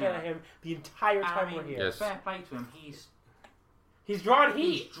negative thing chanted at him the entire time we're here. Yes. Fair play to him, He's drawn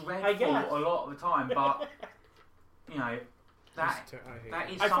heat. He's dreadful a lot of the time, but that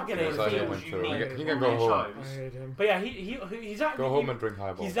is something that feels unique. He can go home. I hate him. But yeah, he's not. Go home and drink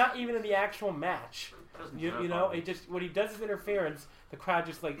highball. He's not even in the actual match. You know, it just when he does his interference, the crowd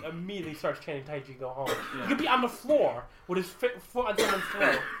just like immediately starts chanting Taichi go home. He could be on the floor with his foot on someone's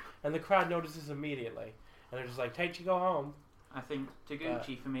throat, and the crowd notices immediately, and they're just like, Taichi, go home. I think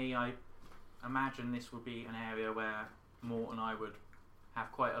Taguchi, for me, I imagine this would be an area where Mort and I would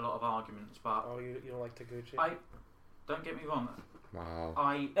have quite a lot of arguments, but... Oh, you don't like Taguchi? Don't get me wrong. Wow.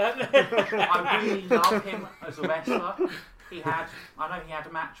 I really love him as a wrestler. I know he had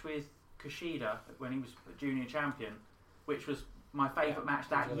a match with Kushida when he was a junior champion, which was my favourite match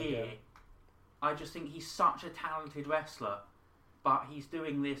that really year. good. I just think he's such a talented wrestler, but he's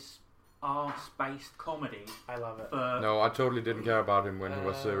doing this arse-based comedy. I love it. No, I totally didn't care about him when he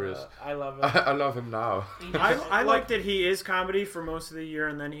was serious. I love it. I love him now. I like that he is comedy for most of the year,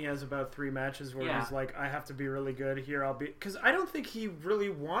 and then he has about 3 matches where he's like, I have to be really good here. I'll be, because I don't think he really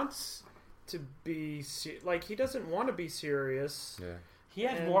wants to be like, he doesn't want to be serious. Yeah. He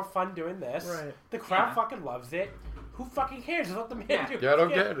has more fun doing this. Right. The crowd fucking loves it. Who fucking cares? Just let the man do it. Yeah, I don't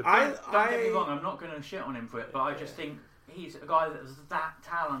get it. Don't get me wrong, I'm not going to shit on him for it, but I just think he's a guy that's that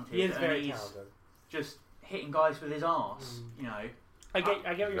talented. He is and very he's talented. Just hitting guys with his arse, you know. I get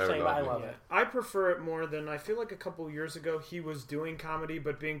what you're saying, but I love it. I prefer it more than, I feel like a couple years ago he was doing comedy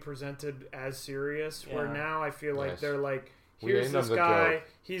but being presented as serious, where now I feel like they're like, here's this guy,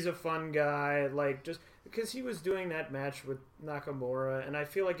 he's a fun guy, like, just because he was doing that match with Nakamura, and I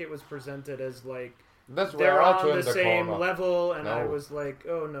feel like it was presented as like they're on the same level, and I was like,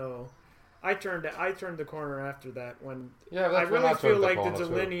 oh no. I turned the corner after that when I really feel like the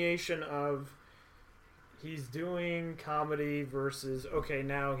delineation of he's doing comedy versus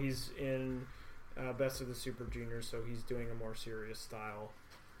now he's in Best of the Super Juniors, so he's doing a more serious style.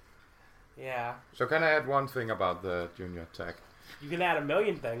 Yeah. So can I add one thing about the junior tag? You can add a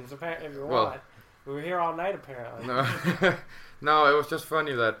million things apparently if you want. We were here all night apparently. No, it was just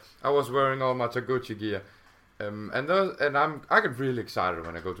funny that I was wearing all my Taguchi gear. I get really excited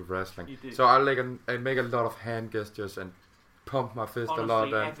when I go to wrestling. You do. So I make a lot of hand gestures and pump my fist a lot.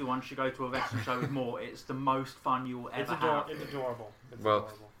 Honestly, everyone should go to a wrestling show with Mort. It's the most fun you will ever have. It's adorable.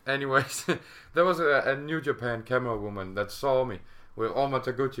 Anyways, there was a New Japan camera woman that saw me with all my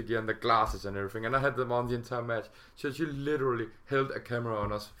Taguchi gear and the glasses and everything, and I had them on the entire match. So she literally held a camera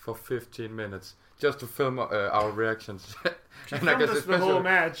on us for 15 minutes just to film our reactions. She filmed us the whole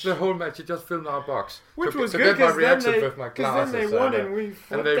match. The whole match, she just filmed our box. Which was to good, get my reactions with my glasses. Then they won and we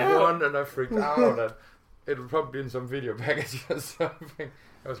flipped out. Won and I freaked out. And it'll probably be in some video package or something.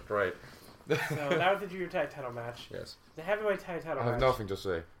 It was great. So that was the junior tag title match. Yes. The heavyweight tag title match. I have nothing to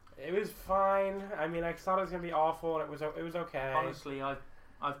say. It was fine. I mean, I thought it was going to be awful, and it was okay. Honestly, I've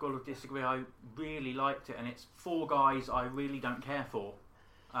got to disagree. I really liked it, and it's 4 guys I really don't care for.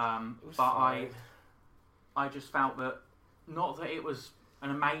 But fine. I just felt that, not that it was an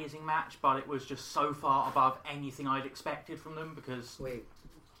amazing match, but it was just so far above anything I'd expected from them, because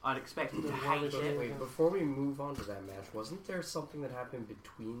I'd expected to hate it. Wait, before we move on to that match, wasn't there something that happened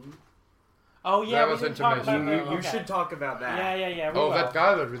between? Oh yeah, that was intermission. You should talk about that. Yeah. That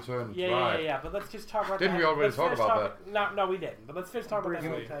guy that returned. Yeah. But let's just talk about that. Didn't we already talk about that? No, we didn't. But let's finish talking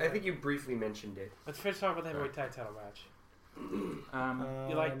about that. I think you briefly mentioned it. Let's finish talking about the heavyweight tag title match.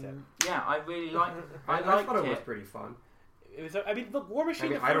 You liked it? Yeah, I really liked it. I thought it was pretty fun. It was. I mean, look, War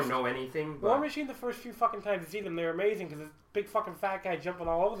Machine. I don't know anything. But... War Machine. The first few fucking times you see them, they're amazing because this big fucking fat guy jumping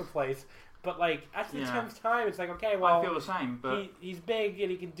all over the place. But like after the 10th time, it's like, okay, well, I feel the same. But he's big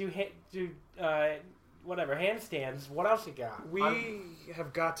and he can do handstands. What else he got? We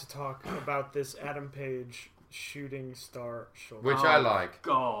have got to talk about this Adam Page shooting star shoulder, which I like.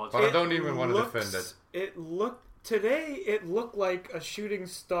 God, but I don't even want to defend it. It looked like a shooting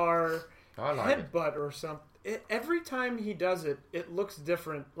star headbutt or something. Every time he does it, it looks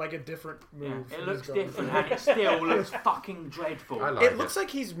different, like a different move. Yeah, it looks different, and it still looks fucking dreadful. It looks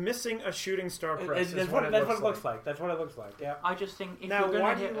like he's missing a shooting star press. That's what it looks like. That's what it looks like. Yeah. I just think if now, you're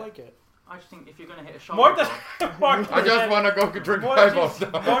why gonna do you like it? I just think if you're going to hit a shoulder I just want to go drink eyeballs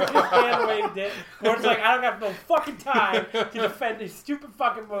now. Mark just ran away and did. Mark's like, I don't have no fucking time to defend this stupid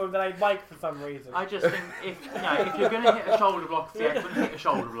fucking move that I like for some reason. I just think if you're going to hit a shoulder block, hit a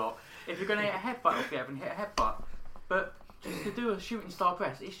shoulder block. If you're going to hit a headbutt, hit a headbutt. But just to do a shooting star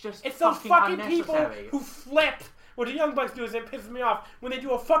press, it's those fucking people unnecessary. who flip. What the Young Bucks do is it pisses me off when they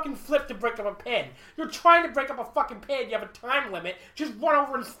do a fucking flip to break up a pin. You're trying to break up a fucking pin. You have a time limit. Just run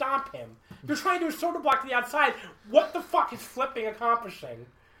over and stomp him. You're trying to do a shoulder block to the outside. What the fuck is flipping accomplishing?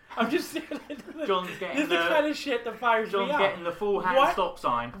 I'm just saying. John's getting this is the kind of shit that fires me up. John's getting the full hand stop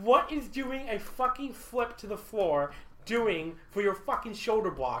sign. What is doing a fucking flip to the floor doing for your fucking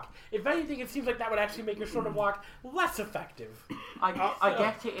shoulder block? If anything, it seems like that would actually make your shoulder block less effective. I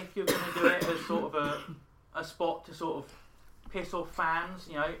get it if you're going to do it as sort of a spot to sort of piss off fans,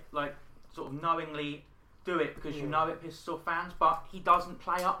 like sort of knowingly do it because you know it pisses off fans, but he doesn't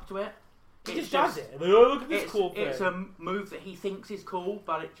play up to it. He just does it. Like, oh, look at this cool thing. It's a move that he thinks is cool,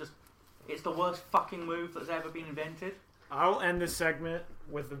 but it's the worst fucking move that's ever been invented. I'll end this segment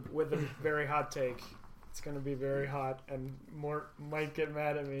with a very hot take. It's going to be very hot, and Mort might get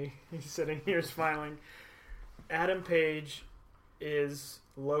mad at me. He's sitting here smiling. Adam Page is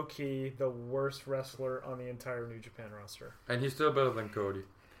low-key the worst wrestler on the entire New Japan roster. And he's still better than Cody.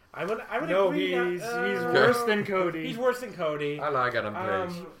 I would no, agree. he's worse than Cody. He's worse than Cody. I like Adam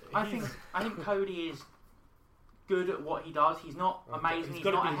Page. I think Cody is good at what he does. He's not amazing. He's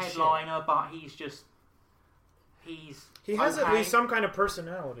not a headliner, but he has at least some kind of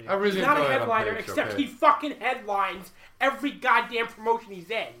personality. I really he's not a enjoy headliner, Adam Page, except he fucking headlines every goddamn promotion he's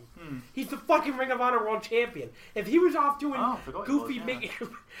in. He's the fucking Ring of Honor World Champion. If he was off doing if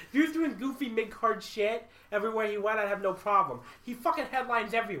he was doing goofy mid-card shit everywhere he went, I'd have no problem. He fucking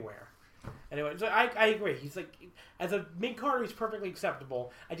headlines everywhere. Anyway, so I agree. He's like, as a mid-carder, he's perfectly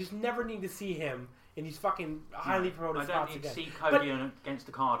acceptable. I just never need to see him in these fucking highly promoted spots again. I don't need to see Cody against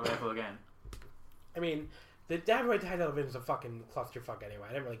the card ever again. I mean, the heavyweight title event is a fucking clusterfuck anyway.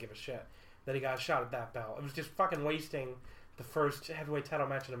 I didn't really give a shit that he got a shot at that belt. It was just fucking wasting the first heavyweight title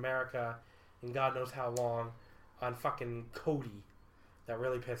match in America in God knows how long on fucking Cody. That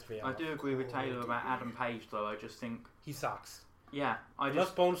really pissed me off. I do agree with Taylor about Adam Page, though. I just think he sucks. Yeah, unless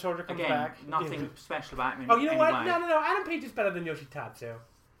Bone Soldier comes back. Nothing special about him. Oh, you know what? No. Adam Page is better than Yoshitatsu.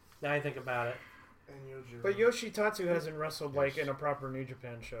 Now I think about it. But Yoshitatsu hasn't wrestled like in a proper New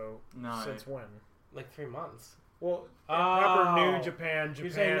Japan show since when? Like 3 months. Well, proper New Japan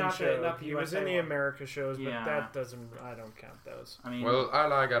show. He was in the America shows, but that doesn't. I don't count those. I mean, well, I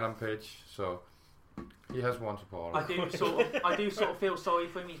like Adam Page, so he has one support. I do sort of feel sorry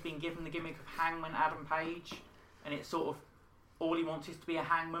for him. He's been given the gimmick of Hangman Adam Page, and it's sort of all he wants is to be a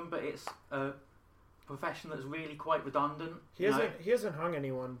hangman, but it's a profession that's really quite redundant. He hasn't hung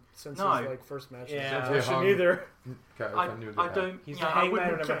anyone since his like first match. Yeah, either. I don't.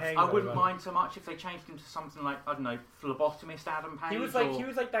 I wouldn't mind so much if they changed him to something like, I don't know, phlebotomist Adam Page. He was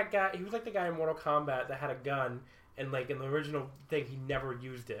like that guy. He was like the guy in Mortal Kombat that had a gun, and like in the original thing, he never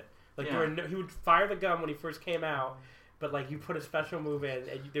used it. Like he would fire the gun when he first came out, but like you put a special move in,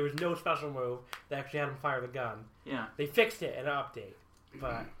 and there was no special move that actually had him fire the gun. Yeah, they fixed it in an update,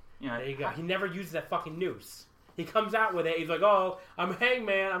 but. Yeah, there you go. He never uses that fucking noose. He comes out with it. He's like, "Oh, I'm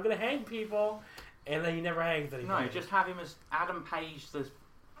Hangman. I'm gonna hang people," and then he never hangs anything. No, just have him as Adam Page, the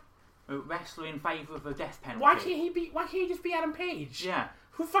wrestler in favor of the death penalty. Why can't he just be Adam Page? Yeah.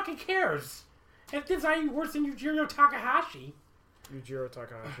 Who fucking cares? If this ain't any worse than Yujiro Takahashi. Yujiro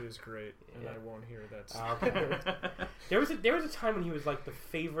Takahashi is great, and I won't hear that. Okay. there was a time when he was like the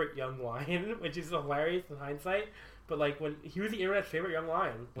favorite young lion, which is hilarious in hindsight. But like when he was the internet's favorite young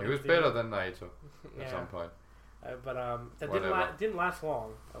lion, he was better than Naito at some point. But that didn't last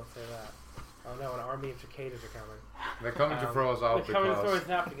long. I'll say that. Oh no, an army of cicadas are coming. They're coming to throw us out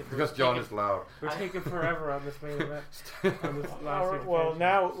because John is loud. We're taking forever on this main event. Well,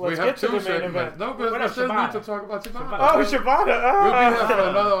 now let's get to the main event. No, but we still need to talk about Shibata. Oh, Shibata! We'll be here for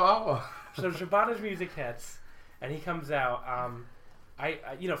another hour. So Shibata's music hits, and he comes out.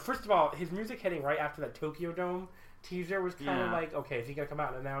 First of all, his music hitting right after that Tokyo Dome teaser was kind of like, okay, is he gonna come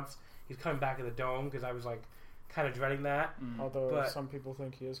out and announce he's coming back at the Dome? Because I was like kind of dreading that. Although some people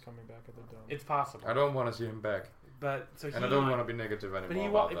think he is coming back at the Dome. It's possible. I don't want to see him back. But I don't want to be negative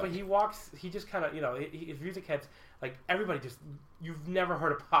anymore. But he walks. He just kind of his music hits. Like everybody just you've never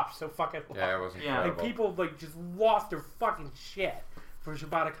heard a pop so fucking loud. Yeah, it was incredible. Like people like just lost their fucking shit for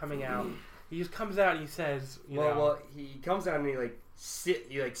Shibata coming out. He just comes out and he says, Well, he comes out and he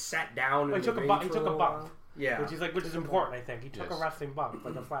sat down. He took a bump. Yeah, which is important. I think he took a wrestling bump,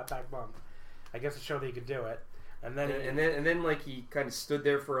 like a flat back bump. I guess to show that he could do it. And then like he kind of stood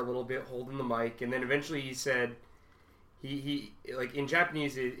there for a little bit holding the mic, and then eventually he said, he like in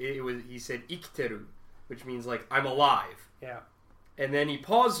Japanese he said ikiteru, which means like I'm alive. Yeah. And then he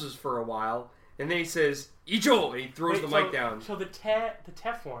pauses for a while, and then he says ijo, and he throws the mic down. So the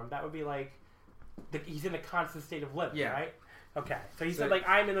te form, that would be like he's in a constant state of living, right? Okay, so he said like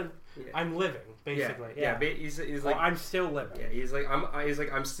I'm living basically. Yeah. He's like I'm still living. Yeah, he's like I'm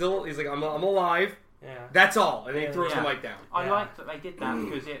alive. Yeah, that's all, and then he throws the mic down. I like that they did that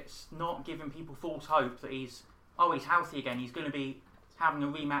because it's not giving people false hope that he's healthy again. He's going to be having a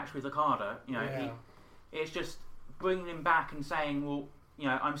rematch with Okada. It's just bringing him back and saying, well,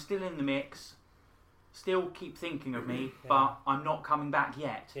 I'm still in the mix. Still keep thinking of me, but I'm not coming back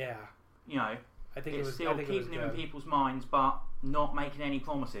yet. Yeah, I think it's still keeping him in people's minds, but not making any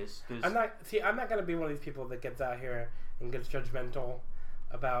promises. Cause I'm not going to be one of these people that gets out here and gets judgmental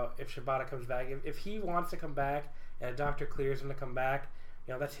about if Shibata comes back. If he wants to come back and a doctor clears him to come back,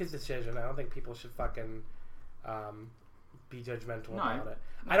 that's his decision. I don't think people should fucking be judgmental about it.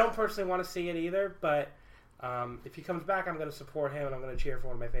 I don't personally want to see it either, but if he comes back, I'm going to support him and I'm going to cheer for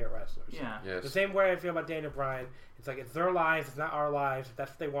one of my favorite wrestlers. Yeah. Yes. The same way I feel about Daniel Bryan. It's like it's their lives, it's not our lives. If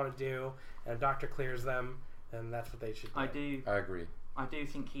that's what they want to do, and a doctor clears them, then that's what they should do. I agree. I do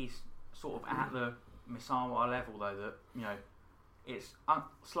think he's sort of at the Misawa level, though, that, it's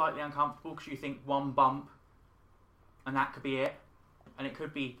slightly uncomfortable because you think one bump and that could be it. And it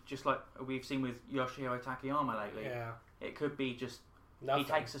could be just like we've seen with Yoshihiro Takayama lately. Yeah. It could be just Nothing.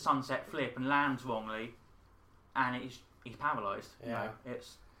 he takes a sunset flip and lands wrongly and he's paralysed. Yeah.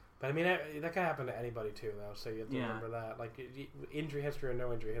 But I mean, that can happen to anybody too, though. So you have to remember that. Like injury history or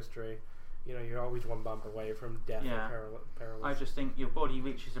no injury history, you're always one bump away from death or paralysis. I just think your body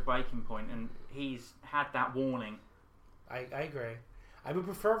reaches a breaking point, and he's had that warning. I agree. I would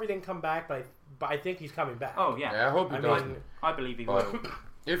prefer if he didn't come back, but I think he's coming back. Oh yeah. Yeah, I hope he doesn't. I believe he will.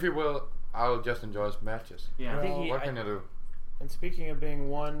 If he will, I'll just enjoy his matches. Yeah. What can you do? And speaking of being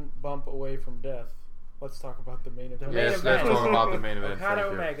one bump away from death, let's talk about the main event. Let's talk about the main event. Okada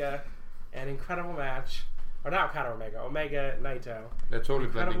Omega, an incredible match. Or not Okada Omega, Omega Naito. They're totally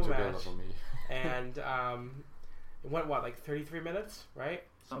blending Incredible together match. for me. And it went, like 33 minutes, right?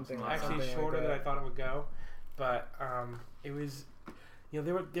 Something like Actually that. shorter than I thought it would go. But it was,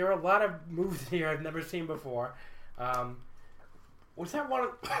 there were a lot of moves here I've never seen before. Was that one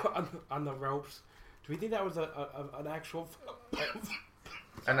on the ropes? Do we think that was an actual...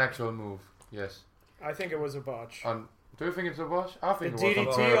 An actual move, yes. I think it was a botch. Do you think it's a botch? I The think it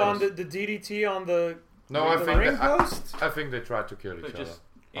was DDT on on the DDT on the ring post. I think they tried to kill each other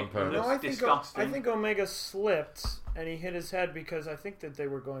on purpose. No, disgusting. I think Omega slipped and he hit his head because I think that they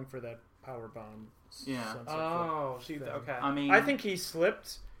were going for that power bomb. Yeah. Oh, okay. I mean, I think he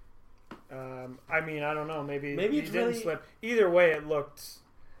slipped. I don't know. Maybe he didn't really... slip. Either way, it looked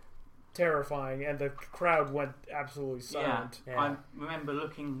terrifying, and the crowd went absolutely silent. Yeah. I remember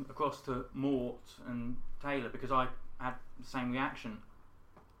looking across to Mort and Taylor because I had the same reaction,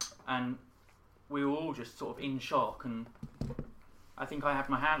 and we were all just sort of in shock. And I think I had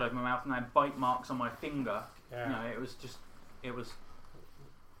my hand over my mouth and I had bite marks on my finger. Yeah. It was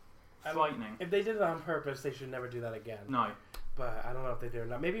frightening. If they did it on purpose, they should never do that again. No. But I don't know if they do or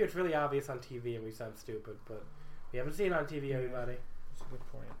not. Maybe it's really obvious on TV and we sound stupid, but we haven't seen it on TV, everybody. That's a good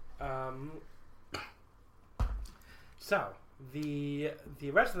point. So the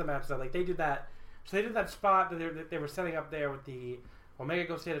rest of the match, though, like they did that. So they did that spot that they were setting up there with the Omega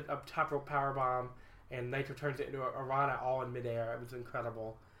goes hit a top rope power bomb, and Naito turns it into a Rana all in midair. It was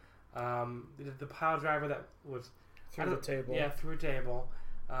incredible. The pile driver that was Through the table. Yeah, through a table,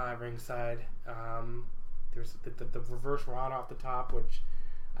 ringside. There's the reverse Rana off the top, which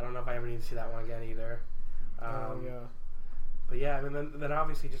I don't know if I ever need to see that one again either. Yeah. But yeah, I mean, then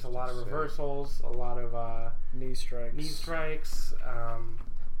obviously just a lot of reversals, a lot of knee strikes.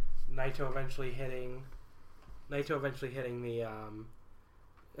 Naito eventually hitting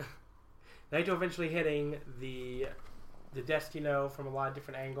the Destino from a lot of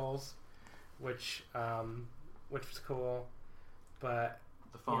different angles, which was cool. But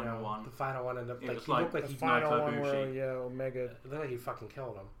the final one ended up it like was looked like the he final Naito one where Ibushi. Omega. It looked like he fucking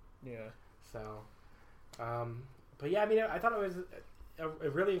killed him. Yeah. So, but yeah, I mean, I thought it was a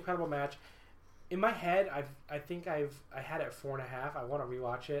really incredible match. In my head, I think I had it 4.5. I want to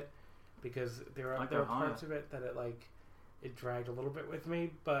rewatch it because there are parts of it that it dragged a little bit with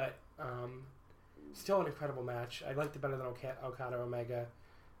me, but still an incredible match. I liked it better than Okada Omega,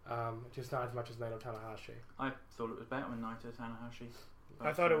 just not as much as Naito Tanahashi. I thought it was better when Naito Tanahashi.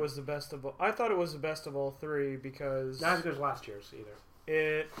 I thought it was the best of all. I thought it was the best of all three because Not as good as last year's either.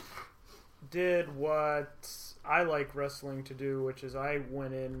 it did what I like wrestling to do, which is I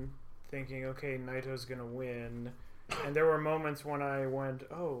went in thinking, okay, Naito's gonna win, and there were moments when I went,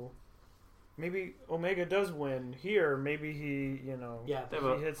 oh, maybe Omega does win here. Maybe he, There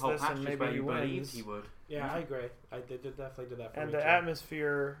were he hits whole this and patches maybe where he you believed wins. he would. Yeah, I agree. I definitely did that for And me the too.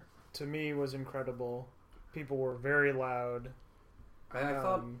 atmosphere to me was incredible. People were very loud. I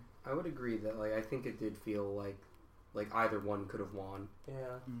thought I would agree that I think it did feel like either one could have won.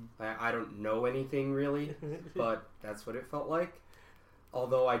 Yeah. I don't know anything really, but that's what it felt like.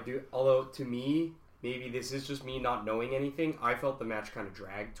 Although to me, maybe this is just me not knowing anything, I felt the match kind of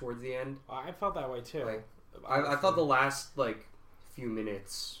dragged towards the end. I felt that way too. I thought the last few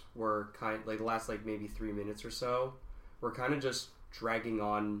minutes were the last maybe 3 minutes or so were kind of just dragging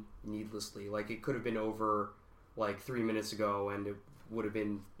on needlessly. It could have been over 3 minutes ago, and would have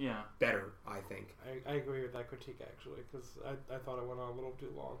been better, I think. I agree with that critique, actually, because I thought it went on a little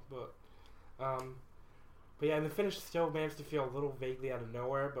too long. But yeah, and the finish still managed to feel a little vaguely out of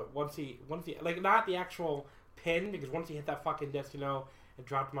nowhere. But once he like, not the actual pin, because once he hit that fucking Destino and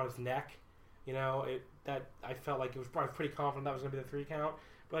dropped him on his neck, you know, I felt like I was pretty confident that was going to be the 3 count.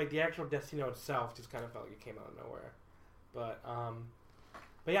 But like the actual Destino itself just kind of felt like it came out of nowhere.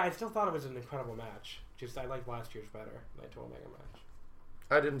 But yeah, I still thought it was an incredible match. Just I liked last year's better, Naito Omega match.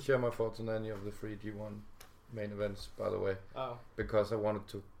 I didn't share my thoughts on any of the 3 G1 main events, by the way. Oh. Because I wanted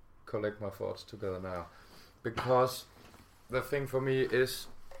to collect my thoughts together now. Because the thing for me is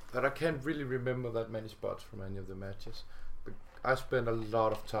that I can't really remember that many spots from any of the matches. But I spent a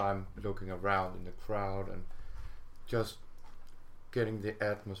lot of time looking around in the crowd and just getting the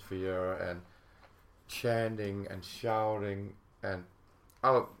atmosphere and chanting and shouting, and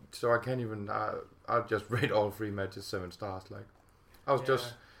so I can't even. I'll just rate all 3 matches 7 stars. Like, I was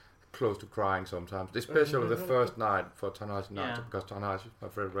just close to crying sometimes, especially the first night for Tanahashi Naito, because Tanahashi is my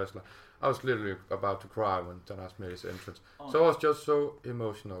favorite wrestler. I was literally about to cry when Tanahashi made his entrance. So I was just so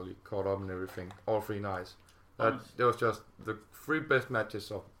emotionally caught up in everything, all 3 nights. That was just the 3 best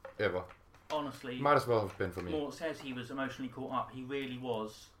matches of ever. Honestly, might as well have been for me. Mort says he was emotionally caught up. He really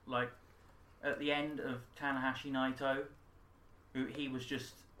was. Like, at the end of Tanahashi Naito, he was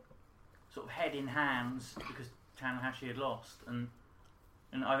just sort of head in hands because Tanahashi had lost, and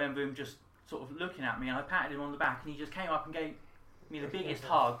I remember him just sort of looking at me, and I patted him on the back, and he just came up and gave me the biggest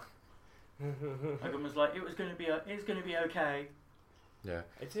hug. Like, and was like, it's going to be okay. Yeah,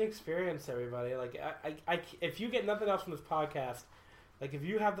 it's an experience, everybody. Like, I if you get nothing else from this podcast, like, if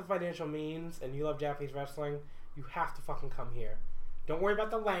you have the financial means and you love Japanese wrestling, you have to fucking come here. Don't worry about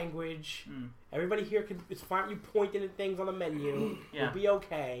the language. Everybody here it's fine. You pointing at things on the menu. You'll be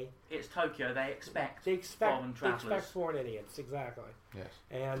okay. It's Tokyo. They expect foreign travelers. They expect foreign idiots. Exactly. Yes.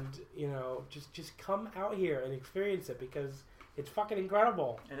 And, you know, just come out here and experience it, because it's fucking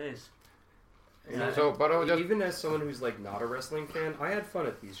incredible. It is. Yeah. So, but even as someone who's like not a wrestling fan, I had fun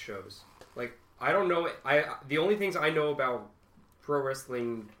at these shows. Like, I don't know. The only things I know about pro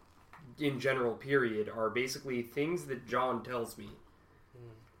wrestling in general, period, are basically things that John tells me.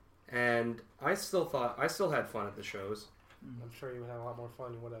 And I still had fun at the shows. I'm sure you would have a lot more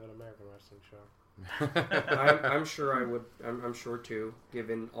fun you would have at an American wrestling show. I'm sure I would. I'm sure too,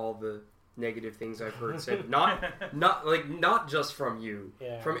 given all the negative things I've heard said. Not just from you,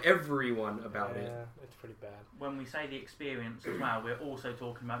 from everyone about it. Yeah, it's pretty bad. When we say the experience as well, we're also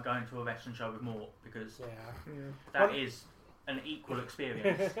talking about going to a wrestling show with Mort, because that is an equal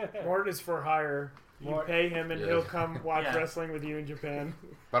experience. Mort is for hire. You pay him and he'll come watch wrestling with you in Japan.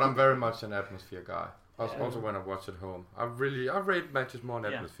 But I'm very much an atmosphere guy. Also when I watch at home. I rate matches more on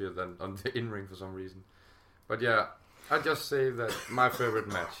atmosphere than on the in-ring for some reason. But yeah, I just say that my favorite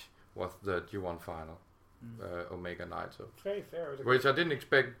match was the G1 final, Omega Naito. It's very fair. Which I didn't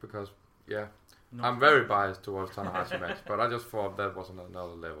expect because, I'm very biased towards Tanahashi match, but I just thought that was on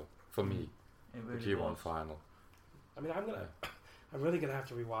another level for me. Really the G1 was. final. I mean, I'm really gonna have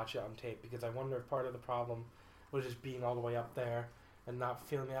to rewatch it on tape, because I wonder if part of the problem was just being all the way up there and not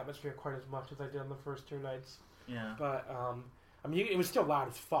feeling the atmosphere quite as much as I did on the first 2 nights. Yeah. But I mean, it was still loud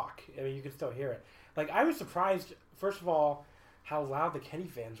as fuck. I mean, you could still hear it. Like, I was surprised, first of all, how loud the Kenny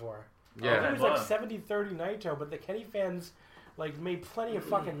fans were. Yeah. It was like 70-30 Naito, but the Kenny fans made plenty of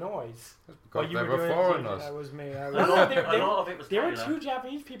fucking noise. Because they were foreigners. That was me. A lot of it was There were 2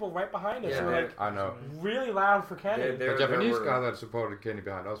 Japanese people right behind us who were I know. really loud for Kenny. The Japanese guy that supported Kenny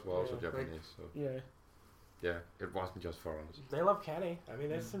behind us were also Japanese. So. Yeah, it wasn't just foreigners. They love Kenny. I mean,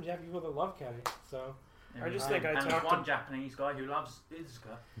 there's some Japanese people that love Kenny. So I just think I talked talked to one Japanese guy who loves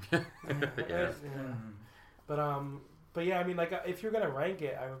Izuka. But yeah, I mean, like, if you're gonna rank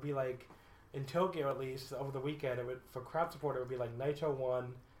it, I would be like, in Tokyo at least over the weekend, for crowd support, it would be like Naito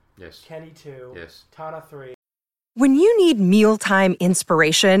 1, Kenny 2, Tana 3. When you need mealtime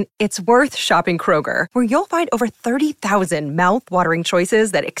inspiration, it's worth shopping Kroger, where you'll find over 30,000 mouth-watering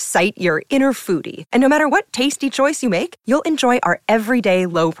choices that excite your inner foodie. And no matter what tasty choice you make, you'll enjoy our everyday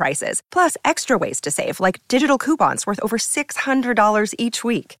low prices, plus extra ways to save, like digital coupons worth over $600 each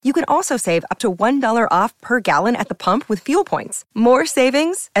week. You can also save up to $1 off per gallon at the pump with fuel points. More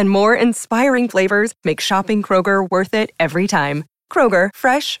savings and more inspiring flavors make shopping Kroger worth it every time. Kroger,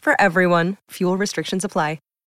 fresh for everyone. Fuel restrictions apply.